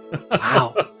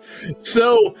 Wow.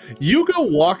 So you go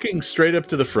walking straight up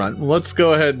to the front. Let's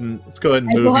go ahead and move you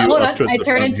up to the I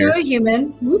turn into a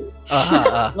human. Look,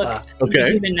 okay. I'm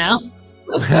a human now.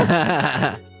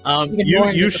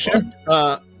 You shift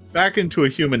back into a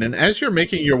human, and as you're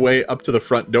making your way up to the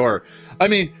front door, I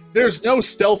mean, there's no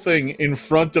stealthing in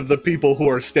front of the people who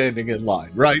are standing in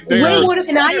line, right?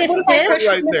 Can I assist?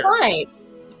 Right there.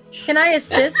 Can I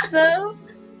assist though?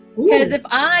 Because if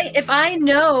I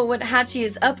know what Hachi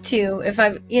is up to, if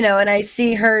I and I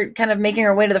see her kind of making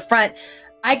her way to the front,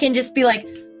 I can just be like,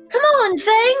 "Come on,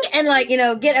 Fang," and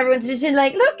get everyone's attention,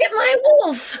 like, "Look at my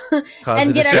wolf,"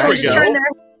 and get everyone to turn their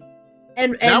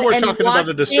and now we're talking about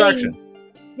a distraction.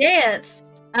 Dance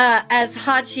as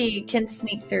Hachi can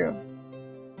sneak through.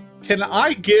 Can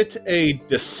I get a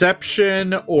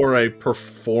deception or a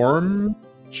perform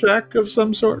check of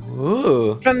some sort?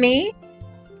 Ooh. From me?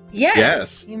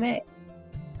 Yes. You may.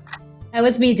 That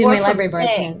was me doing my library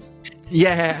bard's hands.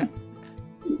 Yeah.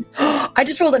 I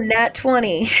just rolled a nat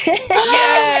 20.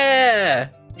 Yeah.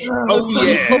 Oh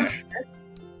yeah.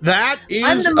 That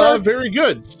is very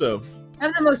good. So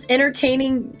I'm the most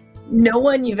entertaining no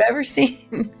one you've ever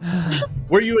seen.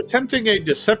 Were you attempting a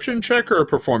deception check or a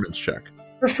performance check?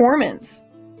 Performance.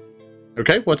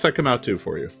 Okay, what's that come out to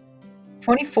for you?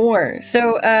 24.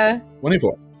 So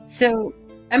 24. So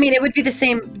I mean, it would be the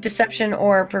same. Deception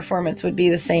or performance would be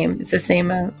the same. It's the same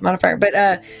modifier.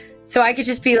 But so I could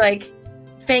just be like,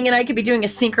 Fang and I could be doing a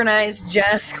synchronized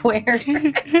jazz square.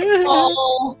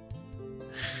 Oh.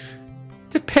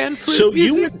 Depends Pan flute So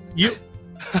music. you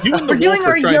and the We're doing wolf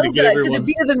are our trying to get yoga to the everyone's-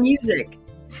 beat of the music.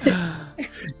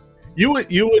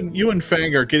 You and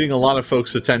Fang are getting a lot of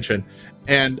folks' attention.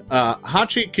 And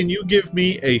Hachi, can you give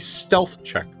me a stealth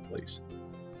check, please?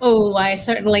 Oh, I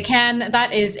certainly can.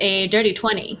 That is a dirty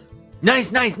 20.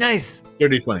 Nice.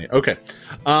 Dirty 20. Okay.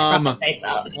 Rough face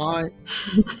out. I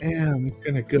am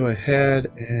gonna go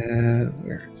ahead and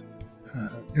where is it?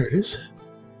 There it is.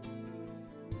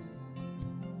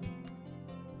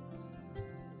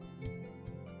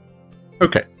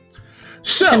 Okay.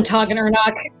 So And Tog and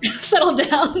Ernok, settle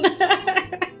down.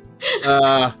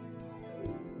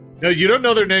 no, you don't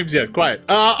know their names yet. Quiet.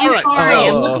 All right. Sorry,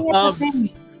 I'm So, looking at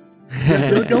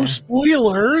the thing. no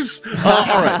spoilers. All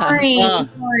right. Sorry,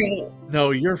 sorry.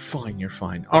 No, you're fine. You're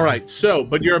fine. All right. So,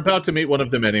 but you're about to meet one of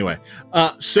them anyway.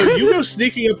 So you go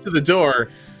sneaking up to the door,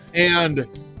 and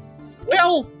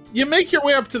well, you make your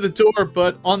way up to the door,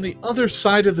 but on the other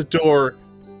side of the door,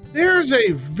 there's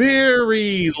a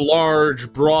very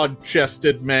large,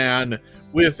 broad-chested man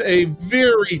with a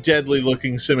very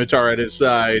deadly-looking scimitar at his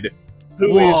side,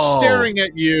 who is staring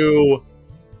at you.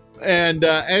 And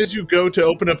as you go to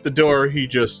open up the door, he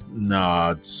just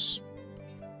nods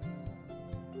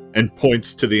and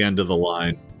points to the end of the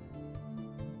line.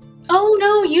 Oh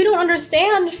no, you don't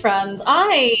understand, friend.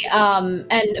 I am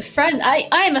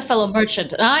a fellow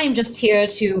merchant, and I am just here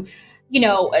to,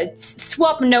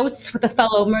 swap notes with a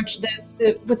fellow merchant.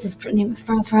 What's his name?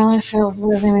 Farel's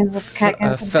name is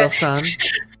Felson.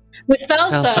 With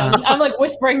Felson, I'm like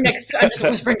whispering I'm just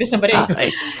whispering to somebody.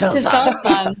 It's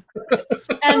Felson.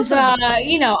 And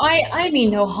I mean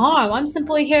no harm. I'm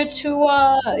simply here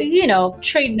to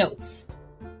trade notes.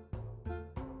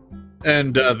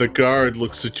 And the guard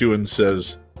looks at you and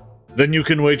says, "Then you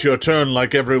can wait your turn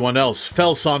like everyone else.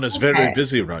 Felson is very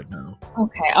busy right now."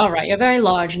 Okay, all right. You're very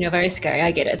large and you're very scary.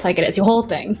 I get it. It's your whole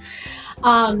thing.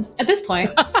 At this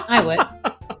point, I would.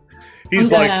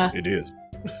 He's like, "It is."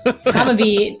 I'm gonna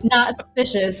be not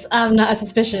suspicious. I'm not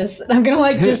suspicious. I'm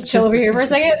gonna just chill over here for a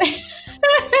second.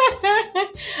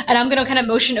 And I'm gonna kind of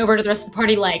motion over to the rest of the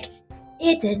party like,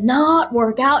 it did not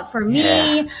work out for me.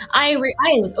 Yeah. I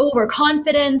was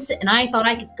overconfident and I thought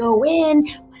I could go in,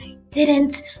 but I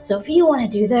didn't. So if you want to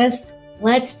do this,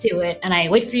 let's do it. And I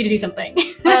wait for you to do something.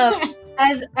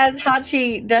 As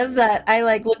Hachi does that, I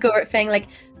look over at Fang like,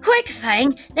 quick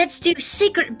Fang, let's do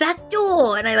secret back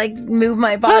door. And I move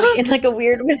my body in a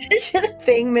weird position.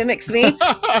 Fang mimics me.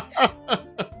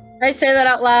 I say that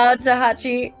out loud to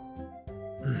Hachi.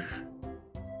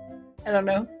 I don't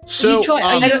know. So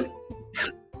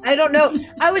I don't know.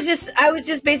 I was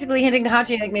just basically hinting to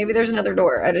Hachi maybe there's another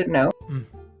door. I didn't know.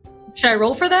 Should I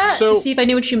roll for that to see if I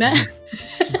knew what you meant?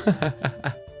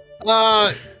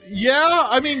 Yeah.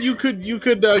 I mean, you could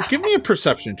give me a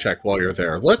perception check while you're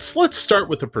there. Let's start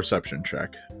with a perception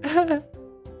check. I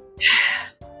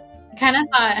kind of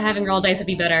thought having roll dice would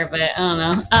be better, but I don't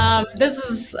know. This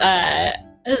is a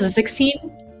 16.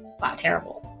 It's not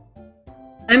terrible.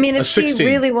 I mean, if she 16.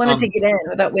 really wanted to get in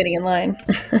without waiting in line,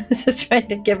 I was just trying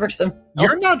to give her some help.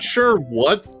 You're not sure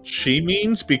what she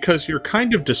means because you're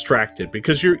kind of distracted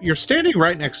because you're standing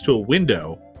right next to a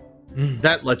window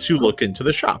that lets you look into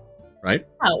the shop, right?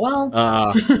 Oh,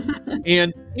 well.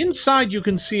 And inside you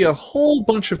can see a whole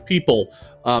bunch of people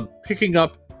picking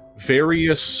up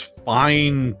various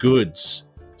fine goods.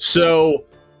 So,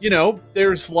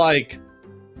 there's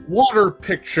water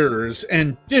pictures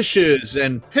and dishes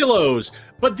and pillows,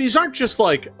 but these aren't just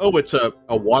it's a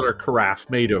water carafe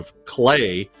made of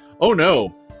clay. Oh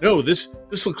no, this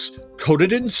looks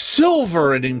coated in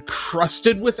silver and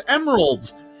encrusted with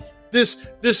emeralds. This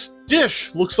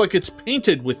dish looks like it's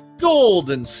painted with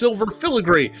gold and silver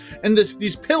filigree, and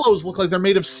these pillows look like they're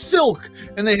made of silk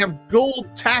and they have gold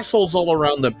tassels all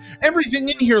around them. Everything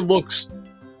in here looks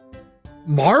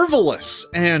marvelous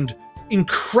and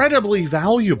incredibly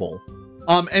valuable,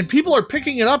 and people are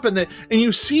picking it up, and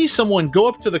you see someone go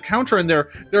up to the counter, and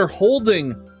they're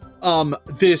holding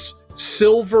this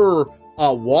silver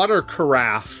water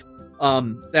carafe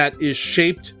that is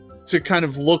shaped to kind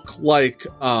of look like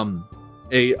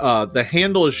the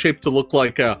handle is shaped to look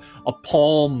like a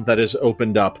palm that is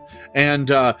opened up, and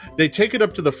they take it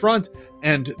up to the front,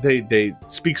 and they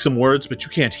speak some words, but you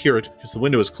can't hear it because the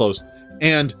window is closed,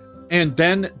 and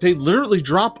then they literally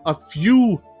drop a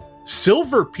few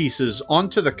silver pieces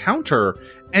onto the counter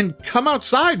and come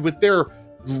outside with their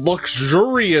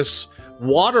luxurious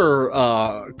water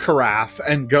carafe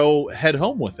and head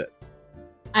home with it.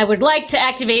 I would like to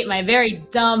activate my very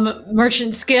dumb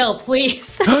merchant skill,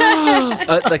 please.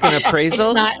 Like an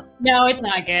appraisal? No, it's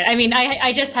not good. I mean,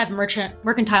 I just have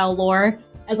mercantile lore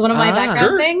as one of my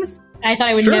background things. I thought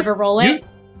I would never roll it.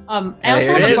 I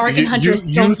also have a bargain hunter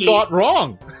skill You key. thought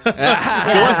wrong. Go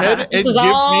ahead and This is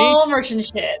all merchant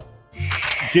shit.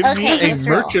 give Okay, me a let's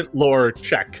roll. merchant lore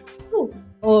check. Ooh.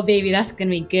 Oh, baby, that's gonna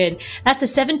be good. That's a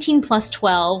 17 plus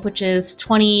 12, which is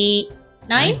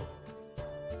 29.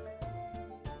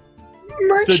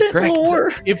 Merchant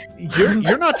lore. If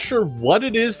you're not sure what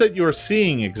it is that you're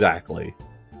seeing exactly,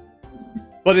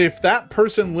 but if that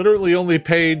person literally only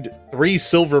paid 3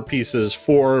 silver pieces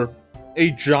for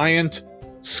a giant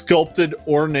sculpted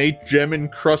ornate gem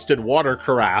encrusted water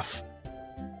carafe,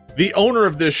 the owner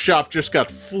of this shop just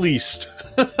got fleeced.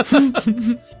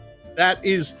 That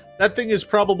thing is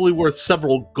probably worth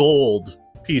several gold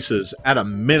pieces at a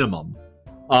minimum.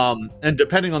 And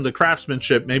depending on the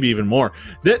craftsmanship, maybe even more.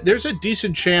 There's a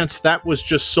decent chance that was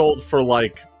just sold for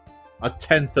like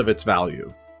 1/10 of its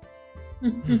value.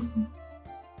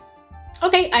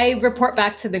 Okay, I report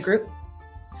back to the group.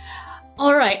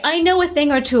 All right, I know a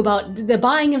thing or two about the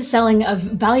buying and selling of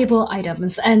valuable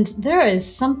items, and there is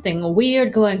something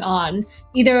weird going on.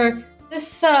 Either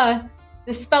this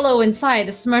fellow inside,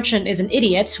 this merchant, is an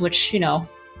idiot, which, you know,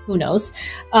 who knows,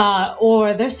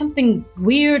 or there's something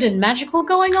weird and magical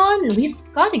going on, and we've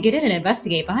got to get in and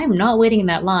investigate, but I'm not waiting in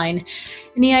that line.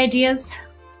 Any ideas,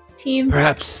 team?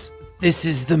 Perhaps this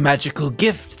is the magical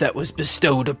gift that was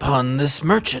bestowed upon this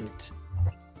merchant.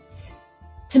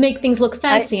 To make things look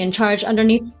fancy and charge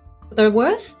underneath their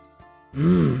worth?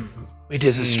 It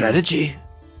is a strategy.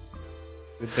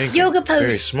 Yoga Very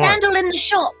pose, smart. scandal in the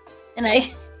shop. And I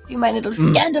do my little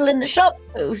scandal in the shop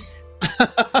pose.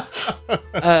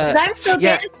 'Cause I'm still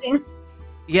dancing.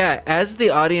 Yeah, as the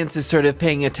audience is sort of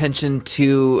paying attention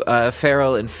to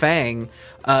Fairel and Fang,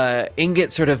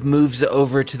 Ingot sort of moves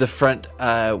over to the front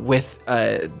with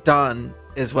Don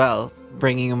as well,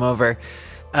 bringing him over,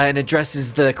 and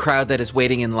addresses the crowd that is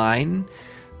waiting in line.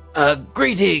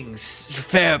 Greetings,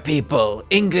 fair people.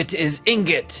 Ingot is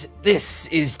Ingot. This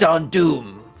is Don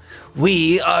Doom.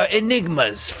 We are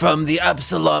enigmas from the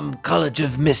Absalom College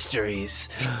of Mysteries.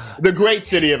 The great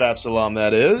city of Absalom,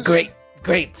 that is.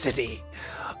 Great city.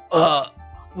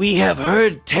 We have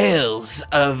heard tales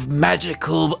of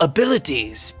magical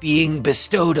abilities being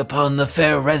bestowed upon the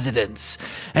fair residents,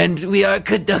 and we are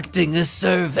conducting a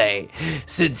survey.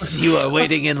 Since you are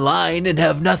waiting in line and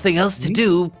have nothing else to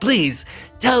do, please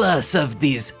tell us of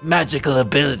these magical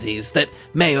abilities that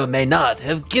may or may not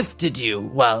have gifted you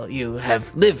while you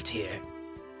have lived here.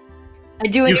 I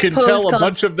do You can tell a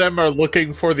bunch of them are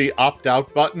looking for the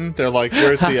opt-out button. They're like,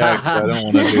 "Where's the X? I don't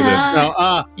want to do this."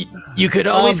 No, you could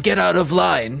always get out of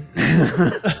line.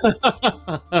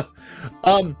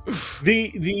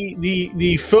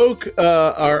 The folk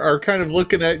are kind of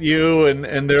looking at you,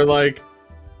 and they're like,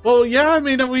 "Well, yeah, I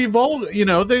mean, we've all, you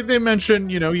know." They mention,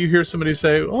 you know, you hear somebody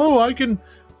say, "Oh, I can,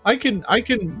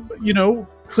 you know,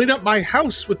 clean up my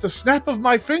house with the snap of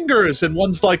my fingers," and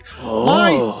one's like,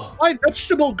 my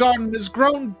vegetable garden has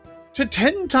grown to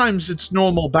 10 times its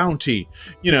normal bounty,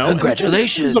 you know.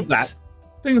 Congratulations.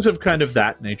 Things of kind of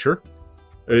that nature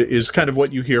is kind of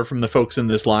what you hear from the folks in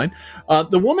this line.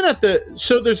 The woman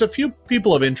so there's a few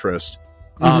people of interest.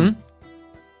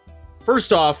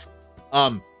 First off,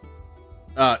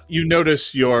 you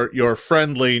notice your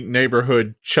friendly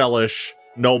neighborhood Chelish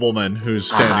nobleman who's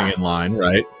standing in line,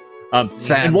 right? And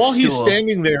while he's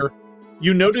standing there,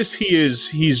 you notice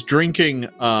he's drinking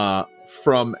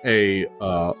from a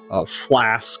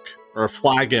flask or a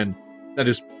flagon that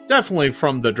is definitely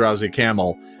from the Drowsy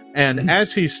Camel. And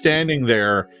as he's standing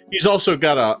there, he's also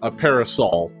got a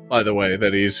parasol, by the way,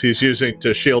 that he's using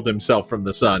to shield himself from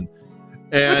the sun.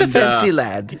 And, what a fancy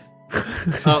lad!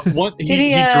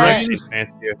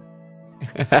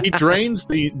 He drains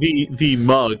the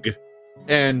mug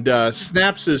and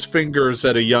snaps his fingers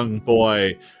at a young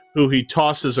boy who he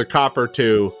tosses a copper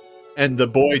to, and the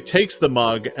boy takes the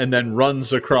mug and then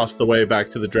runs across the way back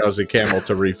to the Drowsy Camel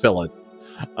to refill it.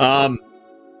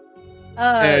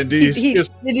 And he's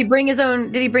did he bring his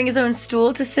own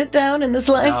stool to sit down in this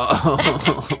line?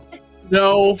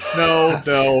 No,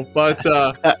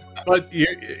 but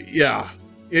yeah,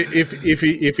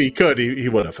 if he could, he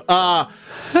would have.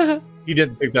 He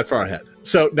didn't think that far ahead.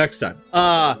 So next time.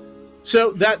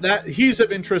 So that he's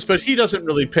of interest, but he doesn't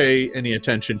really pay any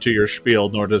attention to your spiel,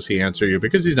 nor does he answer you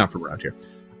because he's not from around here.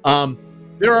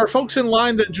 There are folks in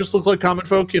line that just look like common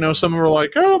folk. You know, some are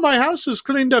like, "Oh, my house is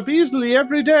cleaned up easily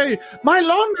every day. My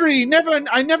laundry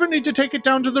I never need to take it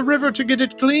down to the river to get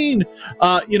it clean."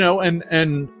 You know,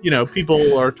 and you know,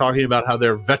 people are talking about how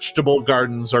their vegetable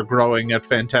gardens are growing at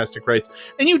fantastic rates.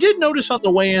 And you did notice on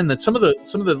the way in that some of the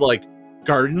like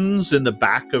gardens in the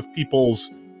back of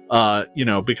people's you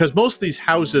know, because most of these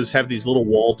houses have these little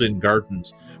walled-in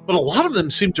gardens, but a lot of them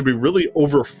seem to be really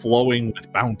overflowing with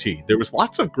bounty. There was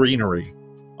lots of greenery.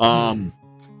 And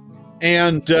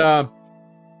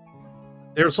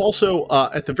there's also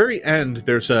at the very end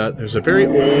there's a very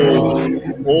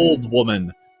old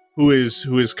woman who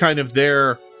is kind of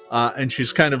there, and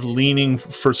she's kind of leaning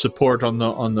for support on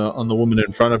the woman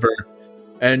in front of her,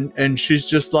 and she's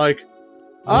just like,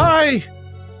 I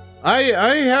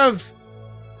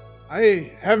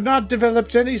have not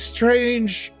developed any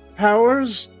strange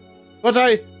powers, but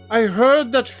I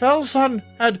heard that Felson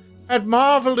had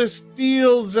marvelous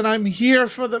deals, and I'm here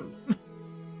for them.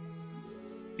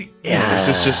 Yeah. Is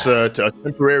this just a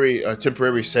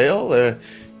temporary sale?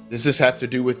 Does this have to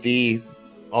do with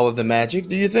all of the magic,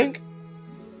 do you think?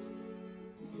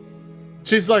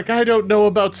 She's like, I don't know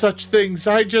about such things.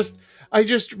 I just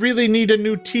really need a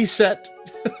new tea set.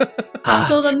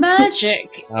 So the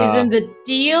magic is in the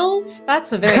deals?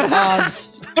 That's a very odd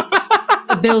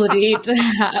ability to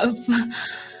have.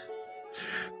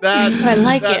 I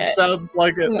like it. Sounds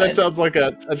like it. That sounds like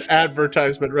an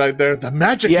advertisement right there. The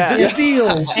magic is in Yeah. the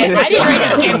deals. I didn't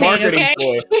write this campaign, okay?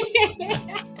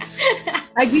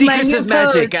 Secrets of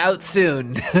Magic out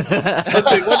soon. Let's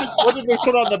see, what did we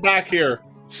put on the back here?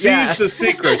 Seize the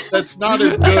secret. That's not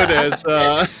as good as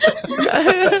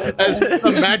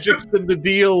the magic's in the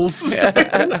deals.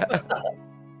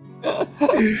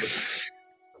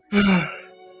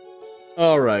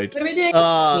 All right. What do we do?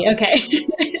 Okay.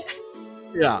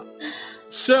 Yeah.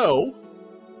 So,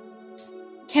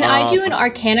 Can I do an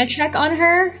Arcana check on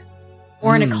her,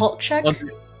 or an Occult check?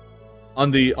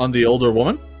 On the older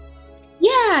woman?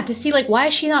 Yeah, to see like why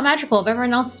is she not magical if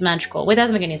everyone else is magical? Wait, that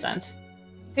doesn't make any sense.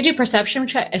 Could you perception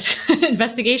check?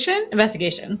 Investigation?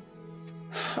 Investigation.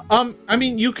 I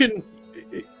mean, you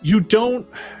don't.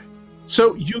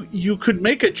 So you could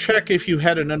make a check if you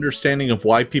had an understanding of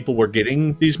why people were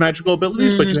getting these magical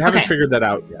abilities, but you haven't figured that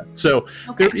out yet. So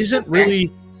there isn't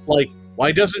really like,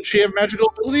 why doesn't she have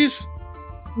magical abilities?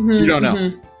 You don't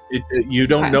know. You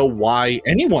don't know why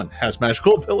anyone has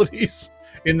magical abilities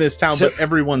in this town, but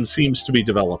everyone seems to be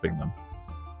developing them.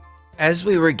 As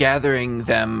we were gathering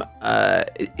them,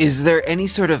 is there any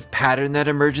sort of pattern that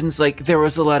emerges? Like, there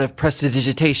was a lot of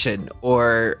prestidigitation,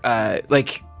 or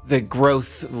like the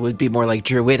growth would be more like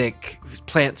druidic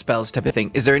plant spells type of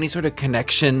thing. Is there any sort of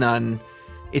connection on...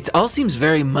 It all seems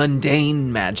very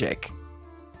mundane magic.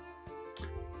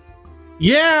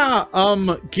 Yeah,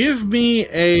 give me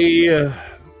an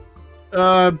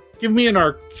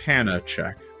Arcana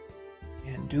check.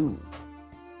 Can do.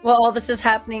 While all this is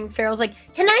happening, Fairel's like,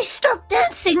 Can I stop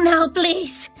dancing now,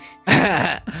 please?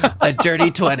 A dirty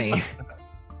 20.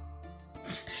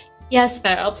 Yes,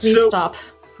 Fairel, please stop.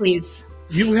 Please.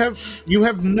 You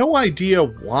have no idea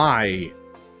why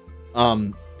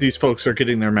these folks are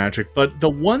getting their magic, but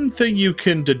the one thing you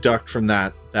can deduct from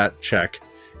that check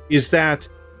is that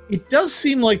it does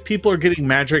seem like people are getting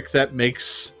magic that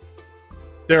makes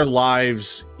their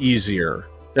lives easier.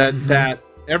 That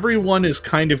everyone is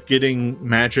kind of getting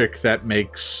magic that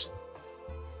makes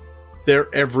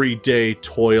their everyday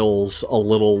toils a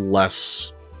little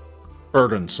less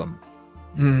burdensome.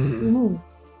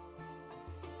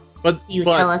 But you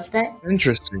tell us that?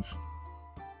 Interesting.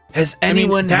 Has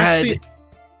anyone had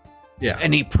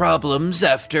any problems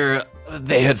after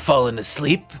they had fallen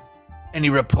asleep? Any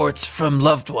reports from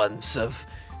loved ones of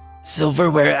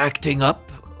silverware acting up,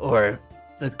 or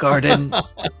the garden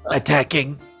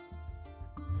attacking?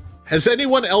 Has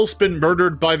anyone else been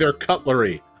murdered by their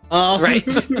cutlery? Right.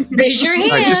 Raise your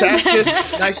hand. Right, just ask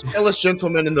this nice, jealous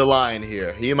gentleman in the line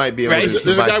here. He might be able to There's a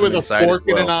provide guy some with a insight fork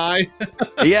as well. and an eye.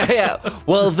 Yeah.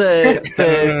 Well,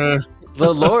 the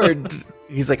Lord,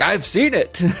 he's like, I've seen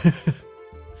it.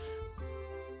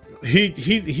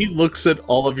 He looks at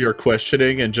all of your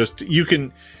questioning, and just you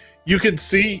can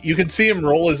see him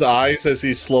roll his eyes as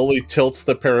he slowly tilts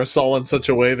the parasol in such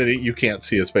a way that you can't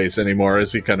see his face anymore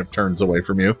as he kind of turns away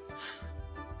from you.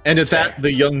 And at that,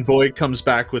 the young boy comes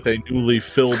back with a newly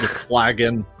filled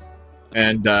flagon,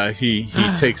 and he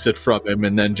takes it from him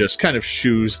and then just kind of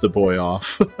shoos the boy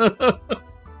off. Good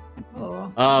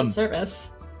service.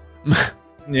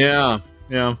 Yeah.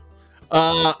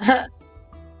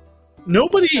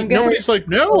 Nobody's like,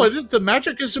 no, the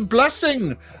magic is a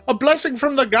blessing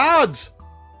from the gods.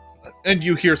 And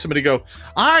you hear somebody go,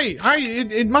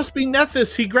 it must be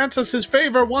Nethys. He grants us his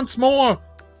favor once more.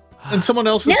 And someone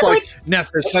else is like,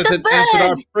 Nethys hasn't answered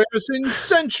our prayers in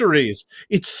centuries.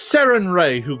 It's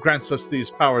Serenray who grants us these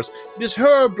powers. It is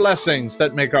her blessings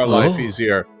that make our life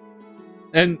easier.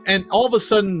 And all of a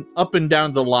sudden, up and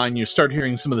down the line, you start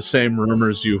hearing some of the same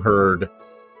rumors you heard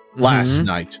last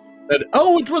night. that,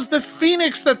 oh, it was the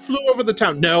phoenix that flew over the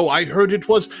town. No, I heard it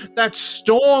was that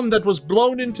storm that was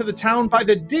blown into the town by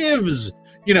the divs.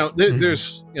 You know,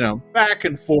 there's, you know, back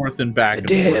and forth and back and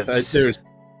forth. There's,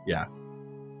 yeah.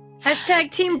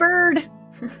 Hashtag Team Bird.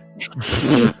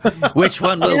 Which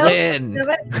one will win?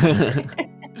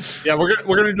 Yeah, we're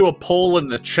gonna do a poll in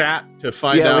the chat to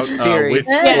find out which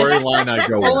storyline I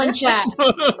go with. Poll in chat.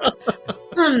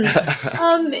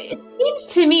 It seems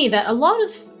to me that a lot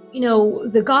of, you know,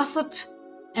 the gossip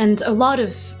and a lot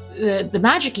of the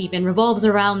magic even revolves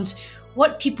around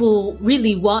what people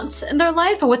really want in their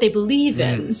life or what they believe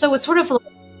in. So it's sort of like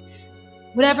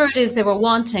whatever it is they were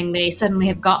wanting, they suddenly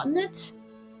have gotten it.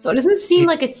 So it doesn't seem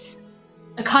like it's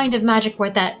a kind of magic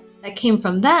where that came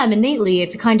from them innately.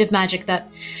 It's a kind of magic that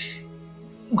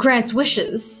grants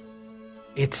wishes.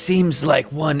 It seems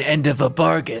like one end of a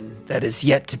bargain that is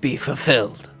yet to be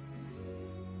fulfilled.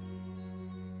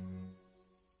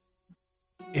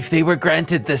 If they were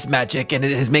granted this magic and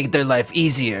it has made their life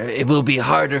easier, it will be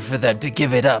harder for them to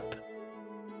give it up.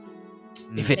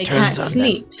 If it turns on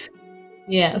them.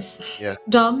 Yes. Yes.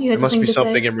 Dom, you had there must be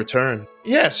something say? in return.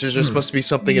 Yes, there just must be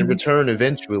something in return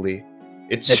eventually.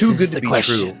 It's too good to be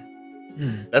true.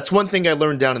 That's one thing I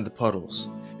learned down in the puddles.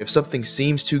 If something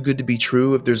seems too good to be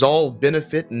true, if there's all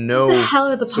benefit and no What the hell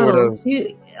are the puddles?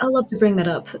 I'd love to bring that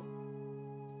up.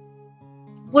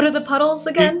 What are the puddles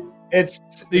again?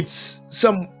 It's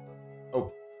some.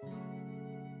 Oh,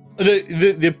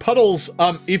 the puddles.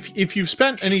 If you've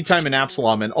spent any time in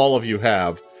Absalom, and all of you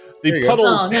have, the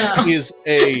puddles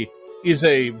is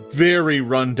a very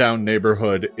rundown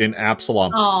neighborhood in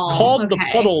Absalom, called the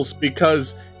Puddles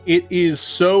because it is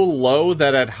so low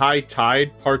that at high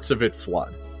tide parts of it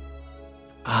flood.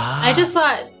 I just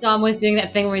thought Dom was doing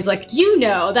that thing where he's like, you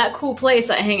know, that cool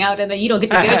place I hang out in that you don't get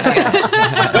to go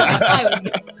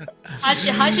to.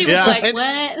 Hachi was like,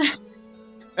 what?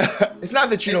 It's not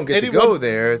that you don't get to go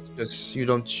there, it's just you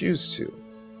don't choose to.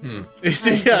 It's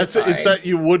that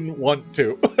you wouldn't want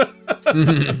to.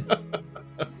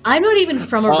 I'm not even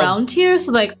from around here,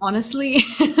 so like honestly,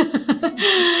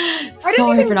 I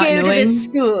don't even go to this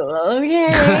school. Okay.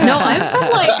 No, I'm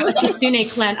from like the Kitsune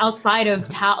clan outside of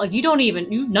town. Like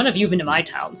none of you have been to my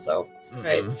town, so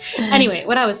right. Anyway,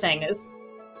 what I was saying is,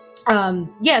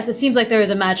 yes, it seems like there is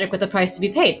a magic with a price to be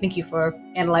paid. Thank you for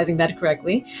analyzing that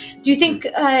correctly. Do you think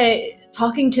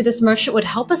talking to this merchant would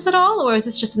help us at all, or is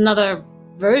this just another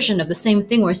version of the same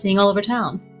thing we're seeing all over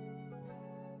town?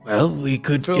 Well, we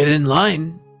could get in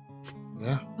line.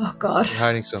 Yeah. Oh God. You're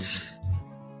hiding something.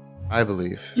 I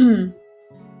believe.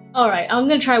 All right, I'm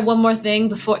gonna try one more thing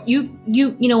before you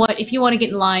know what? If you want to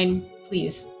get in line,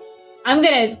 please. I'm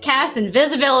gonna cast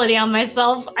invisibility on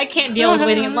myself. I can't deal with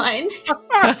waiting in line.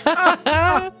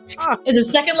 It's a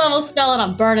 2nd level spell, and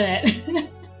I'm burning it.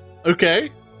 Okay,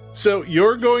 so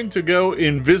you're going to go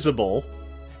invisible.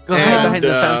 Go hide behind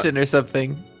the fountain or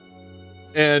something.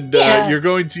 And you're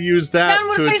going to use that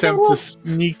to attempt to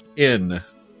sneak in.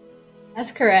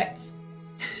 That's correct.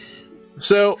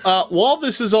 So while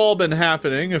this has all been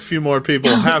happening, a few more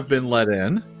people have been let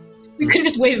in. We could have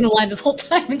just waited in the line this whole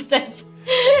time instead of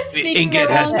sneaking Ingot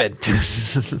around. has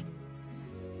been.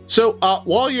 So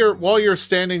while you're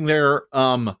standing there,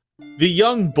 the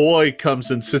young boy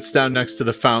comes and sits down next to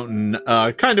the fountain,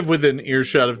 kind of within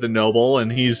earshot of the noble,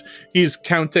 and he's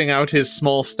counting out his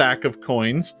small stack of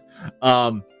coins.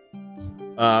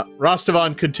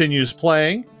 Rastavan continues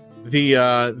playing.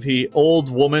 The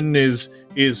old woman is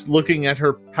looking at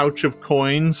her pouch of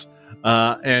coins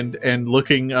and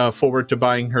looking forward to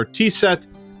buying her tea set.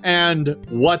 And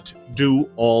what do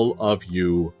all of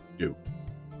you do?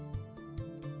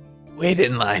 Wait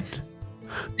in line.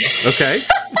 Okay,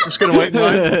 just gonna wait in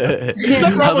line.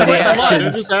 How many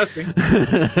actions? Just asking.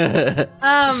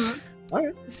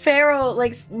 Fairel,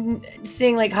 like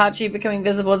seeing like Hachi becoming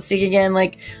visible and sneaking in,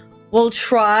 like will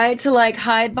try to like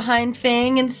hide behind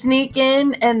Fang and sneak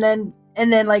in, and then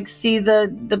like see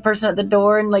the person at the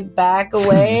door and like back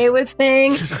away with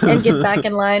Fang and get back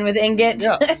in line with Ingot.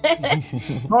 Yeah.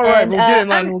 All right, we'll get in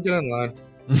line. We'll get in line.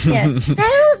 Yeah,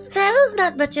 Fairel's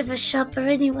not much of a shopper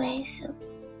anyway, so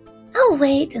I'll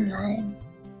wait in line.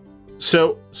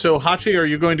 So Hachi, are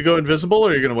you going to go invisible, or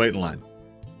are you going to wait in line?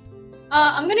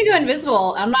 I'm gonna go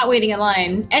invisible. I'm not waiting in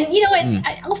line. And you know what?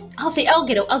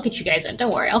 I'll get you guys in.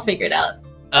 Don't worry. I'll figure it out.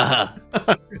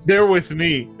 They're with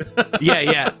me.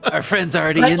 Yeah. Our friend's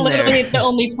already That's in there. literally the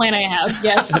only plan I have.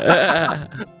 Yes.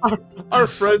 Our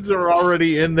friends are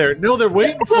already in there. No, they're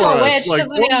waiting for us. Witch Like,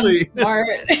 doesn't mean I'm smart.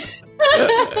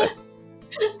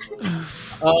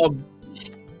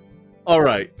 All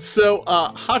right. So,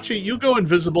 Hachi, you go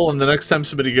invisible, and the next time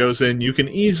somebody goes in, you can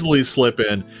easily slip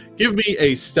in. Give me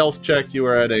a stealth check. You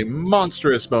are at a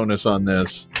monstrous bonus on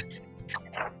this.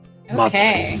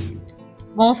 Okay.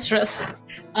 Monstrous.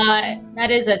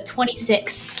 That is a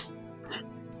 26.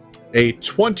 A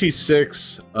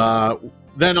 26.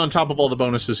 Then on top of all the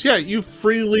bonuses, yeah, you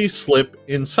freely slip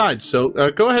inside. So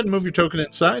go ahead and move your token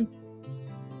inside.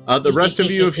 The rest of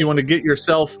you, if you want to get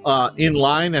yourself in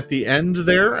line at the end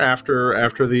there,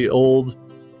 after the old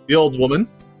woman,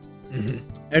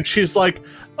 and she's like,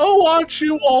 "Oh, aren't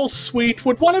you all sweet?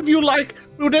 Would any of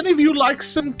you like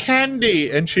some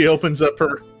candy?" And she opens up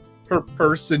her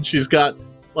purse, and she's got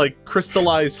like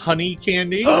crystallized honey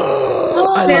candy. I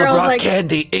love rock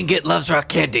candy. Ingot loves rock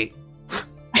candy.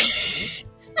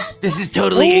 This is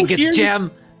totally Ingot's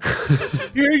jam.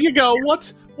 Here you go.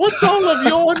 What's all of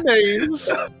your names?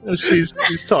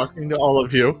 She's talking to all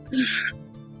of you.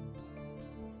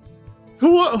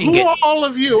 Who are all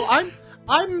of you?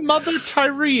 I'm Mother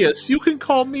Tyreus. You can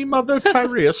call me Mother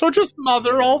Tyreus, or just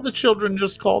Mother. All the children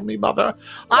just call me Mother.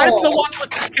 I'm the one with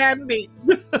the candy.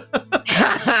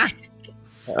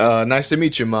 Nice to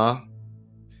meet you, Ma.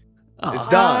 It's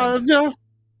Don.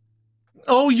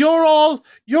 Oh, you're all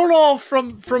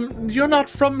from you're not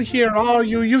from here, are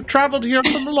you? You've traveled here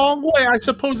from a long way. I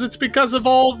suppose it's because of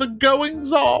all the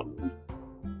goings on.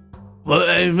 Well,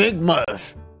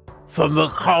 enigmas from the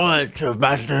college of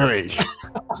masteries.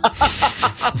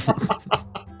 I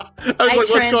was like,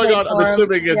 what's going on? I'm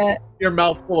assuming it's your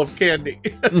mouth full of candy.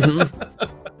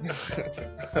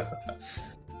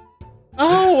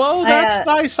 Oh, that's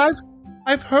nice.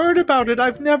 I've heard about it.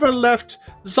 I've never left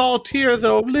Zaltir,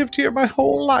 though. I've lived here my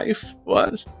whole life.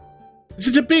 What? Is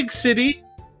it a big city?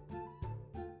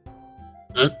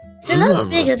 It's a lot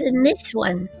bigger than this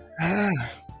one.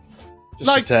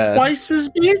 Like twice as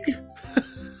big?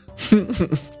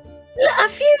 A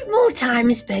few more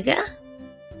times bigger.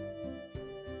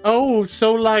 Oh,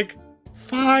 so like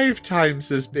 5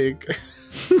 times as big.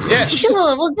 Yes.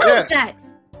 Sure, we'll go with that.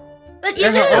 But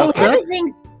you know,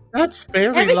 that's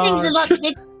very everything's large. a lot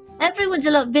big. Everyone's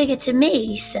a lot bigger to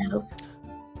me, so.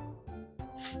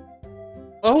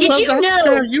 Oh, Did you that's know?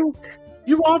 fair. You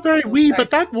are very wee, but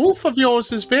that wolf of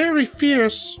yours is very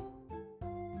fierce.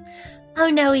 Oh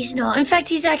no, he's not. In fact,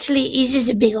 he's just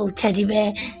a big old teddy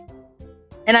bear.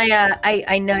 And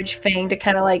I nudge Fang to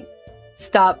kind of like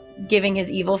stop giving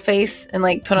his evil face and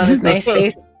like put on his nice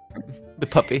face. The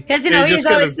puppy. Because you know he's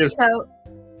always so.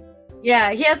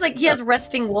 Yeah, he has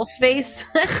resting wolf face.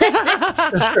 So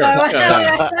I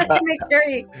have to make sure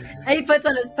he puts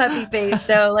on his puppy face.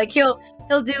 So like he'll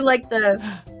do like the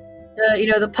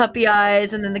puppy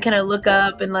eyes and then they kind of look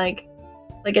up and like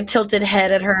a tilted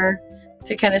head at her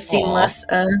to kind of seem less.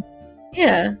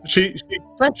 Yeah. She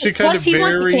plus he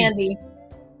wants a candy.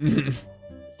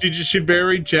 She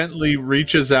very gently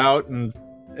reaches out and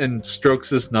strokes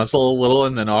his nuzzle a little,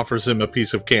 and then offers him a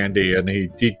piece of candy, and he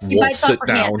wolfs it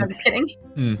down. I'm just kidding.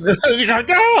 He's like,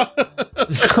 no!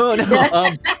 Oh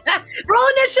no! Roll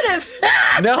initiative.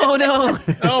 No.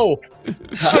 No,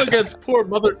 not against poor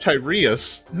Mother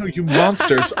Tyreus. Oh, you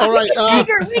monsters! All right,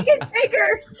 we can take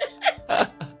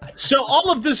her. So all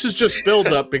of this is just filled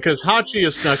up because Hachi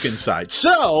is snuck inside.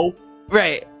 So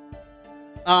right.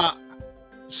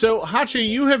 So Hachi,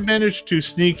 you have managed to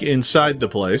sneak inside the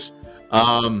place.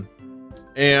 And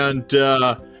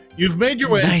you've made your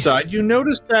way inside. You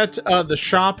notice that the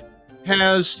shop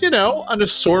has, an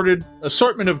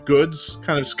assortment of goods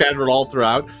kind of scattered all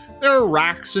throughout. There are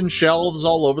racks and shelves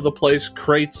all over the place,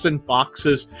 crates and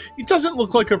boxes. It doesn't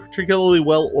look like a particularly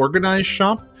well-organized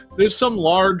shop. There's some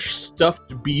large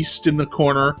stuffed beast in the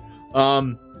corner.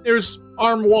 There's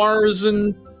armoires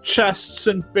and chests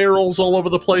and barrels all over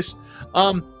the place.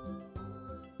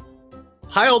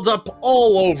 Piled up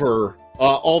all over,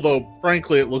 although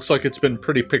frankly it looks like it's been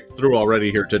pretty picked through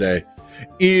already here today,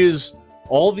 is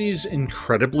all these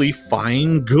incredibly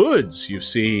fine goods. You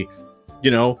see,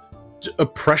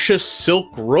 precious silk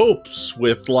ropes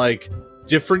with like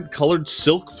different colored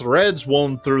silk threads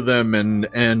woven through them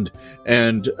and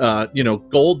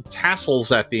gold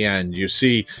tassels at the end. You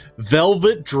see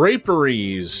velvet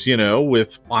draperies,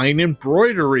 with fine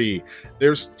embroidery.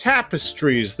 There's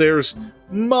tapestries, there's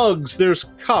mugs, there's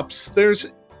cups,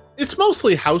 it's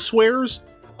mostly housewares,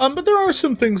 but there are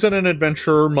some things that an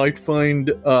adventurer might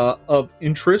find of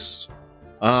interest.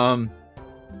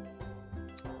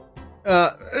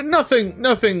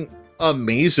 Nothing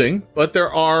amazing, but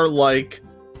there are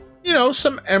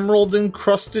some emerald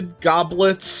encrusted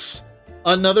goblets,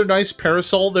 another nice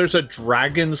parasol. There's a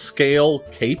dragon scale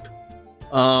cape.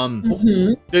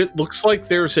 It looks like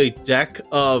there's a deck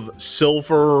of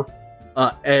silver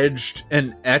edged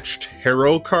and etched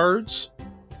hero cards.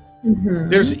 Mhm.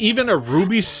 There's even a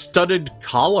ruby-studded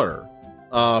collar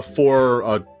for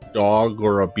a dog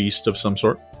or a beast of some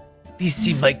sort. These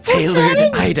seem like tailored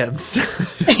items.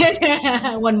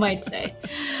 One might say.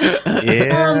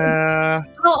 Yeah.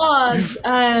 How odd.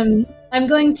 I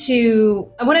want to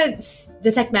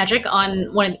detect magic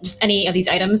on just any of these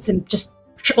items to just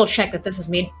triple check that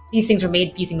these things were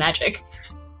made using magic.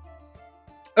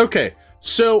 Okay,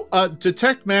 so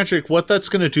detect magic, what that's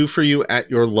going to do for you at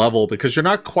your level, because you're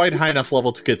not quite high enough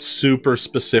level to get super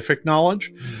specific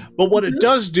knowledge, but what it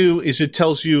does do is it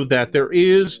tells you that there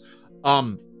is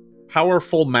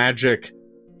powerful magic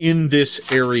in this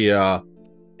area,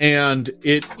 and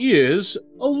it is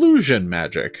illusion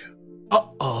magic.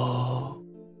 Uh-oh.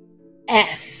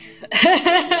 F.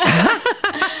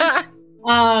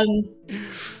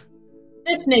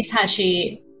 This makes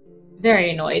Hachi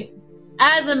very annoyed.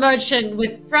 As a merchant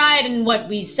with pride in what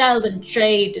we sell and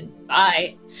trade and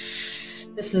buy,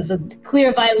 this is a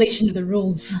clear violation of the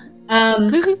rules. I'm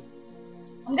gonna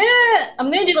do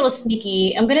a little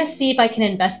sneaky. I'm gonna see if I can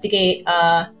investigate.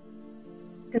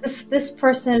 Because this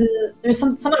person, there's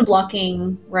someone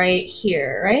blocking right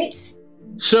here, right?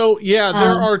 So yeah,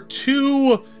 there are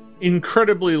two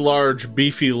incredibly large,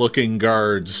 beefy-looking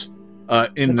guards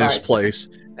in this place,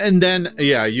 and then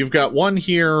you've got one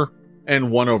here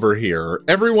and one over here.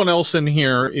 Everyone else in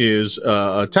here is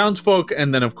townsfolk,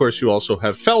 and then of course you also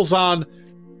have Felzon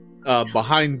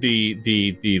behind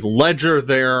the ledger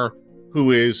there,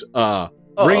 who is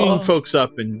ringing folks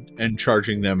up and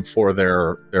charging them for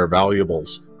their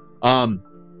valuables, and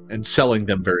selling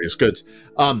them various goods.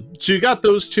 So you got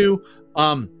those two.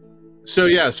 So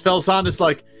yes, Felzon is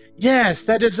like, yes,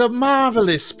 that is a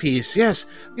marvelous piece. Yes,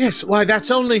 why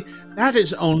that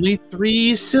is only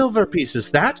 3 silver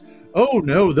pieces. That? Oh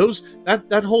no,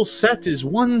 that whole set is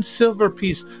 1 silver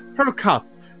piece per cup.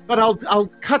 But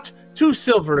I'll cut 2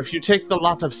 silver if you take the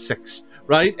lot of 6,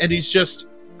 right? And he's just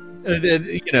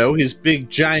his big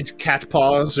giant cat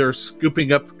paws are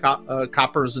scooping up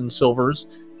coppers and silvers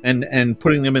and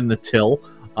putting them in the till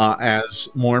as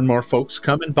more and more folks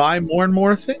come and buy more and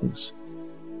more things.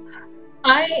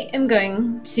 I am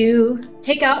going to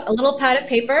take out a little pad of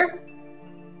paper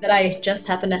that I just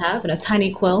happen to have and a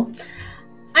tiny quill.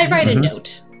 I write a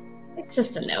note. It's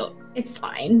just a note. It's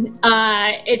fine.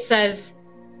 It says,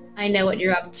 I know what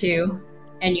you're up to,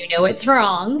 and you know it's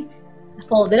wrong. I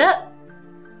fold it up,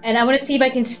 and I want to see if I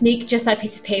can sneak just that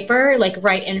piece of paper, like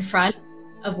right in front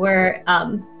of where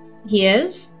he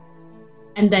is,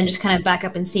 and then just kind of back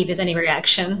up and see if there's any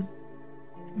reaction.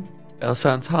 Bell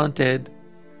sounds haunted.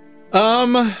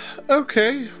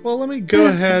 Okay. Well, let me go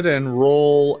ahead and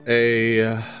roll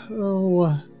a.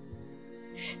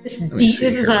 This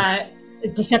is a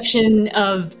deception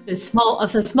of the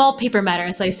small paper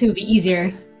matter, so I assume it'd be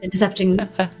easier than deception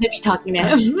than me talking to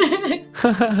him.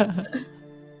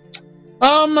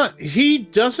 He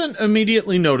doesn't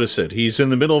immediately notice it. He's in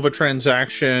the middle of a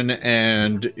transaction,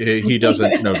 and he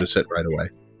doesn't notice it right away.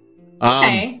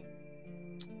 Okay.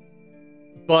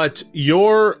 But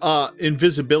your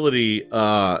invisibility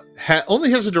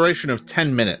only has a duration of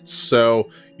 10 minutes, so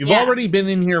you've already been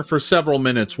in here for several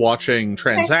minutes watching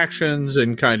transactions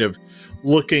and kind of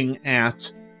looking at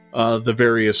the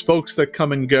various folks that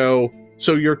come and go.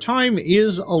 So your time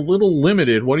is a little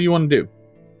limited. What do you want to do?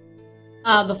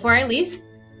 Before I leave,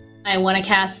 I want to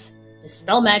cast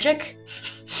Dispel Magic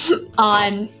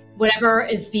on whatever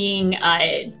is being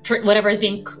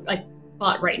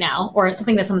bought right now, or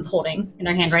something that someone's holding in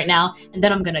their hand right now, and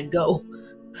then I'm gonna go.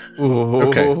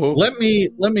 Okay, let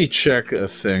me check a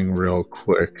thing real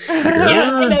quick.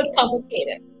 Yeah, I know it's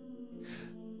complicated.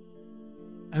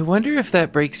 I wonder if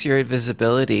that breaks your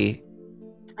invisibility.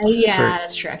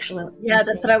 That's true, actually. Yeah,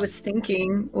 that's what I was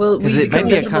thinking. Well, because it might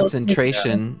be a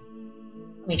concentration.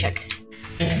 Let me check.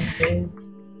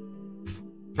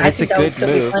 That's a good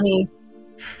move. Funny.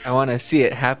 I want to see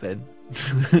it happen.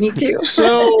 Me too.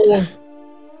 So,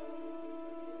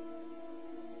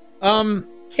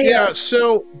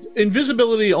 so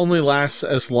invisibility only lasts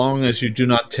as long as you do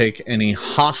not take any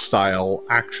hostile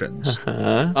actions.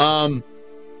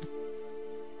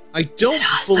 I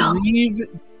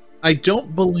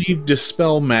don't believe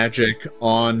Dispel Magic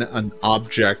on an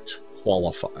object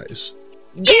qualifies.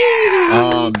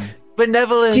 Yeah!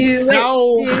 Benevolence!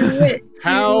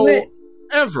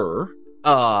 However,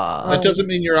 that doesn't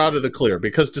mean you're out of the clear,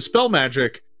 because Dispel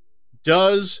Magic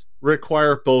does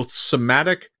require both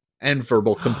somatic and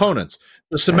verbal components.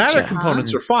 The somatic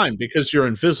components are fine because you're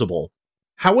invisible.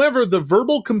 However, the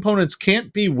verbal components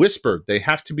can't be whispered. They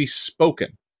have to be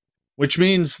spoken, which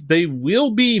means they will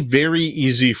be very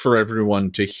easy for everyone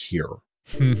to hear.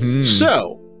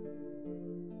 So,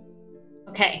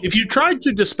 Okay. if you tried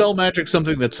to dispel magic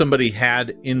something that somebody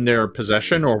had in their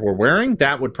possession or were wearing,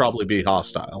 that would probably be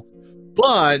hostile.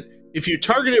 But if you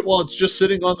target it while it's just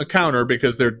sitting on the counter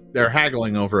because they're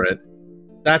haggling over it,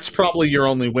 that's probably your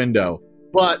only window.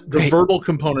 But the verbal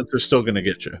components are still going to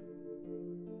get you.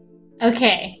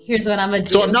 Okay, here's what I'm gonna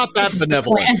do. So I'm not that This is the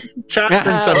benevolent. plan. Chat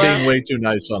thinks I'm being way too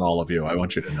nice on all of you. I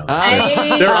want you to know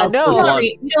that. You don't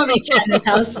have any cat in this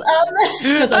house.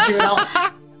 That's not true at all.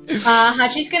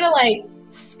 Hachi's gonna like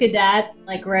skedat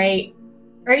like right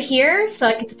here, so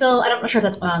I can still. I'm not sure if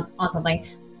that's on something.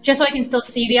 Just so I can still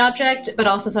see the object, but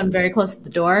also so I'm very close to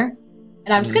the door.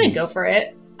 And I'm just gonna go for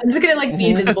it. I'm just gonna like be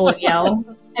invisible and yell,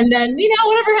 and then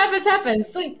whatever happens,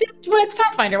 happens. Like when it's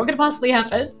Pathfinder, what could possibly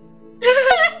happen?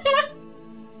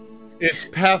 It's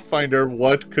Pathfinder.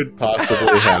 What could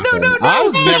possibly happen? No.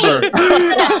 I've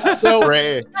never.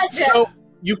 Ray. So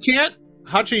you can't,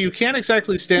 Hachi. You can't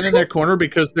exactly stand in that corner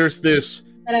because there's this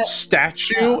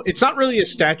statue. It's not really a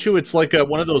statue. It's like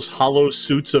one of those hollow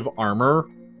suits of armor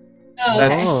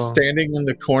that's standing in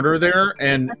the corner there.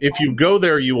 And if you go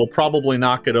there, you will probably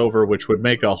knock it over, which would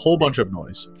make a whole bunch of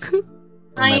noise.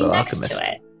 I'm next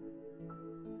to it.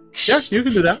 Yeah, you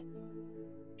can do that.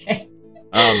 Okay.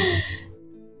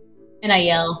 And I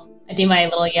yell. I do my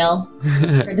little yell.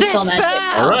 For dispel magic.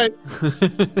 All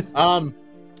right.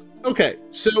 Okay,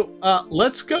 so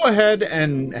let's go ahead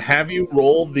and have you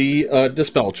roll the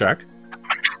dispel check.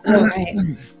 All right.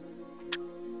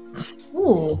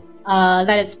 Ooh.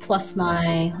 That is plus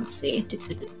my. Let's see.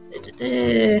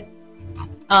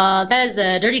 That is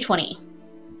a dirty 20.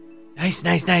 Nice.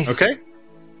 Okay.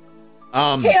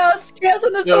 Chaos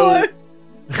in the store.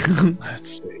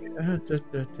 Let's see.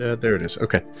 There it is.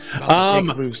 Okay.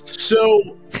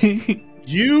 So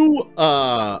you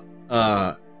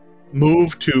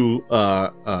move to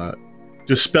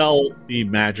dispel the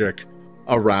magic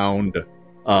around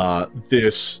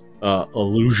this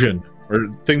illusion or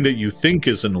thing that you think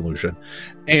is an illusion,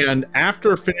 and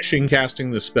after finishing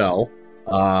casting the spell,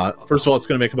 first of all, it's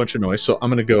going to make a bunch of noise. So I'm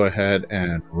going to go ahead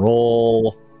and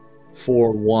roll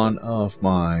for one of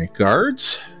my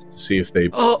guards to see if they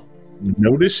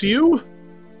notice you.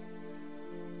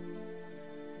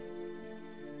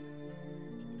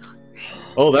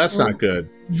 Oh, that's not good.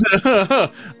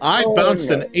 I bounced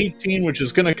an 18, which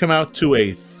is going to come out to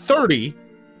a 30.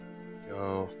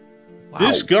 Oh. Wow.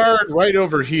 This guard right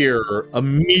over here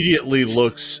immediately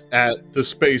looks at the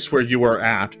space where you are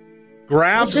at,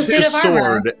 grabs his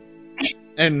sword,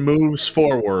 and moves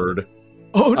forward.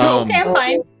 Oh no! Okay, I'm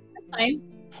fine. That's fine.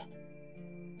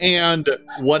 And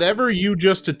whatever you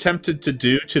just attempted to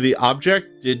do to the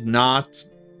object did not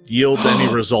yield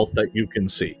any result that you can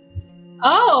see.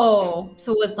 Oh,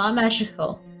 so it was not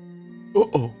magical.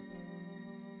 Uh-oh.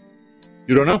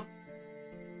 You don't know?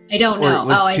 I don't know. Or it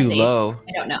was I too see. low.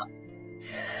 I don't know.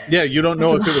 Yeah, you don't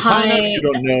know if it was high enough. You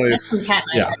don't know if. Some cat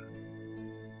Yeah.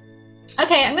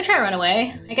 Okay, I'm gonna try to run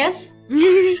away, I guess.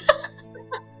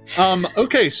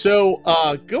 Okay, so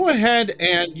go ahead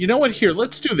and you know what? Here,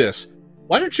 let's do this.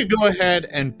 Why don't you go ahead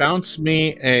and bounce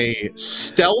me a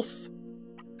stealth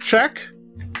check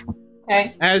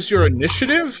as your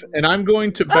initiative, and I'm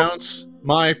going to bounce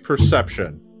my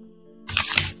perception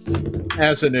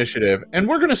as initiative, and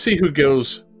we're going to see who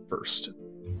goes first.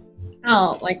 I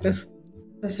don't like this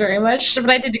very much, but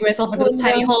I did dig myself into this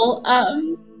tiny hole.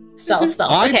 Stealth.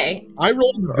 Okay. I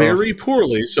rolled very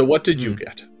poorly, so what did you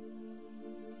get?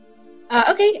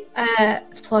 Okay.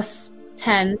 It's plus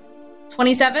 10.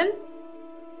 27?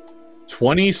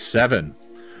 27.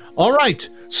 All right.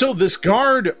 So this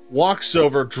guard walks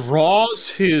over, draws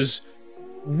his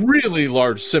really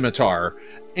large scimitar,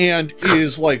 and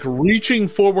is like reaching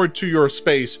forward to your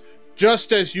space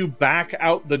just as you back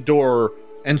out the door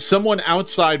and someone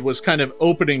outside was kind of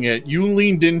opening it. You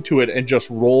leaned into it and just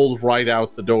rolled right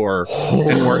out the door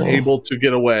and were able to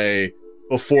get away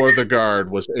before the guard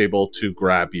was able to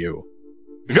grab you.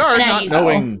 The guard, not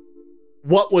knowing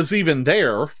what was even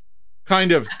there,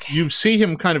 kind of, you see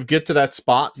him kind of get to that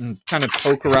spot and kind of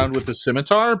poke around with the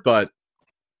scimitar, but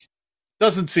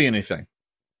doesn't see anything.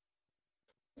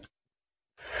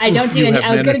 I don't do any.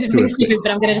 I was going to do something stupid,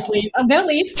 but I'm going to just leave. I'm going to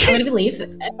leave. I'm going to leave.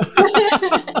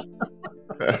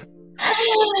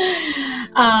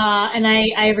 And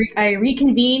I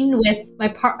reconvene with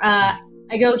my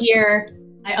I go here.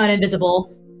 I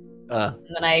uninvisible. And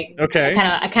then I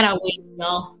kind of wait.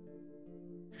 No.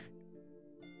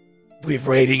 We're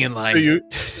waiting in line. So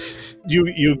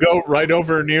you go right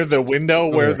over near the window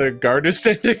where the guard is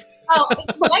standing. Oh,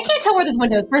 well, I can't tell where this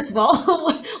window is. First of all,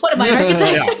 what am I, an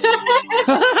architect?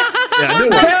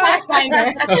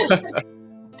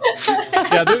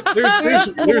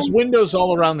 There's windows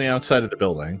all around the outside of the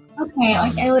building. Okay,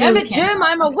 like I Damn literally it, Jim!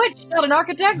 I'm a witch, not an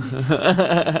architect.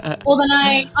 Well, then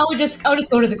I'll just go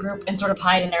to the group and sort of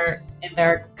hide in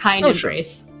their kind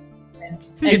embrace and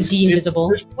be invisible.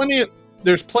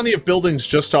 There's plenty of buildings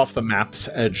just off the map's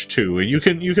edge too. You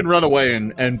can run away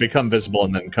and become visible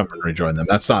and then come and rejoin them.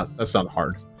 That's not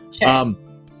hard. Sure.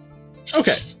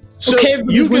 Okay. So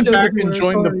you get back and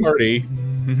join the party.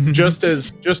 just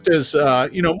as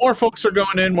more folks are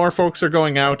going in, more folks are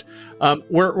going out.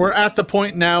 We're at the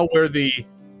point now where the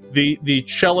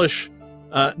Chelish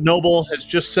noble has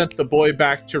just sent the boy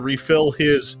back to refill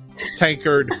his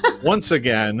tankard once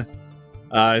again,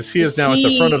 as he is now at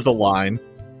the front of the line.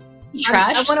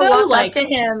 Trash. I want to walk up to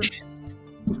him.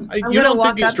 You don't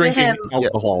think he's drinking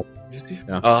alcohol?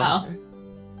 Oh.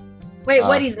 Wait,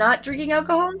 what? He's not drinking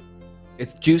alcohol?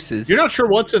 It's juices. You're not sure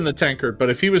what's in the tankard, but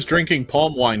if he was drinking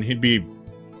palm wine, he'd be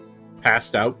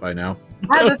passed out by now.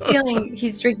 I have a feeling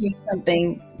he's drinking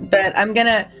something, but I'm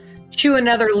gonna chew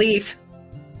another leaf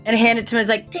and hand it to him as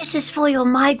like, This is for your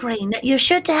migraine that you're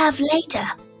sure to have later.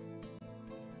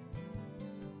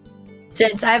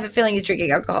 since I have a feeling he's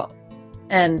drinking alcohol,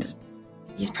 and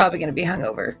he's probably gonna be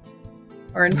hungover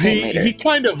or in pain later. He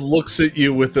kind of looks at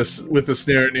you with a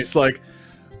sneer, and he's like,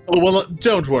 "Oh well,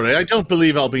 don't worry. I don't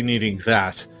believe I'll be needing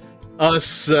that.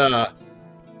 Us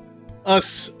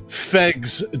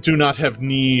fegs do not have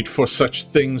need for such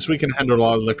things. We can handle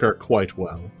our liquor quite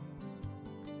well."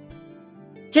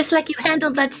 Just like you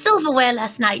handled that silverware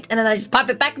last night. And then I just pop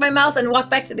it back in my mouth and walk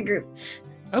back to the group.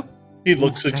 Oh. He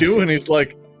looks at you and he's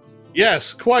like,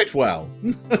 "Yes, quite well."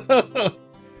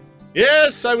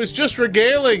 "Yes, I was just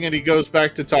regaling," and he goes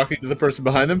back to talking to the person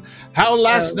behind him. "How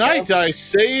last night I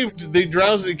saved the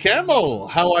drowsy camel.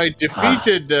 How I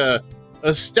defeated a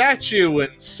statue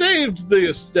and saved the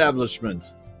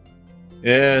establishment.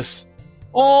 Yes,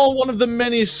 all one of the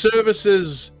many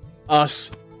services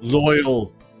us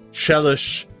loyal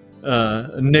Chelish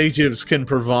natives can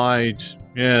provide."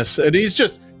 Yes, and he's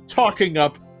just talking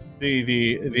up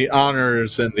the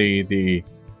honors and the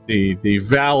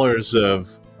valors of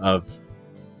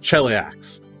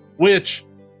Cheliax, which,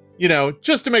 you know,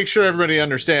 just to make sure everybody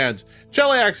understands,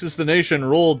 Cheliax is the nation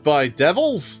ruled by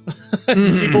devils,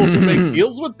 people who make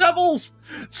deals with devils.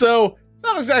 So it's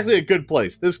not exactly a good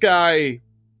place. This guy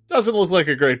doesn't look like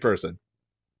a great person.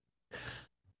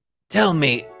 Tell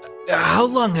me, how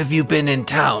long have you been in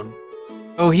town?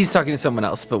 Oh, he's talking to someone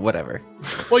else, but whatever.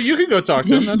 Well, you can go talk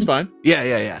to him. That's fine.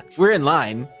 Yeah. We're in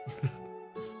line.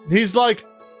 He's like,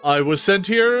 "I was sent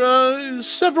here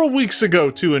several weeks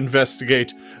ago to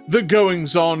investigate the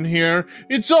goings-on here.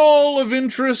 It's all of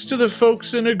interest to the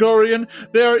folks in Agorian.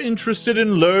 They're interested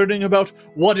in learning about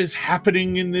what is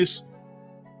happening in this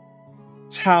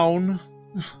town."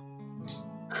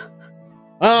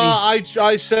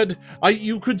 I said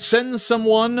you could send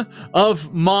someone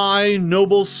of my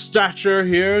noble stature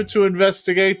here to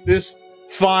investigate this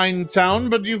fine town,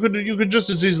 but you could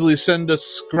just as easily send a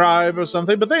scribe or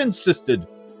something. But they insisted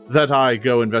that I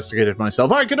go investigate it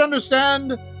myself. I could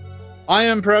understand. I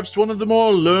am perhaps one of the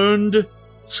more learned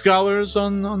scholars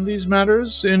on these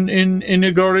matters in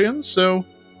Igorian, so.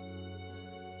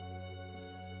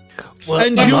 Well,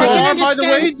 and yes, you I can are, by the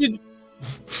way, understand.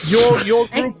 your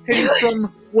group came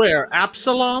from where?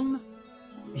 Absalom?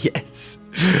 Yes.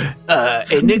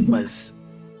 Enigmas.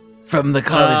 From the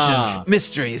College of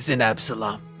Mysteries in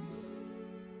Absalom.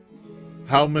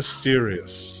 How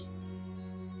mysterious.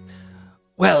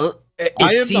 Well,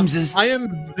 it seems as... I am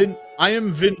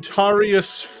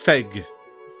Vintarius Feg.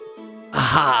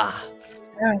 Aha.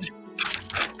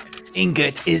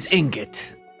 Ingot is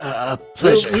Ingot.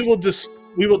 Pleasure.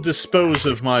 We will dispose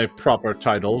of my proper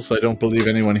titles. I don't believe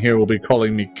anyone here will be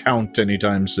calling me Count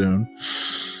anytime soon.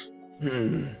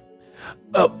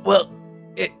 Well,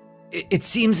 it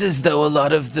seems as though a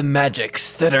lot of the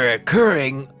magics that are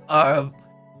occurring are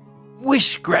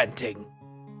wish-granting.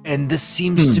 And this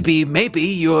seems to be maybe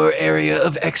your area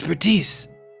of expertise.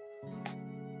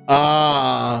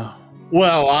 Well,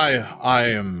 I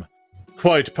am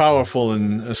quite powerful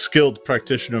and a skilled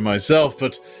practitioner myself,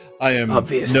 but I am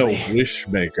Obviously. no wish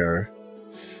maker.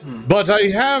 But I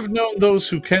have known those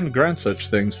who can grant such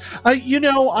things.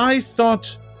 I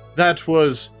thought that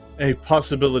was a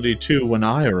possibility too when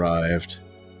I arrived.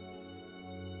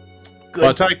 Good.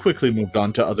 But I quickly moved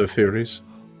on to other theories.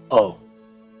 Oh.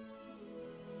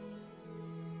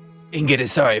 Ingot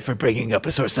is sorry for bringing up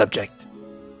a sore subject.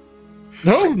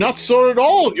 No, not so at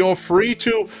all. You're free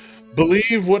to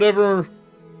believe whatever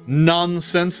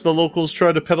nonsense the locals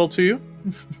try to peddle to you.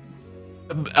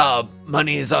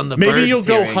 Money is on the Maybe bird you'll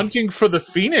theory. go hunting for the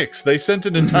phoenix. They sent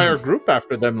an entire group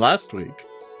after them last week.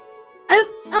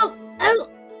 Oh,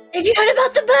 have you heard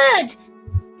about the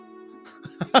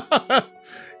bird?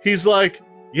 He's like,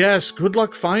 yes, good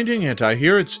luck finding it. I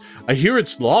hear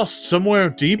it's lost somewhere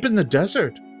deep in the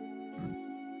desert.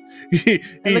 I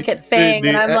look at Fang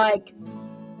and I'm like,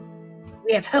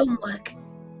 we have homework.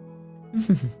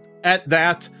 At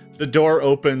that, the door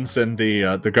opens and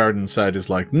the garden side is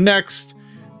like, next.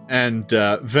 And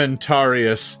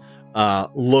Ventarius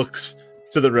looks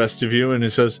to the rest of you and he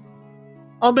says,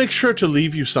 I'll make sure to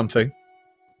leave you something.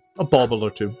 A bauble or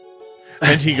two.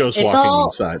 And he goes walking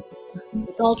inside.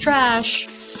 It's all trash.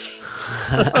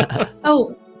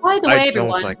 Oh, by the way,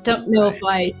 everyone, don't know if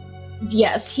I...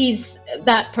 Yes,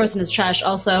 that person is trash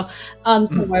also.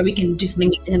 Where we can do something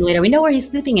mean to him later. We know where he's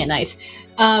sleeping at night.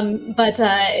 But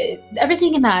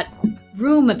everything in that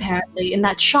room, apparently, in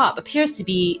that shop, appears to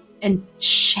be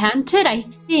enchanted, I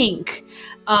think,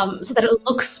 so that it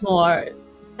looks more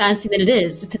fancy than it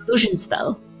is. It's an illusion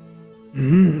spell.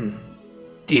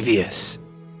 Devious.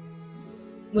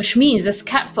 Which means this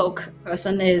catfolk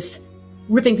person is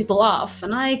ripping people off,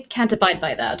 and I can't abide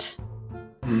by that.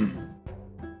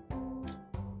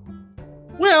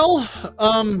 Well,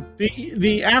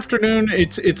 the afternoon,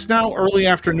 it's now early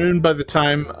afternoon by the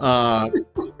time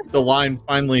the line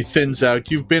finally thins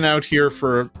out. You've been out here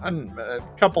for a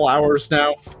couple hours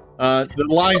now. The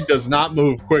line does not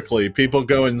move quickly. People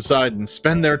go inside and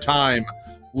spend their time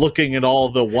looking at all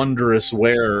the wondrous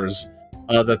wares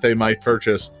that they might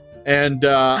purchase. And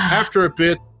after a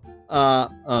bit,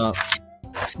 Mother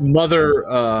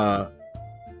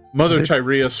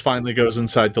Tyreus finally goes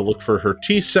inside to look for her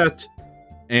tea set.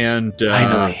 And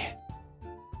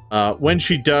when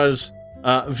she does,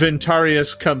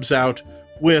 Ventarius comes out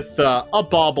with a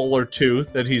bauble or two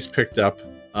that he's picked up,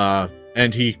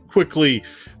 and he quickly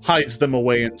hides them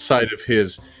away inside of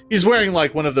his... He's wearing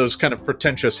like one of those kind of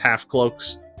pretentious half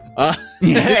cloaks.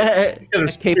 He kind of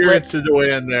spirits it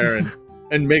away in there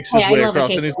and makes his way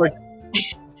across. And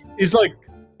he's like,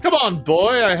 "Come on,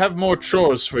 boy! I have more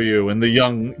chores for you." And the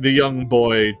young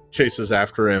boy chases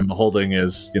after him, holding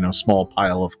his small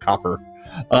pile of copper.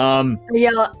 I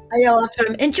yell after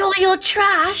him, "Enjoy your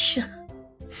trash!"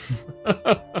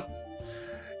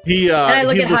 He and I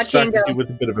look at looks Hachi back and go, at you with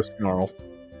a bit of a snarl.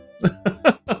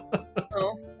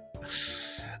 Oh.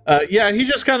 Yeah, he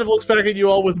just kind of looks back at you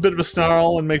all with a bit of a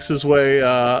snarl and makes his way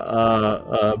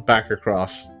back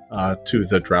across to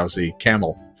the drowsy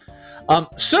camel.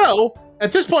 So,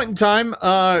 at this point in time,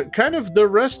 kind of the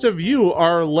rest of you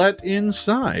are let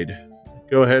inside.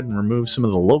 Go ahead and remove some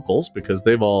of the locals because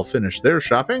they've all finished their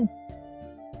shopping.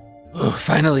 Oh,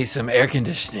 finally some air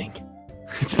conditioning.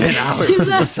 It's been hours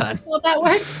in the sun. Will that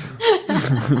work?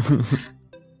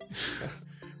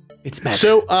 It's better.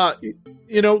 So,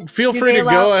 feel free to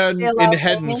go ahead and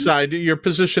head inside. Your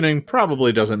positioning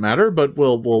probably doesn't matter, but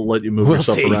we'll let you move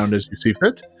yourself around as you see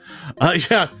fit.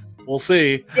 Yeah, we'll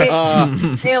see. They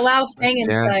allow Fang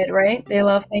inside, right? They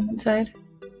allow Fang inside.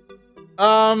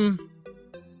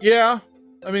 Yeah.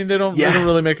 I mean, they don't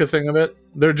really make a thing of it.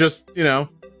 They're just,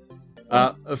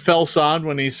 Felson,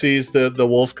 when he sees the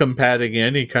wolf come padding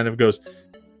in, he kind of goes,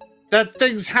 "That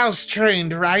thing's house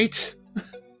trained, right?"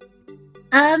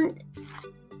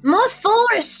 More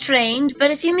forest trained, but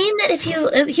if you mean that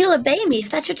he'll obey me, if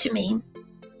that's what you mean.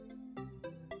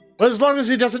 Well, as long as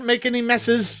he doesn't make any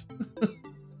messes.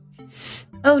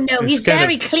 Oh no, he's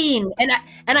very clean. And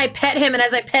I pet him, and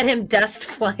as I pet him, dust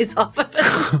flies off of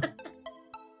him.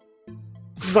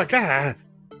 He's like,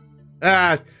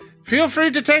 feel free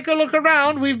to take a look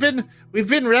around. We've been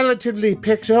relatively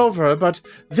picked over, but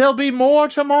there'll be more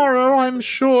tomorrow, I'm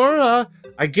sure.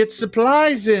 I get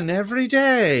supplies in every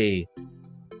day.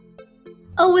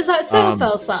 Oh, is that so,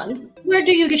 Felson? Where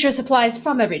do you get your supplies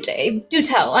from every day? Do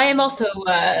tell. I am also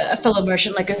a fellow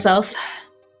merchant like yourself.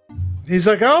 He's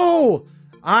like, "Oh,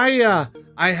 I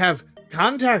have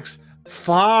contacts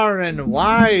far and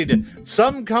wide.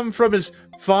 Some come from as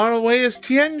far away as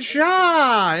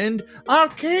Tianxia and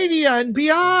Arcadia and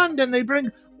beyond, and they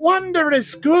bring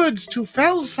wondrous goods to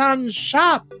Felson's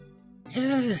shop."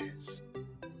 Yes.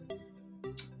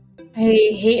 I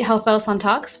hate how Felson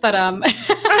talks, but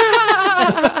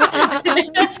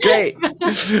It's great.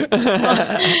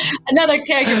 Another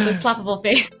character with a slappable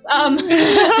face. Oh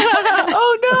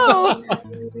no!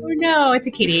 Oh no, it's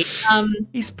a kitty.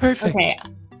 He's perfect. Okay.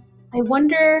 I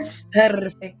wonder.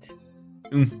 Perfect.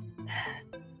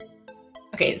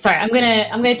 Okay, sorry. I'm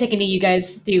gonna take a knee. You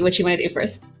guys do what you want to do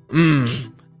first.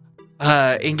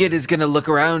 Ingot is gonna look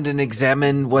around and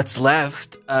examine what's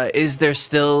left. Is there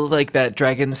still like that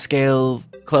dragon scale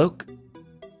cloak?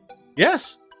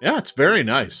 Yes. Yeah, it's very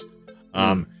nice.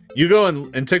 You go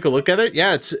and take a look at it.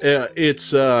 Yeah,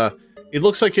 it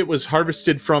looks like it was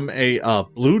harvested from a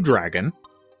blue dragon.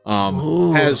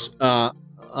 Has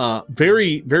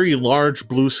very, very large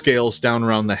blue scales down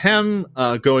around the hem,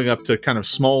 going up to kind of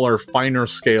smaller, finer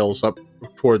scales up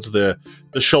towards the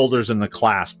shoulders and the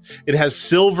clasp. It has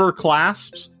silver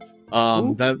clasps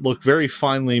that look very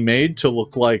finely made to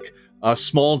look like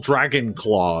small dragon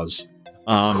claws.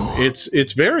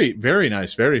 It's very, very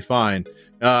nice, very fine.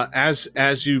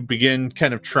 As you begin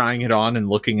kind of trying it on and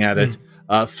looking at it,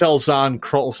 Felzahn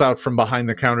crawls out from behind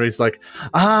the counter. He's like,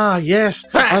 "Ah, yes,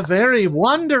 a very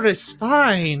wondrous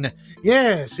find.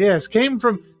 Yes, yes, came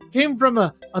from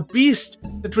a beast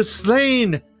that was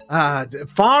slain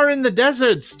far in the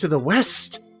deserts to the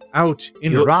west, out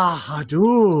in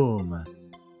Rahadum.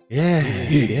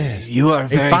 Yes, yes. You are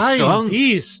very strong.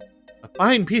 A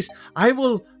fine piece. I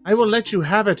will let you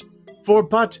have it for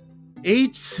but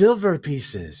 8 silver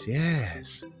pieces.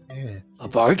 Yes, yes. A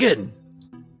bargain.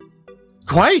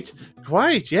 Quite,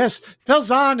 yes.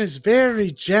 Felzahn is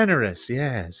very generous.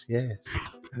 Yes, yes.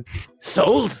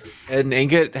 Sold. And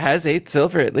Ingot has 8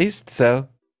 silver at least, so.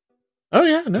 Oh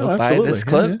yeah, no, we'll absolutely. buy this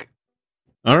cloak.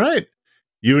 Yeah. All right.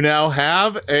 You now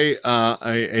have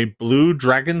a blue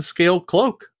dragon scale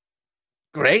cloak.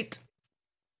 Great.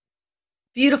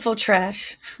 Beautiful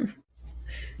trash.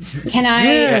 Can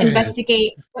I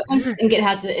investigate? Once Ingot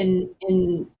has it in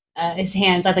his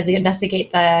hands, I'd like to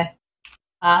investigate the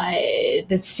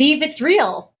see if it's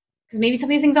real, because maybe some of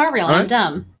these things are real. And I'm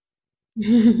dumb.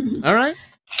 All right.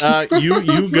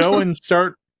 You go and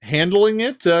start handling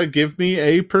it. Give me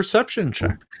a perception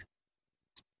check.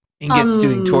 Ingot's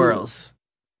doing twirls.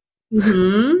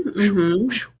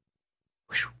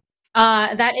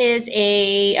 That is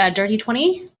a dirty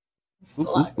 20. It's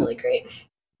not really great.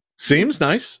 Seems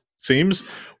nice. Seems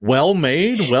well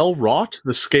made, well wrought.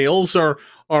 The scales are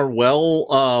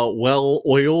well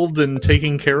oiled and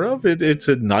taken care of. It's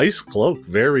a nice cloak,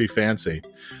 very fancy.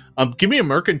 Give me a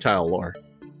mercantile lore.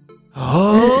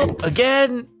 Oh,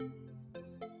 again.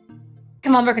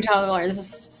 Come on, mercantile lore.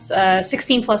 This is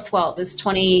 16 plus 12 is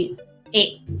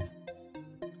 28.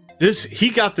 He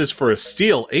got this for a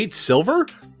steal. 8 silver?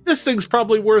 This thing's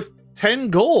probably worth 10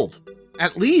 gold,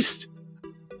 at least.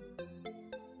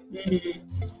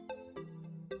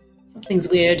 Something's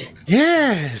weird.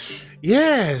 Yes.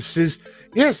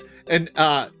 And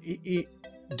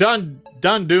Don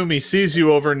Doomy sees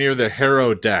you over near the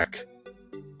Harrow deck.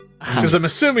 Because I'm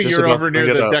assuming you're over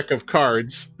near the deck of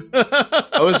cards.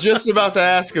 I was just about to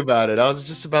ask about it. I was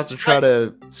just about to try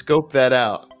to scope that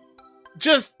out.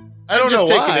 I don't know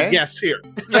why. Taking a guess here.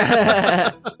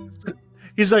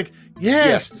 He's like,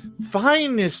 yes,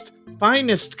 finest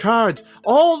cards,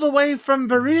 all the way from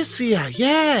Varisia.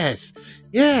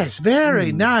 Yes,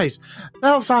 very nice.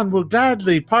 Felzahn will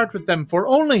gladly part with them for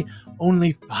only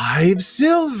 5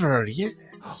 silver. Yes,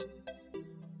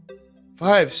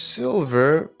 5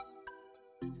 silver.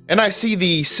 And I see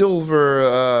the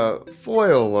silver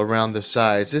foil around the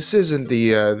sides. This isn't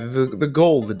the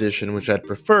gold edition, which I'd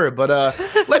prefer, but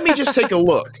let me just take a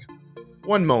look.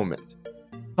 One moment.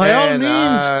 By all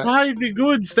means, buy the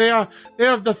goods. They are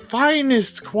of the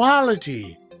finest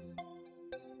quality.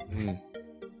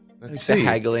 Let's see. see.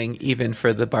 Haggling even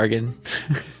for the bargain.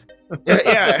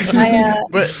 Yeah.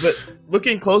 But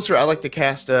looking closer, I like to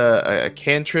cast a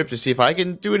cantrip to see if I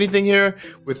can do anything here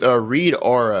with read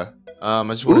aura. I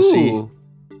just want to see,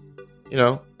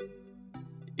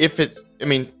 if it's.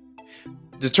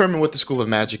 Determine what the school of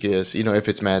magic is. If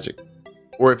it's magic,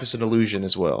 or if it's an illusion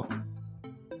as well.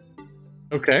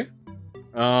 Okay.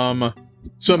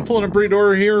 So I'm pulling a breed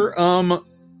aura here.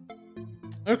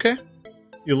 Okay.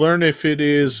 You learn if it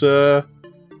is.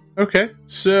 Okay.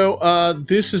 So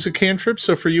this is a cantrip.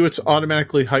 So for you, it's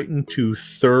automatically heightened to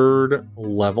 3rd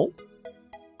level.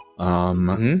 I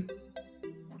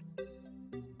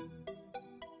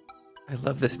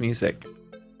love this music.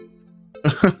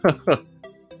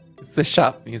 It's the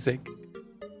shop music.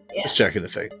 Yeah. Just checking the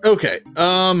thing. Okay.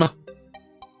 All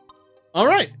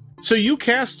right. So you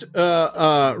cast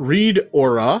read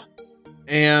aura,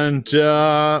 and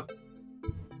you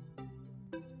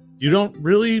don't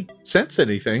really sense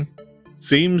anything.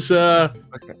 Seems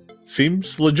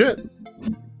legit.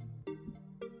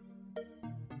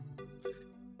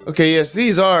 Okay. Yes,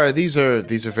 these are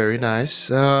very nice.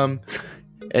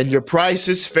 And your price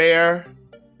is fair.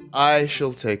 I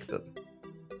shall take them.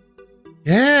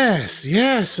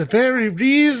 Yes, a very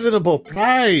reasonable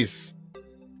price.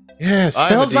 Yes,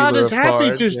 Felzahn is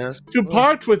happy to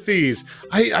part with these.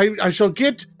 I shall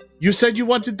get. You said you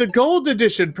wanted the gold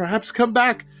edition. Perhaps come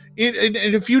back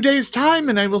in a few days' time,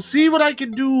 and I will see what I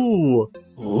can do.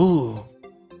 Ooh.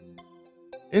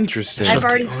 Interesting. I've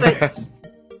already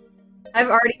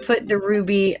put the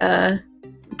ruby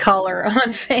collar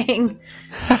on Fang.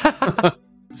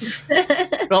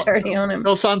 It's already on him.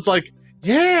 Bill sounds like,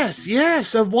 yes,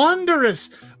 a wondrous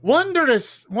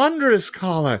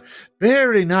collar.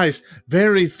 Very nice,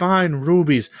 very fine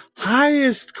rubies,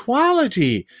 highest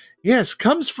quality. Yes,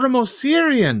 comes from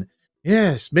Osirian.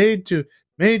 Yes, made to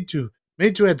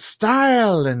add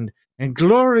style and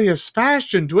glorious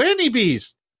fashion to any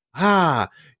beast. Ah,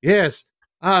 yes.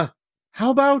 How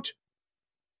about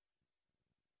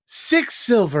 6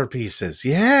 silver pieces?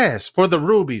 Yes, for the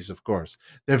rubies, of course.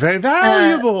 They're very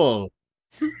valuable.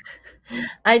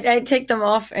 I take them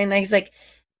off, and he's like,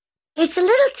 It's a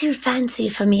little too fancy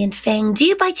for me and Fang. Do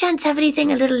you by chance have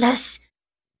anything a little less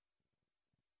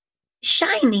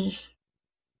shiny?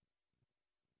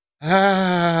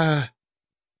 No.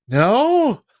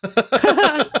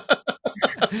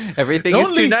 Everything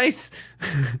is too nice.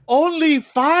 Only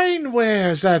fine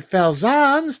wares at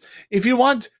Felzan's. If you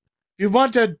want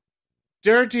a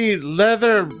dirty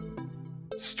leather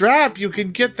strap, you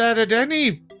can get that at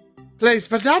any place,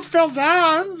 but not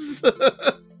Felzan's.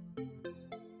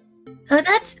 Oh,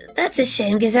 that's a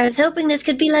shame, because I was hoping this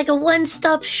could be like a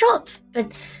one-stop shop,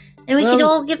 and we could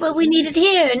all get what we needed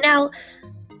here. And now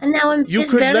I'm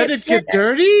just very upset. You could let it get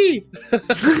dirty.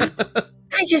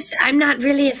 I'm not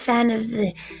really a fan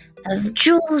of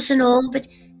jewels and all, but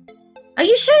are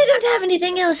you sure you don't have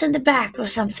anything else in the back or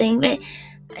something?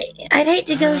 I'd hate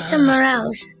to go somewhere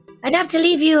else. I'd have to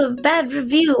leave you a bad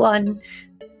review on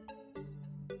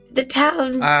the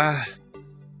town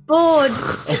board.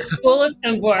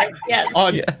 Bulletin board, yes.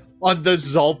 On the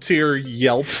Zaltir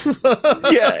Yelp.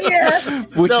 Yeah.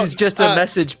 Which is just a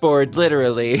message board,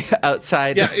 literally,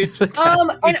 outside. Yeah, it's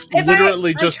and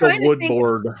literally just a wood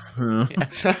board.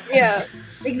 Yeah,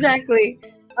 exactly.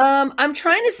 I'm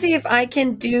trying to see if I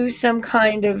can do some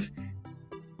kind of...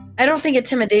 I don't think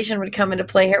intimidation would come into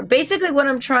play here. Basically, what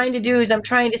I'm trying to do is I'm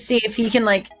trying to see if he can,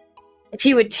 like, if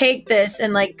he would take this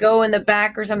and, like, go in the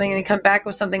back or something and come back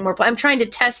with something more... I'm trying to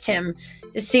test him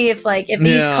to see if, like, if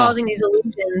he's causing these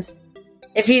illusions,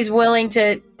 if he's willing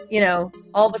to,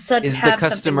 all of a sudden is have the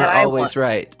customer something that always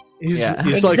right? He's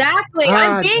exactly. Like,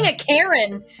 I'm being a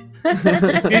Karen.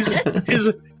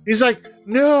 he's like,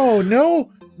 no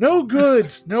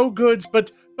goods,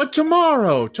 but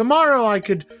tomorrow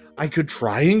I could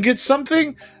try and get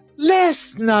something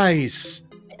less nice.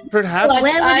 Perhaps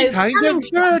kind of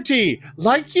dirty,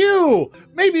 like you,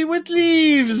 maybe with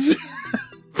leaves.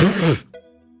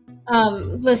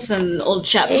 Listen, old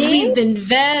chap, we've been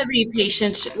very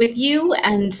patient with you,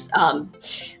 and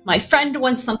my friend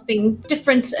wants something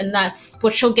different, and that's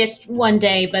what she'll get one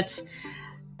day, but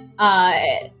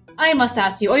I must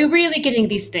ask you, are you really getting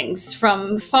these things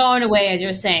from far and away, as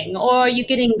you're saying, or are you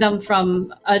getting them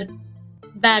from a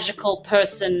magical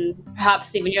person,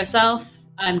 perhaps even yourself?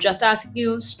 I'm just asking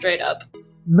you straight up.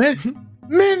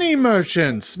 Many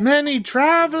merchants, many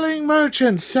traveling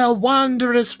merchants sell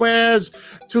wondrous wares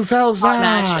to Felzan.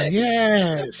 Magic.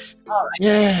 Yes. All right.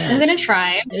 Yes. I'm going to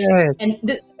try. Yes. And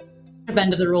the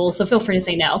bend of the rules, so feel free to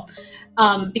say no.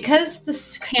 Because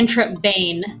this cantrip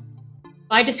Bane,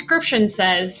 by description,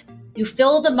 says you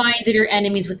fill the minds of your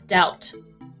enemies with doubt.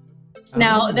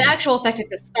 Now, the actual effect of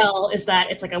this spell is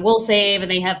that it's like a will save, and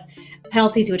they have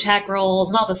penalties to attack rolls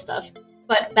and all this stuff.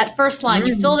 But that first line,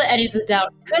 you fill the enemies with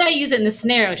doubt. Could I use it in this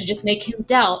scenario to just make him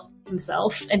doubt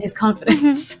himself and his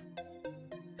confidence?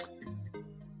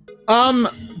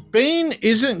 Bane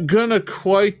isn't gonna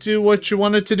quite do what you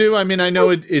want it to do. I mean, I know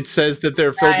it says that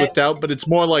they're filled with doubt, but it's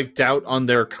more like doubt on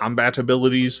their combat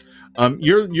abilities.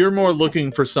 You're more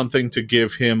looking for something to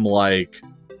give him like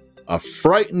a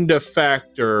frightened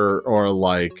effect, or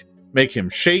like make him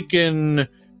shaken.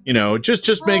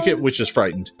 Just make it, which is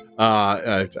frightened.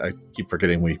 I keep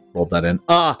forgetting we rolled that in.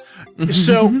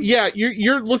 So yeah,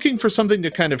 you're looking for something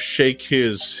to kind of shake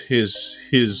his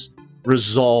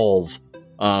resolve.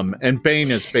 And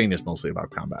Bane is mostly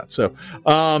about combat. So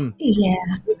yeah,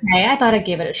 okay, I thought I'd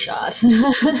give it a shot.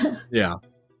 Yeah.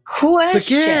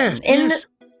 Question.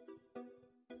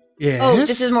 Yes. Oh,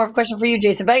 this is more of a question for you,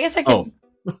 Jason. But I guess I can.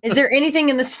 Is there anything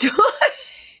in the store?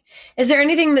 Is there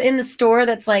anything in the store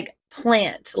that's like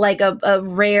plant, like a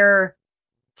rare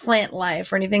plant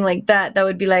life or anything like that? That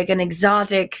would be like an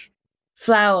exotic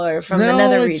flower from the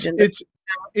nether region.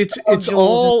 It's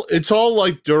all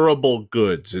like durable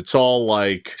goods. It's all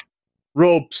like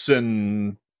ropes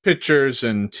and pitchers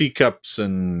and teacups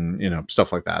and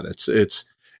stuff like that.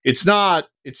 It's not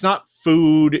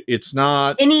food. It's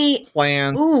not any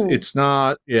plants. Ooh. It's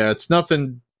not. Yeah, it's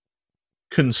nothing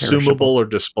consumable or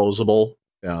disposable.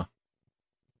 Yeah.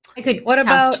 I could What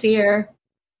cast about- fear?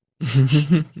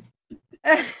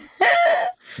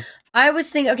 I was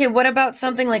thinking, okay, what about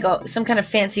something like some kind of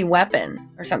fancy weapon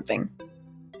or something?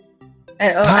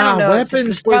 I don't know.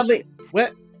 Weapons Probably.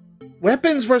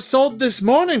 Weapons were sold this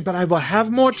morning, but I will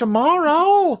have more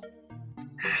tomorrow.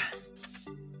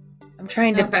 I'm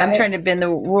trying to bend the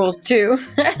rules too.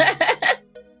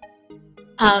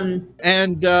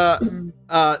 And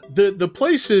the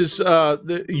place is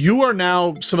you are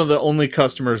now some of the only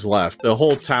customers left. The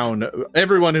whole town,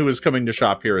 everyone who is coming to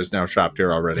shop here is now shopped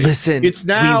here already. Listen, it's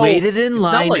now we waited in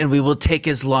line and we will take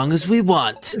as long as we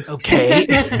want. Okay.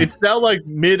 It's now like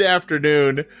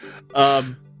mid-afternoon,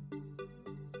 and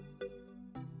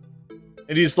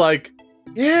he's like,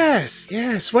 "Yes,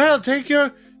 well, take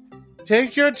your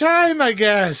time, I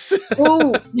guess."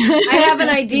 Ooh, I have an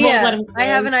idea. Let him I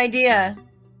have an idea.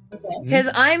 Okay. Because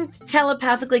I'm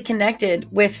telepathically connected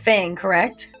with Fang,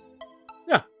 correct?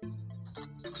 Yeah.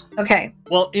 Okay.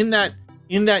 Well, in that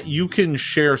you can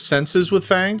share senses with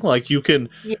Fang. Like you can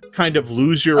kind of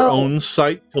lose your own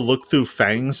sight to look through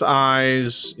Fang's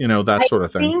eyes. You know, that sort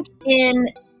of thing.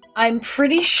 I'm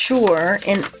pretty sure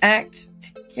in Act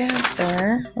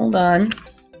Together. Hold on.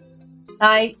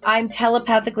 I'm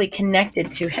telepathically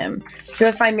connected to him. So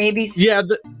if I maybe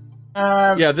the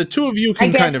two of you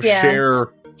can kind of share.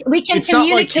 We can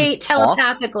communicate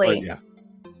telepathically.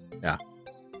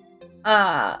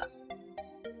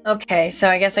 Okay, so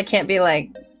I guess I can't be like,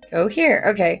 go here.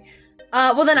 Okay.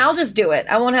 Well, then I'll just do it.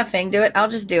 I won't have Fang do it. I'll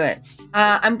just do it.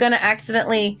 I'm going to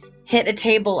accidentally hit a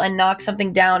table and knock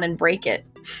something down and break it.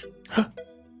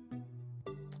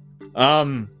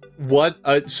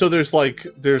 What? So there's like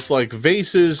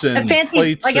vases and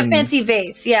plates. Like a fancy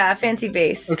vase. Yeah, a fancy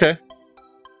vase. Okay.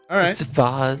 All right. It's a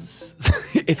vase.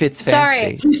 If it's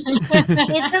fancy. Sorry.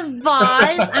 It's a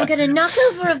vase. I'm gonna knock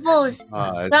over a vase.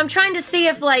 So I'm trying to see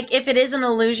if it is an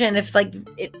illusion, if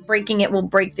breaking it will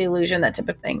break the illusion, that type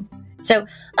of thing. So,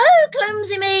 oh,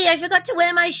 clumsy me! I forgot to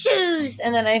wear my shoes,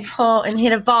 and then I fall and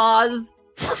hit a vase,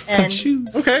 and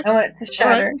shoes. Okay. I want it to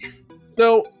shatter.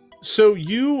 Right. So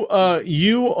you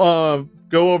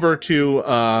go over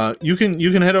to you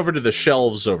can head over to the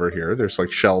shelves over here. There's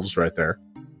like shelves right there.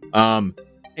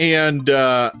 And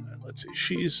let's see,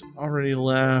 she's already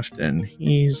left and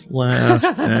he's left,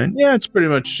 and yeah, it's pretty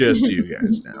much just you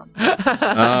guys now.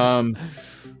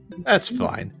 That's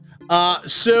fine.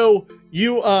 So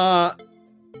you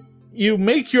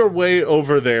make your way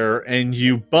over there and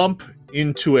you bump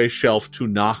into a shelf to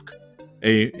knock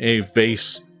a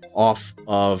vase off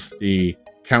of the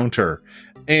counter,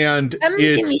 and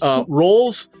it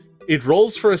rolls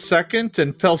for a second,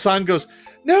 and Felsan goes,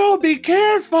 "No, be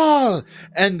careful!"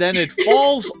 And then it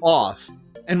falls off.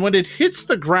 And when it hits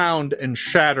the ground and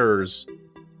shatters,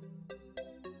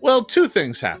 well, two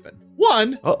things happen.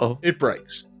 One, it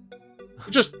breaks.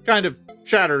 It just kind of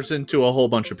shatters into a whole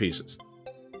bunch of pieces.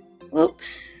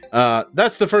 Oops.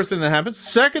 That's the first thing that happens.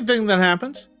 Second thing that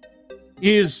happens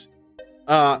is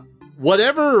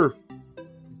whatever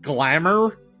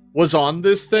glamour was on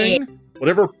this thing,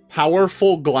 whatever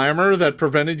powerful glamour that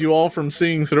prevented you all from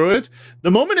seeing through it,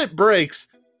 the moment it breaks,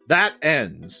 that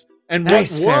ends. And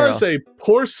nice, what was a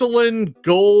porcelain,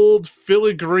 gold,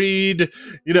 filigreed,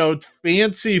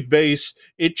 fancy vase,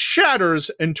 it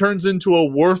shatters and turns into a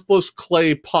worthless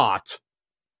clay pot.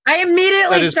 I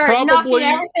immediately start knocking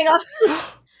everything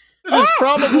off. It is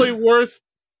probably worth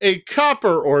a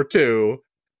copper or two.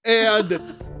 And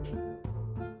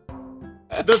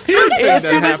the third thing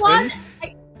that happened...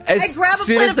 As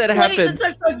soon as that happens,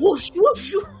 whoosh,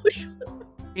 whoosh, whoosh.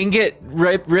 Ingot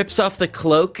rips off the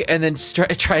cloak and then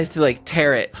tries to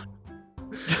tear it.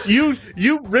 You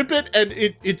rip it, and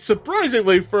it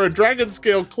surprisingly, for a dragon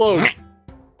scale cloak,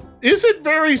 isn't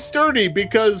very sturdy,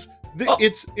 because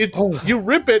you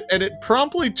rip it and it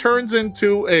promptly turns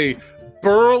into a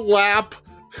burlap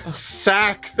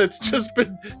sack that's just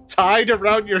been tied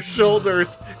around your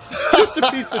shoulders. It's just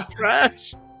a piece of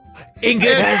trash.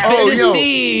 Ingot has been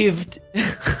deceived.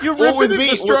 You rip it and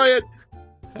destroy it.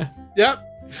 Yep.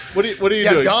 What are you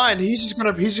doing? Don, he's just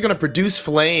gonna produce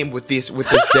flame with this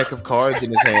deck of cards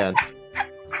in his hand.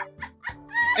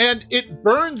 And it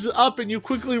burns up, and you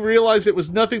quickly realize it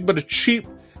was nothing but a cheap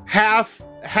half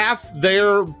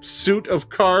their suit of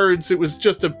cards. It was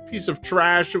just a piece of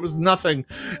trash. It was nothing.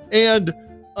 And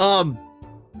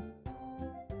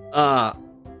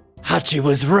Hachi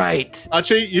was right.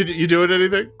 Hachi, you doing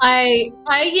anything? I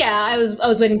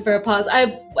was waiting for a pause.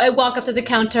 I walk up to the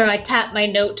counter, I tap my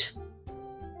note,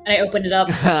 and I open it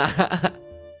up.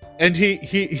 And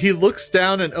he looks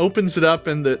down and opens it up,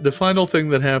 and the final thing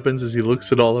that happens is he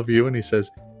looks at all of you and he says,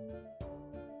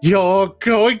 You're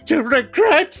going to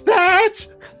regret that!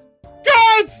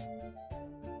 Guards!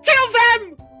 Kill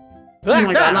them! Oh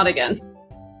my god, not again.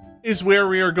 Is where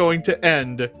we are going to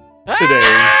end today's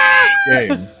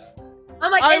game.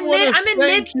 I'm like I'm in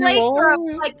mid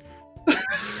playthrough. Like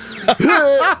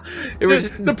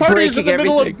the party is in the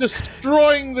middle of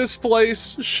destroying this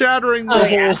place, shattering the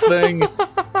whole thing.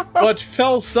 But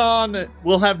Felsan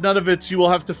will have none of it. You will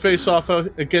have to face off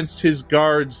against his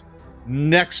guards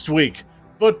next week.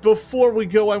 But before we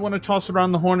go, I want to toss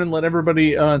around the horn and let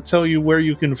everybody tell you where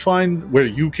you can find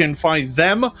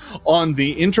them on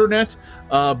the internet.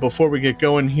 Before we get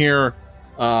going here,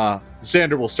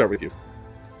 Xander, we'll start with you.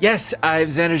 Yes, I'm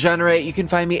Xander Jeanneret. You can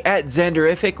find me at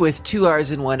Xanderific with 2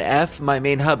 R's and 1 F. My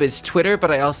main hub is Twitter,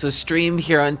 but I also stream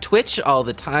here on Twitch all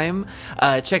the time.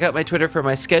 Check out my Twitter for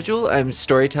my schedule. I'm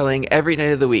storytelling every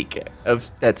night of the week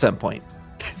at some point.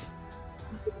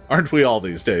 Aren't we all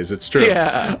these days? It's true.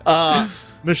 Yeah.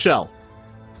 Michelle.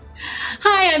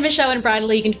 Hi, I'm Michelle and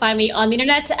Bradley. You can find me on the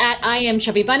internet at I am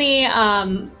Chubby Bunny,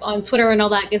 on Twitter and all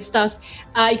that good stuff.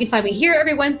 You can find me here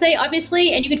every Wednesday,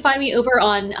 obviously, and you can find me over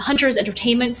on Hunter's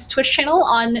Entertainment's Twitch channel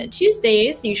on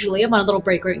Tuesdays, usually. I'm on a little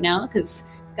break right now because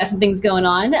got some things going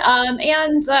on.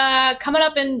 And coming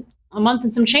up in a month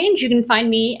and some change, you can find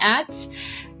me at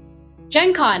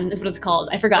Gen Con is what it's called.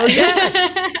 I forgot. Oh,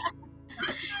 yeah.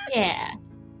 Yeah.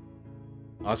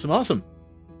 Awesome.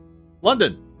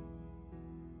 London.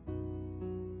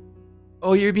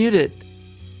 Oh, you're muted.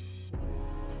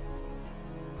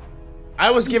 I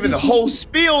was given the whole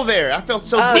spiel there. I felt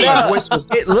so good. My voice was.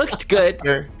 It looked good.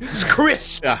 It was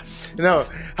crisp. Yeah. No.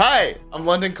 Hi, I'm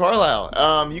London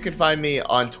Carlisle. You can find me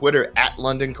on Twitter at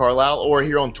London Carlisle or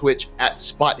here on Twitch at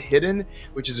Spot Hidden,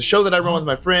 which is a show that I run with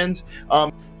my friends.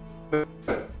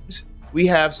 We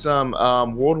have some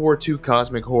World War II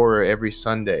cosmic horror every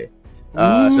Sunday.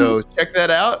 So check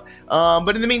that out.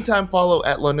 But in the meantime, follow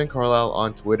at London Carlisle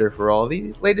on Twitter for all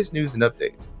the latest news and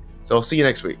updates. So I'll see you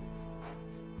next week.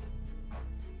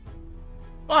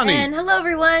 Bonnie. And hello,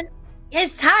 everyone.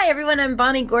 Yes, hi, everyone. I'm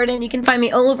Bonnie Gordon. You can find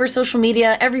me all over social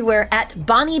media, everywhere at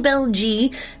Bonnie Bell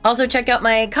G. Also, check out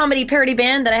my comedy parody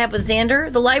band that I have with Xander,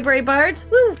 the Library Bards.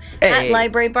 Woo! Hey. At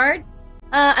Library Bard.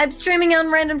 I'm streaming on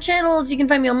random channels. You can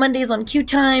find me on Mondays on Q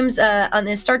Times, on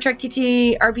the Star Trek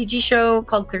TT RPG show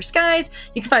called Clear Skies.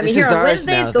 You can find me here on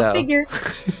Wednesdays. Now, Go though. figure.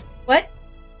 What?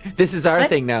 This is our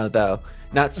thing now, though.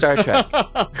 Not Star Trek.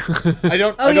 I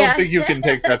don't think you can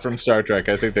take that from Star Trek.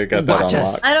 I think they got that Watch on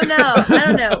us. lock. I don't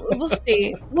know. We'll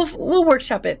see. We'll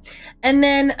workshop it. And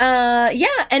then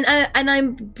and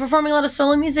I'm performing a lot of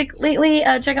solo music lately.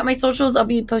 Check out my socials. I'll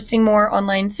be posting more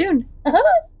online soon.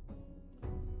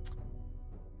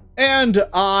 And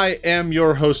I am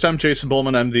your host. I'm Jason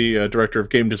Bullman. I'm the director of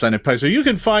game design at Paizo. You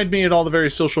can find me at all the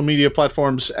various social media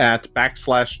platforms at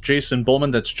 /Jason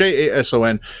Bullman. That's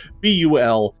JASON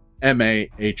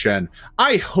BULMAHN.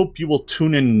 I hope you will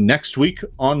tune in next week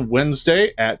on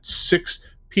Wednesday at 6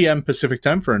 p.m. Pacific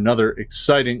time for another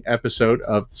exciting episode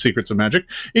of Secrets of Magic.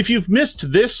 If you've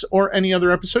missed this or any other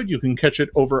episode, you can catch it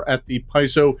over at the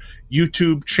Paizo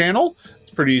YouTube channel.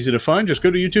 Pretty easy to find. Just go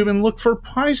to YouTube and look for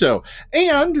Paizo.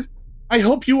 And I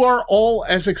hope you are all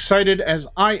as excited as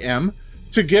I am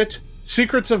to get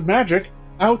Secrets of Magic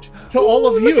out to all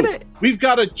of you. We've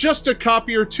got just a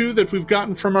copy or two that we've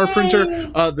gotten from our printer.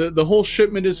 The whole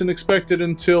shipment isn't expected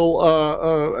until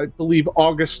I believe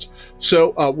August.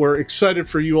 So we're excited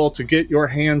for you all to get your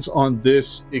hands on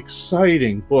this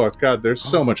exciting book. God, there's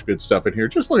so much good stuff in here.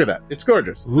 Just look at that. It's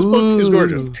gorgeous. This book is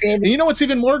gorgeous. And you know what's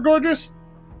even more gorgeous?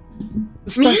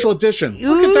 The special edition.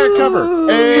 Look at that cover.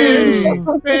 It's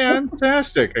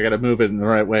fantastic. I gotta move it in the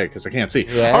right way because I can't see.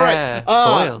 Yeah, all right.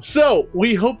 So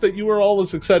we hope that you are all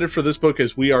as excited for this book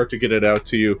as we are to get it out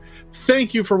to you.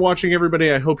 Thank you for watching,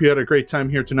 everybody. I hope you had a great time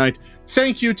here tonight.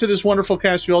 Thank you to this wonderful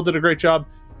cast. You all did a great job.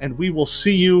 And we will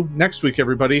see you next week,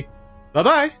 everybody.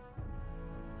 Bye-bye.